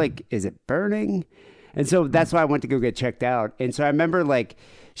then I was like, is it burning? And so that's why I went to go get checked out. And so I remember, like,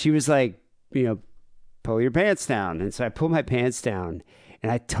 she was like, you know, pull your pants down. And so I pulled my pants down,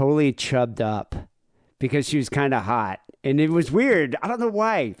 and I totally chubbed up because she was kind of hot. And it was weird. I don't know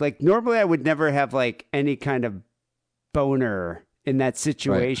why. Like, normally I would never have, like, any kind of boner in that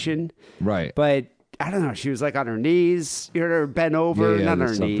situation. Right. But I don't know. She was like on her knees, you know, bent over, not on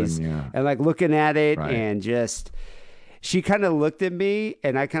her knees, and like looking at it, and just she kind of looked at me,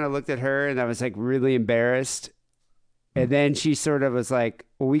 and I kind of looked at her, and I was like really embarrassed. And then she sort of was like,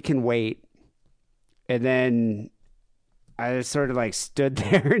 "Well, we can wait." And then I just sort of like stood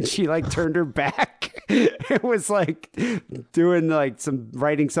there, and she like turned her back. It was like doing like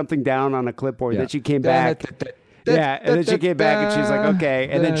writing something down on a clipboard. Then she came back. Yeah, and then she came back and she was like, okay,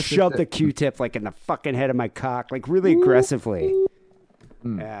 and then shoved the Q-tip like in the fucking head of my cock, like really aggressively.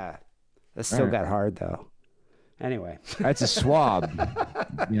 Yeah, that still got hard though. Anyway. That's a swab.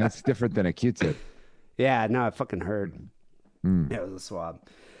 You know, it's different than a Q-tip. Yeah, no, it fucking hurt. It was a swab.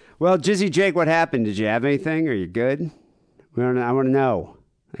 Well, Jizzy Jake, what happened? Did you have anything? Are you good? I want to know.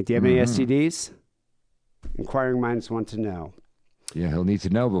 Like, do you have any STDs? Inquiring minds want to know. Yeah, he'll need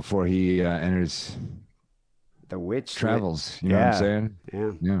to know before he enters... The witch travels, you know what I'm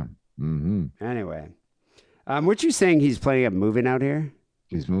saying? Yeah. Anyway, what you saying? He's planning on moving out here?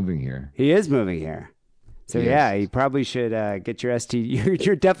 He's moving here. He is moving here. So he probably should get your STD.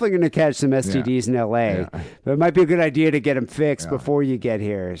 You're definitely going to catch some STDs in LA, but it might be a good idea to get them fixed before you get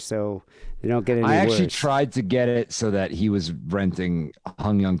here, so they don't get any worse. I actually tried to get it so that he was renting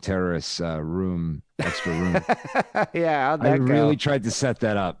Hung Young Terrorist's extra room. Yeah, how'd that I go? really tried to set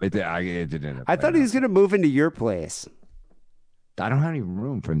that up. It didn't. I thought he was going to move into your place. I don't have any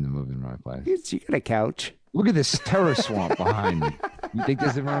room for him to move in my place. You got a couch. Look at this terror swamp behind me. You think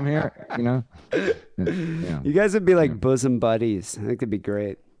there's a room here? You know? Yeah. You guys would be like bosom buddies. I think it'd be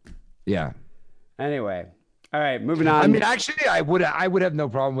great. Yeah. Anyway. All right, moving on. I mean, actually, I would have no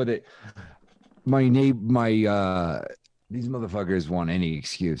problem with it. These motherfuckers want any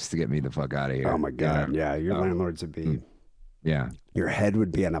excuse to get me the fuck out of here. Oh my God. Yeah, your landlords would be. Yeah. Your head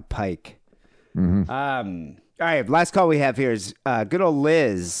would be on a pike. Mm-hmm. All right, last call we have here is good old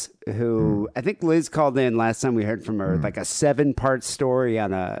Liz, who I think Liz called in last time we heard from her, like a 7-part story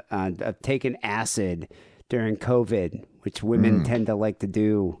on taking acid during COVID, which women tend to like to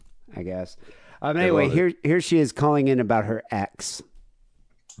do, I guess. Anyway, here she is calling in about her ex.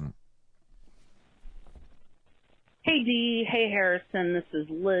 Hey Dee, hey Harrison, this is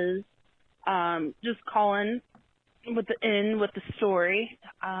Liz. Just calling with the story,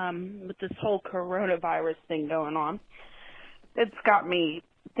 with this whole coronavirus thing going on. It's got me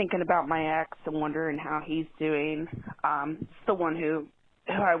thinking about my ex and wondering how he's doing. It's the one who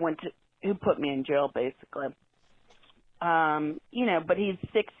put me in jail, basically. But he's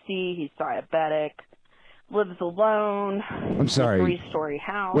 60, he's diabetic, lives alone. I'm sorry. In a 3-story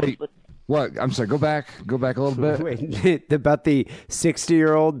house. Wait, what? I'm sorry. Go back a little bit. Wait, about the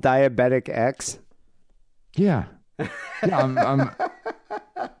 60-year-old diabetic ex? Yeah. Yeah,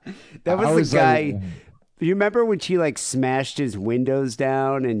 that was the guy. Do you remember when she like smashed his windows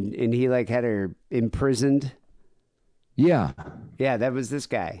down and he like had her imprisoned? Yeah. Yeah, that was this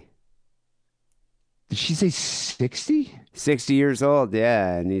guy. Did she say 60? 60 years old,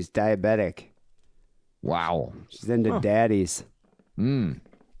 yeah, and he's diabetic. Wow. She's into daddies. I'm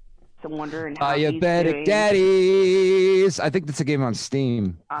wondering how he's doing. Diabetic daddies. I think that's a game on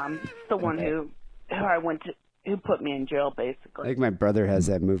Steam. It's the one who put me in jail, basically. I think my brother has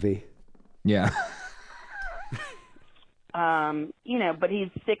that movie. Yeah. But he's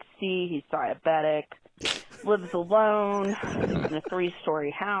 60, he's diabetic, lives alone in a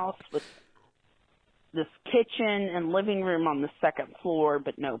 3-story house with this kitchen and living room on the 2nd floor,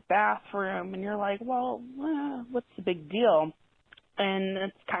 but no bathroom. And you're like, well, what's the big deal? And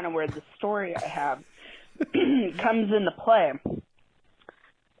that's kind of where the story I have comes into play.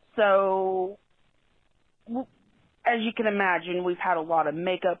 So, as you can imagine, we've had a lot of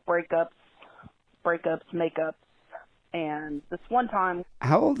breakups, makeups, and this one time...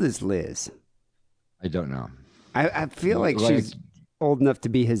 How old is Liz? I don't know. I feel like she's old enough to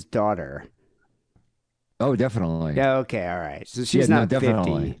be his daughter. Oh, definitely. Yeah, okay, all right. So she's not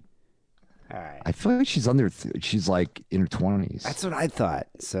definitely. 50. All right. I feel like she's she's like in her 20s. That's what I thought.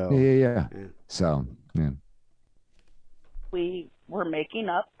 So Yeah. So, yeah. We were making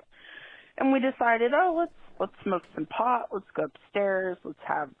up, and we decided, let's smoke some pot, let's go upstairs, let's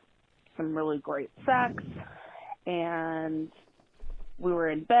have some really great sex. And we were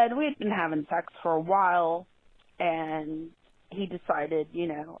in bed. We had been having sex for a while, and he decided,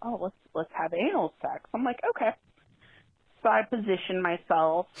 let's have anal sex. I'm like, okay. So I position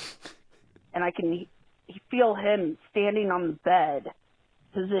myself, and I can feel him standing on the bed,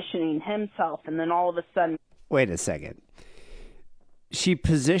 positioning himself, and then all of a sudden... Wait a second. She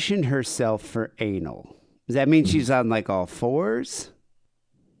positioned herself for anal. Does that mean she's on like all fours?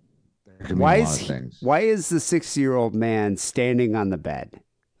 Why is the 60-year-old man standing on the bed?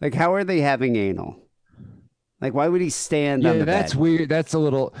 Like, how are they having anal? Like, why would he stand on the bed? Yeah, that's weird. That's a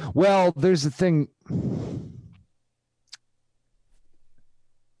little... Well, there's a thing... I'm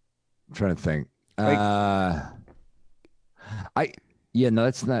trying to think. That's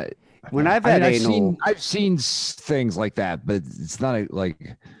not... When I've had anal... I've seen things like that, but it's not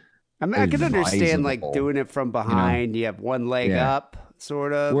like... I mean, I can understand, like, doing it from behind. You have one leg up,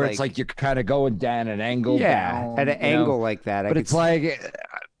 sort of. Where it's like you're kind of going down an angle. Yeah, down, at an angle like that. But it's like...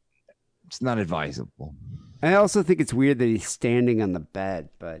 It's not advisable. I also think it's weird that he's standing on the bed,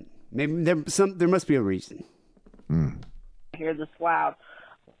 but maybe there must be a reason. I hear this loud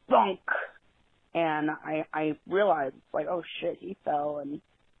thunk, and I realized, like, oh shit, he fell and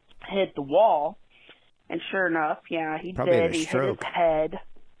hit the wall. And sure enough, yeah, he Probably did. He hit his head.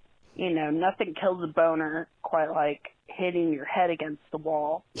 Nothing kills a boner quite like hitting your head against the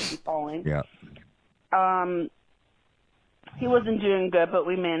wall and falling. Yeah. He wasn't doing good, but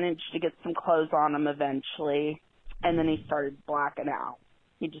we managed to get some clothes on him eventually, and then he started blacking out.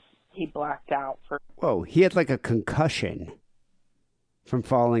 He blacked out for... Whoa, he had like a concussion from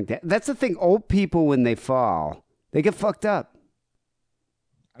falling down. That's the thing, old people, when they fall, they get fucked up.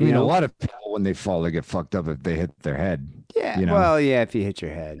 I mean, a lot of people, when they fall, they get fucked up if they hit their head. Yeah, well, yeah, if you hit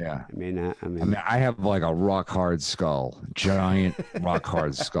your head. Yeah. I mean, I have like a rock hard skull, giant rock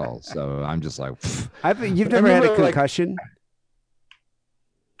hard skull. So I'm just like... You've never had a concussion?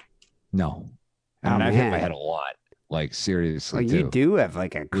 No. Oh, And I've hit my man. head a lot. Like, seriously, Well, you do have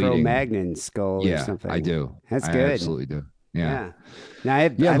like a Cro-Magnon skull or something. I do. That's I good. absolutely do. Yeah. Now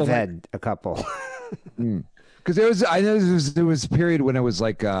I've but had a couple. Because I know there was a period when it was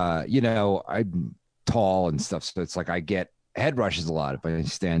like, I'm tall and stuff. So it's like I get head rushes a lot if I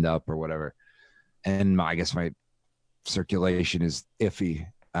stand up or whatever. And I guess my circulation is iffy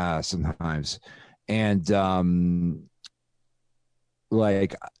sometimes. And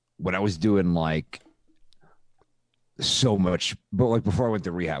like when I was doing like so much, but like before I went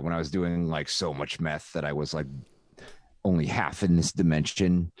to rehab, when I was doing like so much meth that I was like only half in this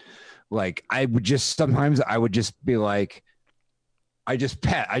dimension, like I would just be like, I just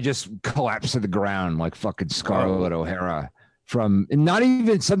collapse to the ground like fucking Scarlett O'Hara sometimes not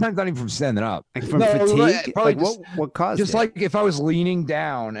even from standing up. Like from fatigue? Probably like what caused just it? like if I was leaning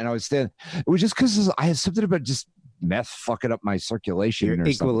down and I was standing, it was just because I had something about just meth fucking up my circulation your or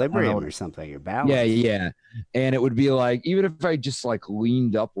equilibrium something. or something, your balance. Yeah. And it would be like, even if I just like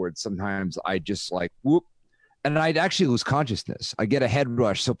leaned upwards, sometimes I just like whoop. And I'd actually lose consciousness. I get a head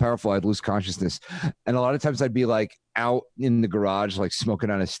rush so powerful, I'd lose consciousness. And a lot of times I'd be like out in the garage, like smoking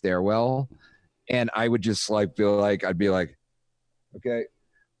on a stairwell. And I would just like feel like, I'd be like, okay,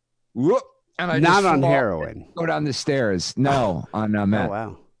 whoop. And I Not just on heroin. go down the stairs. No, on meth. Oh,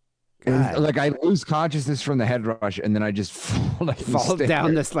 wow. And, like I lose consciousness from the head rush, and then I just fall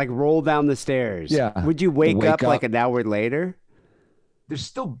down this, like roll down the stairs. Yeah. Would you wake up like an hour later?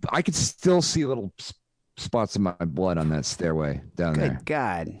 I could still see little spots of my blood on that stairway down there. Good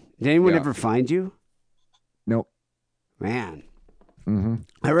God. Did anyone ever find you? Nope. Man. Mm-hmm.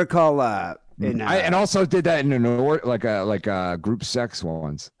 I recall and also did that in a group sex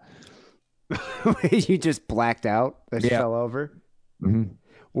once. You just blacked out and fell over? Mm-hmm.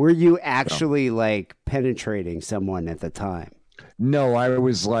 Were you actually like penetrating someone at the time? No, I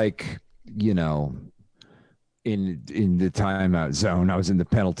was like, in the timeout zone. I was in the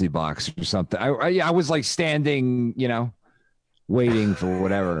penalty box or something. I was like standing, waiting for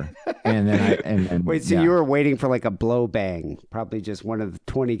whatever. And then wait, so you were waiting for like a blow bang, probably just one of the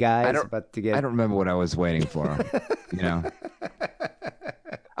 20 guys about to get. I don't remember what I was waiting for.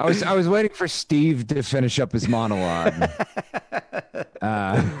 I was waiting for Steve to finish up his monologue.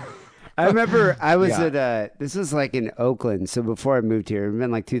 I remember I was at this was like in Oakland, so before I moved here, it had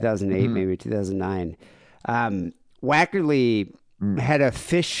been like 2008, maybe 2009. Wackerly had a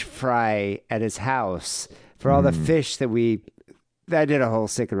fish fry at his house for all the fish that I did a whole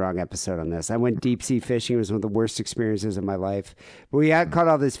Sick and Wrong episode on this. I went deep sea fishing. It was one of the worst experiences of my life. But we had caught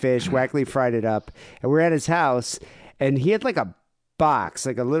all this fish. Wackerly fried it up, and we're at his house, and he had like a box,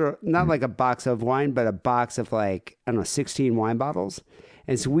 like a little, not like a box of wine, but a box of like, I don't know, 16 wine bottles.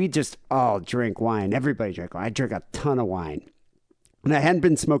 And so we just all drink wine. Everybody drank wine. I drank a ton of wine. And I hadn't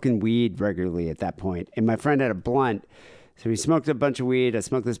been smoking weed regularly at that point. And my friend had a blunt. So we smoked a bunch of weed. I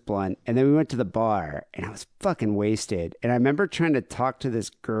smoked this blunt. And then we went to the bar. And I was fucking wasted. And I remember trying to talk to this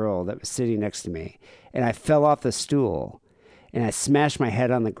girl that was sitting next to me. And I fell off the stool. And I smashed my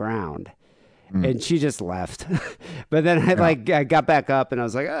head on the ground. And she just left. But then I got back up and I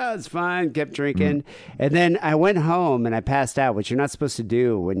was like, oh, it's fine. Kept drinking. And then I went home and I passed out, which you're not supposed to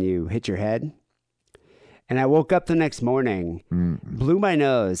do when you hit your head. And I woke up the next morning, blew my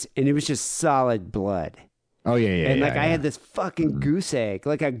nose, and it was just solid blood. Oh, yeah. And I had this fucking goose egg,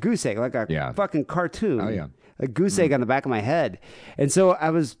 like a fucking cartoon. Oh, yeah. A goose egg on the back of my head. And so I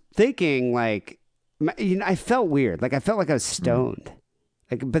was thinking I felt weird. Like I felt like I was stoned.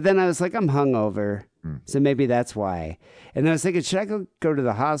 But then I was like, I'm hungover, so maybe that's why. And then I was thinking, should I go to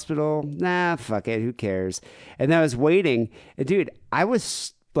the hospital? Nah, fuck it, who cares? And then I was waiting, and dude, I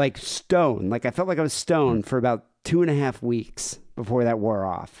was like stoned. Like I felt like I was stoned for about 2.5 weeks before that wore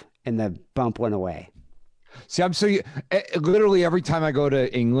off, and the bump went away. See, literally every time I go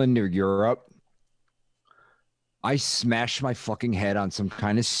to England or Europe, I smash my fucking head on some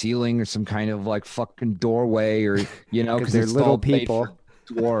kind of ceiling or some kind of like fucking doorway or, because they're little people.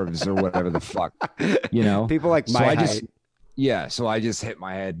 Dwarves or whatever the fuck, people like my height. So I just hit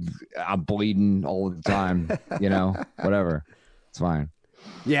my head. I'm bleeding all the time, whatever. It's fine.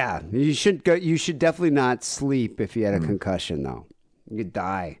 Yeah, you should go. You should definitely not sleep if you had a concussion, though. You could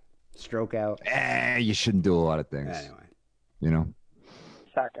die, stroke out. You shouldn't do a lot of things. Anyway,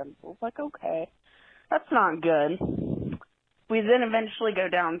 Second, I was like, okay, that's not good. We then eventually go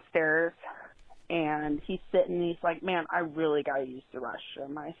downstairs. And he's sitting, he's like, man, I really got to use the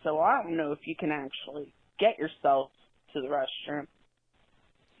restroom. I said, well, I don't know if you can actually get yourself to the restroom.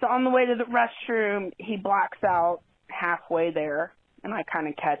 So on the way to the restroom, he blacks out halfway there. and I kind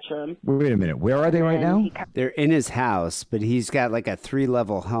of catch him. Wait a minute. Where are they right now? They're in his house, but he's got like a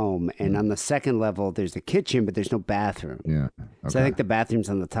 3-level home, and on the second level there's a kitchen, but there's no bathroom. Yeah. So I think the bathroom's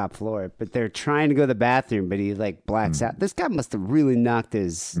on the top floor, but they're trying to go to the bathroom, but he like blacks out. This guy must have really knocked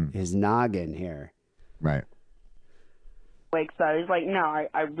his noggin here. Right. Wakes up. He's like, no,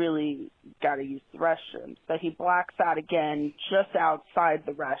 I really got to use the restroom. So he blacks out again just outside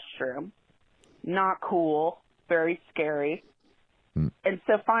the restroom. Not cool. Very scary. And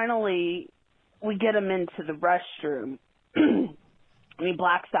so finally, we get him into the restroom, and he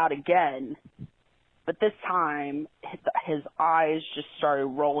blacks out again. But this time, his eyes just started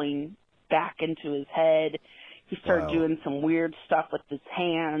rolling back into his head. He started doing some weird stuff with his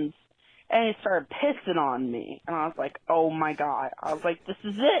hands, and he started pissing on me. And I was like, oh, my God. I was like, this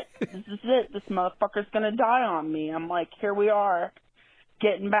is it. This is it. This motherfucker's going to die on me. I'm like, here we are,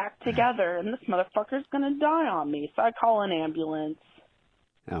 getting back together, and this motherfucker's going to die on me. So I call an ambulance.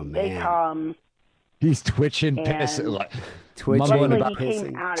 Oh, man. They come. He's twitching, pissing, like, Twitching, about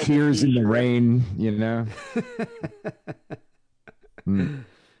pissing. tears in the rain, you know?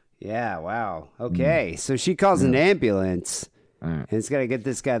 Yeah, wow. Okay, so she calls an ambulance, and it's got to get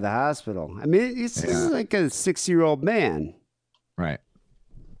this guy to the hospital. I mean, this is like a 6-year-old man. Right.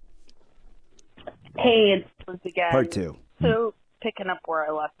 Hey, it's Liz again. Part 2. So, picking up where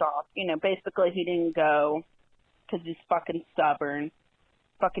I left off, basically he didn't go because he's fucking stubborn.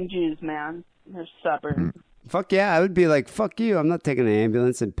 Fucking Jews, man. They're stubborn. Fuck yeah, I would be like, fuck you. I'm not taking an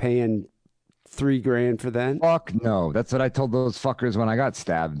ambulance and paying $3,000 for that. Fuck no. That's what I told those fuckers when I got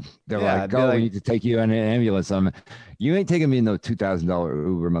stabbed. They're Yeah, like, oh, we need to take you in an ambulance. You ain't taking me in no $2,000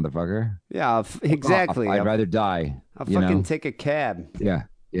 Uber, motherfucker. Yeah, exactly. I'd rather die. I'll fucking take a cab. Yeah,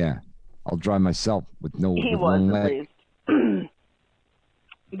 yeah. I'll drive myself with no. He with was, one at leg. least.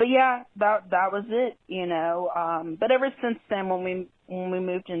 But yeah, that was it, But ever since then, when we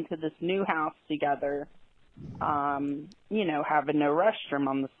moved into this new house together, having no restroom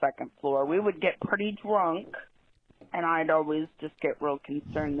on the second floor, we would get pretty drunk, and I'd always just get real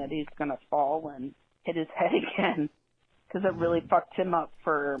concerned that he's gonna fall and hit his head again, because it really fucked him up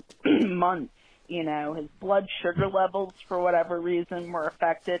for months. His blood sugar levels, for whatever reason, were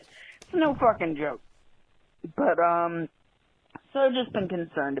affected. It's no fucking joke. But so I've just been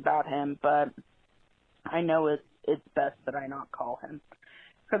concerned about him, but I know it's best that I not call him,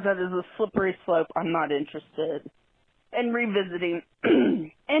 because that is a slippery slope I'm not interested in revisiting.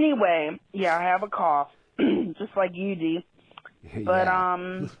 Anyway, yeah, I have a cough, just like you do. But,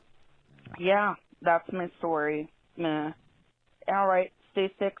 yeah, that's my story. Meh. All right,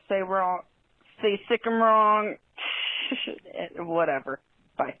 stay sick, stay sick and wrong, whatever.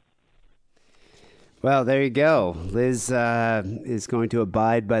 Bye. Well, there you go. Liz is going to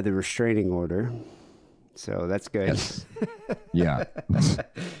abide by the restraining order. So that's good. Yes. Yeah. It's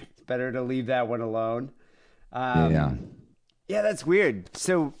better to leave that one alone. Yeah, that's weird.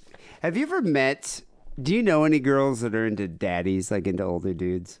 So have you ever do you know any girls that are into daddies, like into older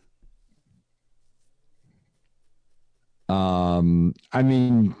dudes? I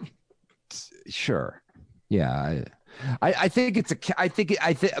mean, sure. Yeah. I think it's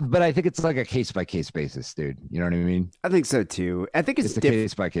like a case by case basis, dude. You know what I mean? I think so too. I think it's a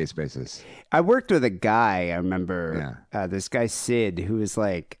case by case basis. I worked with a guy. I remember this guy Sid, who was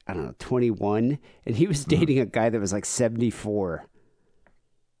like, I don't know, 21, and he was dating a guy that was like 74.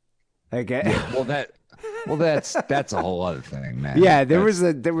 Okay. Yeah, that's a whole other thing, man. Yeah, there was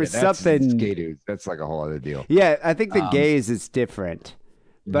something. Gay dudes. That's like a whole other deal. Yeah, I think the gays is different,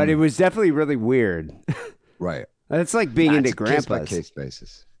 but it was definitely really weird. Right. It's like being into grandpas. Case by case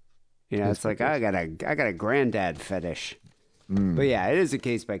basis. It's like I got a granddad fetish. But yeah, it is a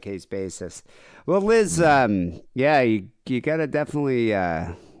case by case basis. Well, Liz, you gotta definitely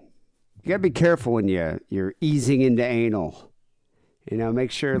you gotta be careful when you're easing into anal.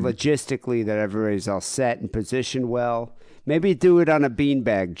 Make sure logistically that everybody's all set and positioned well. Maybe do it on a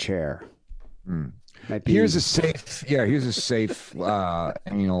beanbag chair. Here's a safe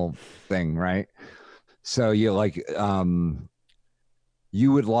anal thing, right? So you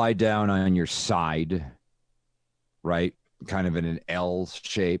you would lie down on your side, right? Kind of in an L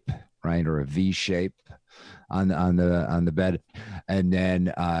shape, right? Or a V shape on the bed. And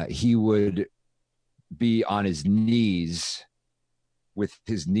then he would be on his knees with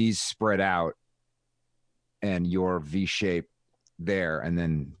his knees spread out and your V shape there. And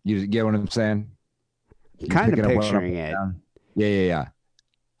then you get what I'm saying? Kind of picturing it. Yeah.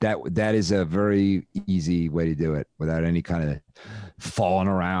 That is a very easy way to do it without any kind of falling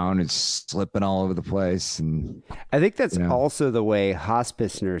around and slipping all over the place. And I think that's also the way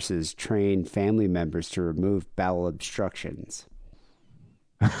hospice nurses train family members to remove bowel obstructions.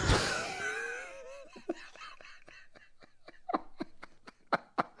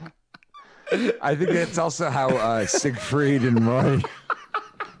 I think that's also how Siegfried and Roy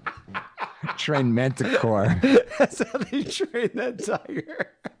train Manticore. That's how they train that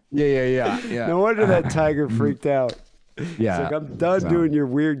tiger. Yeah. No wonder that tiger freaked out. Yeah. It's like, I'm done doing your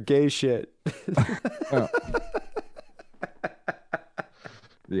weird gay shit.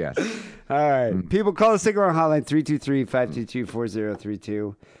 Yes. All right. People call the Sick and Wrong hotline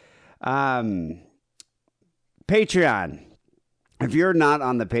 323-522-4032. Patreon. If you're not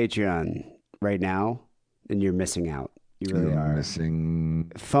on the Patreon right now, then you're missing out. You really are.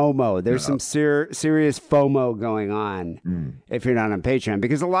 Missing FOMO. There's some serious FOMO going on if you're not on Patreon,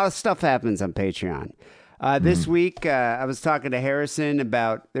 because a lot of stuff happens on Patreon. This week, I was talking to Harrison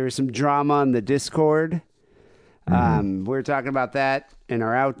about there was some drama on the Discord. We were talking about that in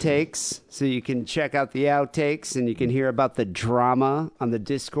our outtakes, so you can check out the outtakes and you can hear about the drama on the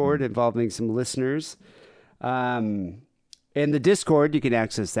Discord involving some listeners. In the Discord, you can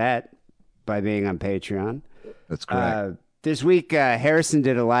access that by being on Patreon. That's correct. This week, Harrison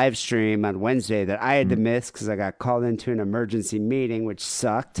did a live stream on Wednesday that I had to miss because I got called into an emergency meeting, which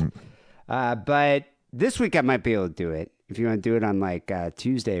sucked. But this week, I might be able to do it if you want to do it on like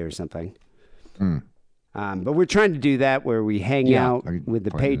Tuesday or something. But we're trying to do that where we hang out with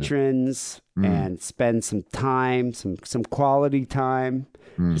the patrons and spend some time, some quality time,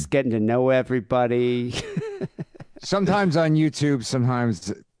 just getting to know everybody. Sometimes on YouTube,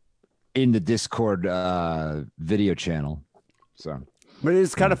 sometimes in the Discord video channel. But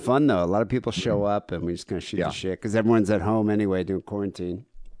it's kind of fun, though. A lot of people show up, and we're just going to shoot the shit because everyone's at home anyway doing quarantine.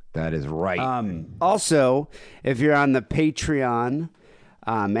 That is right. Also, if you're on the Patreon,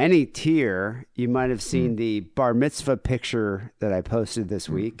 any tier, you might have seen the bar mitzvah picture that I posted this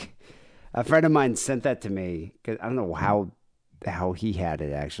week. A friend of mine sent that to me. 'Cause I don't know how he had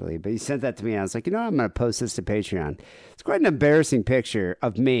it, actually, but he sent that to me. And I was like, I'm going to post this to Patreon. It's quite an embarrassing picture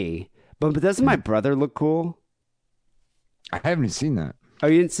of me, but doesn't my brother look cool? I haven't seen that. Oh,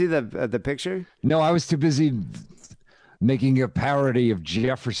 you didn't see the picture? No, I was too busy making a parody of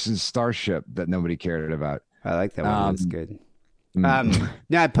Jefferson's Starship that nobody cared about. I like that one. That's good.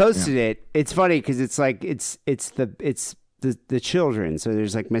 I posted it. It's funny because it's like it's the children. So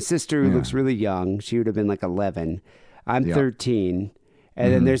there's like my sister who looks really young. She would have been like 11. I'm 13,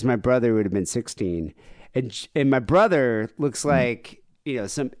 and then there's my brother who would have been 16, and my brother looks like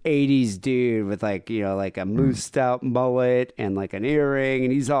some 80s dude with like a moosed out mullet and like an earring,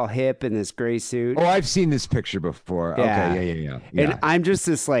 and he's all hip in this gray suit. Oh, I've seen this picture before. Yeah. Okay, yeah. And I'm just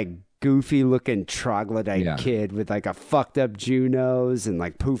this like goofy looking troglodyte kid with like a fucked up Jew nose and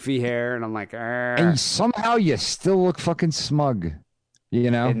like poofy hair, and I'm like, argh. And somehow you still look fucking smug,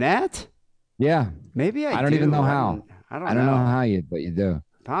 In that? Yeah. Maybe I don't do. even know how. I don't know how but you do.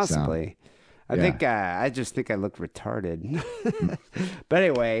 Possibly. So, I just think I look retarded. But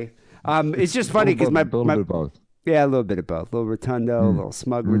anyway, it's just funny because my bit of both. Yeah, a little bit of both. A little rotundo, a little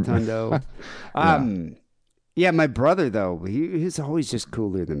smug rotundo. My brother though, he's always just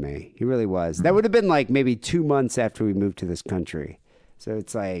cooler than me. He really was. That would have been like maybe 2 months after we moved to this country. So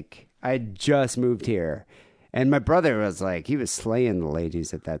it's like I just moved here. And my brother was like, he was slaying the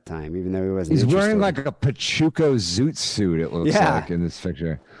ladies at that time, even though he wasn't. He's interested. wearing like a Pachuco zoot suit, it looks like in this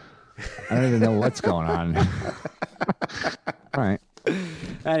picture. I don't even know what's going on. All right.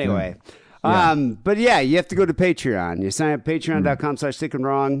 Anyway. But yeah, you have to go to Patreon. You sign up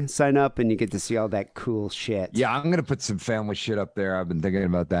patreon.com/sickandwrong, sign up, and you get to see all that cool shit. Yeah, I'm going to put some family shit up there. I've been thinking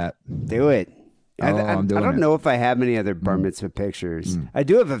about that. Do it. I don't know if I have any other bar Mm. mitzvah pictures. I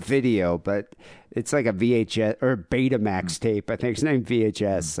do have a video, but it's like a VHS or Betamax tape. I think it's not even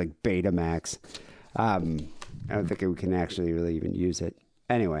VHS, it's like Betamax. I don't think we can actually really even use it.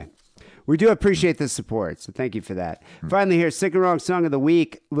 Anyway, we do appreciate the support, so thank you for that. Finally, here's Sick and Wrong Song of the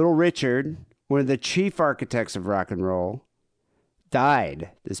Week. Little Richard, one of the chief architects of rock and roll, died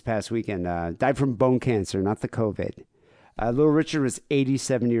this past weekend. Died from bone cancer, not the COVID. Little Richard was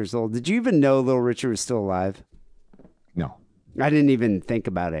 87 years old. Did you even know Little Richard was still alive? No. I didn't even think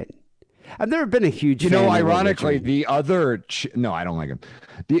about it. I've never been a huge fan of ironically, Richard. the other... no, I don't like him.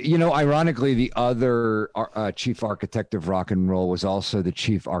 Ironically, the other chief architect of rock and roll was also the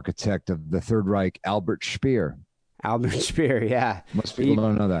chief architect of the Third Reich, Albert Speer. Albert Speer, yeah. Most people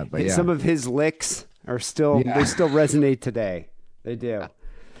don't know that, but yeah. Some of his licks are still... They still resonate today. They do.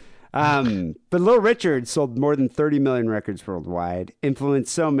 But Little Richard sold more than 30 million records worldwide,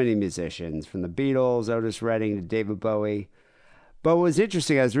 influenced so many musicians, from the Beatles, Otis Redding, to David Bowie. But what was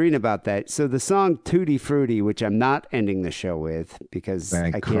interesting, I was reading about that. So the song Tutti Frutti, which I'm not ending the show with because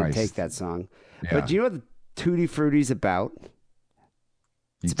I can't take that song. Yeah. But do you know what Tutti Frutti's about?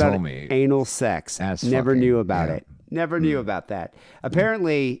 It's about told me. anal sex. Never knew about it. Never knew about that.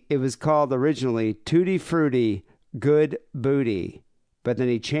 Apparently, it was called originally Tutti Frutti Good Booty, but then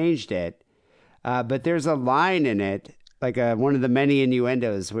he changed it. But there's a line in it, like one of the many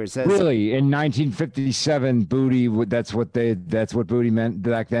innuendos, where it says, "Really, in 1957, booty. That's what booty meant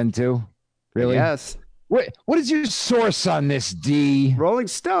back then too. Really? Yes. What is your source on this, D? Rolling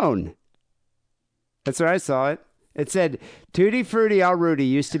Stone. That's where I saw it. It said, Tutti Frutti Al Rudy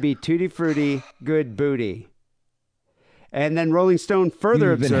used to be Tutti Frutti Good Booty. And then Rolling Stone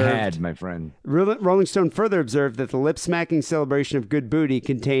further You've been observed, had, my friend. Rolling Stone further observed that the lip-smacking celebration of Good Booty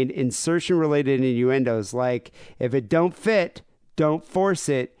contained insertion-related innuendos like, if it don't fit, don't force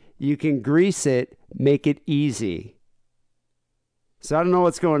it, you can grease it, make it easy. So I don't know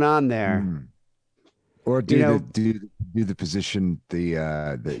what's going on there. Or do the position, the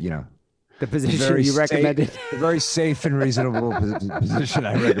position you recommended. The very safe and reasonable position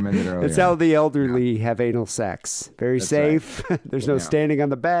I recommended earlier. It's how the elderly have anal sex. Very That's safe. Right. There's no standing on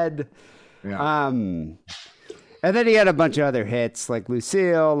the bed. Yeah. And then he had a bunch of other hits like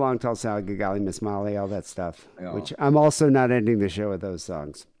Lucille, Long Tall Sally, Good Golly, Miss Molly, all that stuff, which I'm also not ending the show with those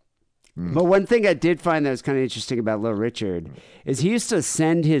songs. But one thing I did find that was kind of interesting about Little Richard is he used to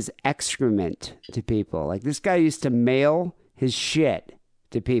send his excrement to people. Like this guy used to mail his shit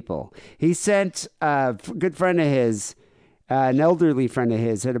to people. He sent a good friend of his, an elderly friend of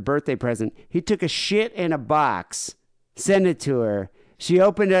his, had a birthday present. He took a shit in a box, sent it to her. She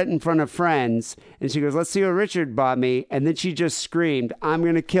opened it in front of friends, and she goes, let's see what Richard bought me. And then she just screamed, I'm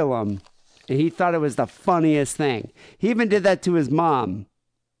going to kill him. And he thought it was the funniest thing. He even did that to his mom.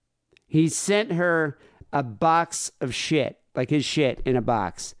 He sent her a box of shit, like his shit in a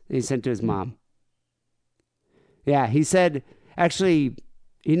box. And he sent to his mom. Yeah, he said, actually,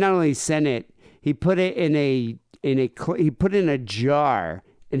 he not only sent it, he put it in a jar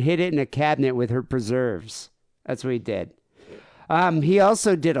and hid it in a cabinet with her preserves. That's what he did. He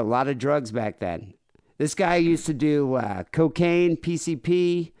also did a lot of drugs back then. This guy used to do cocaine,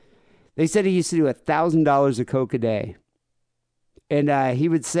 PCP. They said he used to do $1,000 of coke a day. And he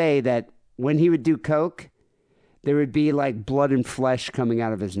would say that when he would do coke, there would be like blood and flesh coming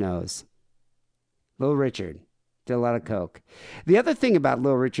out of his nose. Little Richard did a lot of coke. The other thing about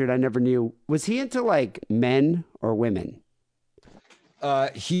Little Richard I never knew, was he into like men or women?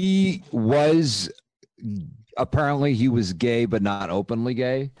 He was, apparently he was gay, but not openly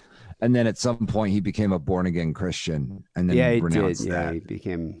gay. And then at some point he became a born again Christian. And then he renounced did. that. Yeah, he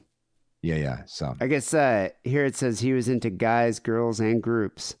became... Yeah. So I guess here it says he was into guys, girls, and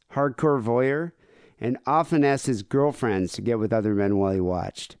groups. Hardcore voyeur, and often asked his girlfriends to get with other men while he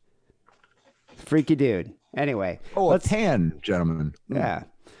watched. Freaky dude. Anyway. A tan, gentlemen. Yeah.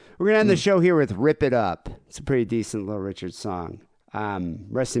 We're going to end the show here with Rip It Up. It's a pretty decent Little Richard song.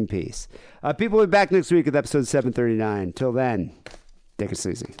 Rest in peace. People will be back next week with episode 739. Till then, take it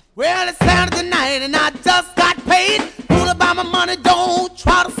sleazy. Well, it's Saturday night and I just got paid. Fool about my money, don't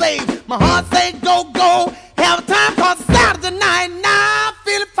try to save. My heart say go, go. Have a time cause Saturday night. Now I'm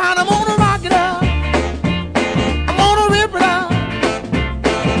feeling fine. I'm gonna rock it up. I'm gonna rip it up.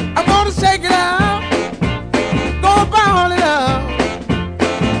 I'm gonna shake it up. Gonna ball it up.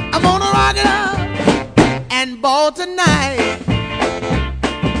 I'm gonna rock it up and ball tonight.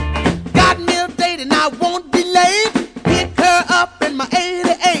 Got me a date and I won't be late. Pick her up in my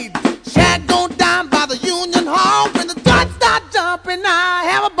 88. Shag gon' down by the Union Hall. When the dots start jumping, I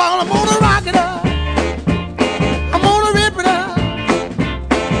have a ball. I'm gonna rock it up. I'm gonna rip it up.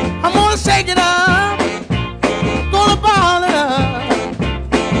 I'm gonna shake it up. Gonna ball it up.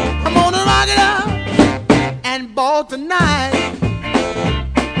 I'm gonna rock it up and ball tonight.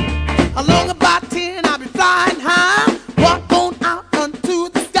 Along about 10, I'll be flying high. Walk on out unto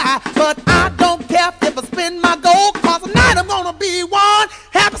the sky. But I don't care if I spend my gold. Cause tonight I'm gonna be one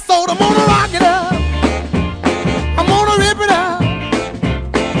episode. I'm gonna rock it up. I'm gonna rip it up.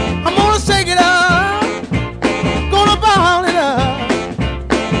 I'm gonna shake it up. Gonna ball it up.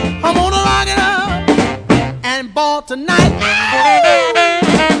 I'm gonna rock it up and ball tonight.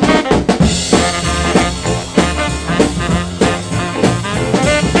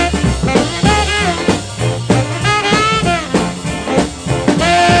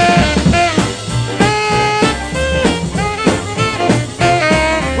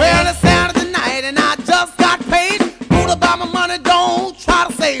 Well, it's Saturday night and I just got paid. Fool about my money, don't try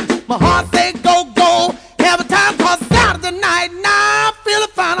to save. My heart say go, go. Have a time cause Saturday night. Now I'm feeling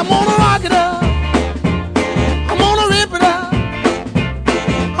fine. I'm gonna rock it up. I'm gonna rip it up.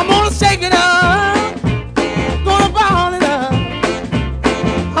 I'm gonna shake it up. Gonna ball it up.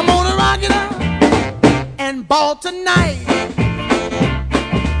 I'm gonna rock it up and ball tonight.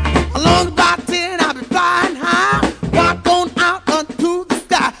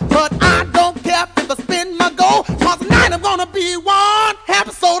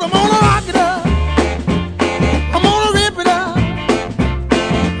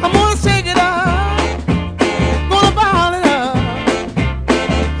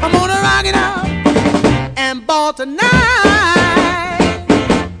 for tonight.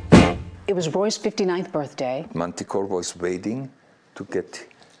 It was Roy's 59th birthday. Manticore was waiting to get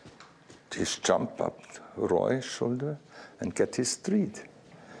his jump up Roy's shoulder and get his treat.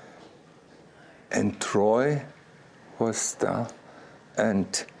 And Roy was there,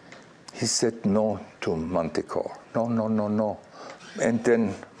 and he said no to Manticore. No, no, no, no. And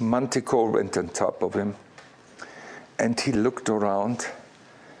then Manticore went on top of him, and he looked around,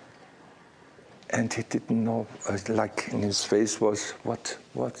 and he didn't know, like in his face was,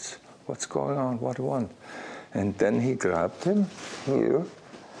 what's going on, what do you want? And then he grabbed him here,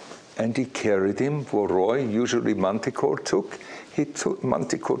 and he carried him for Roy. Usually Manticore took.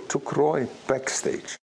 Manticore took Roy backstage.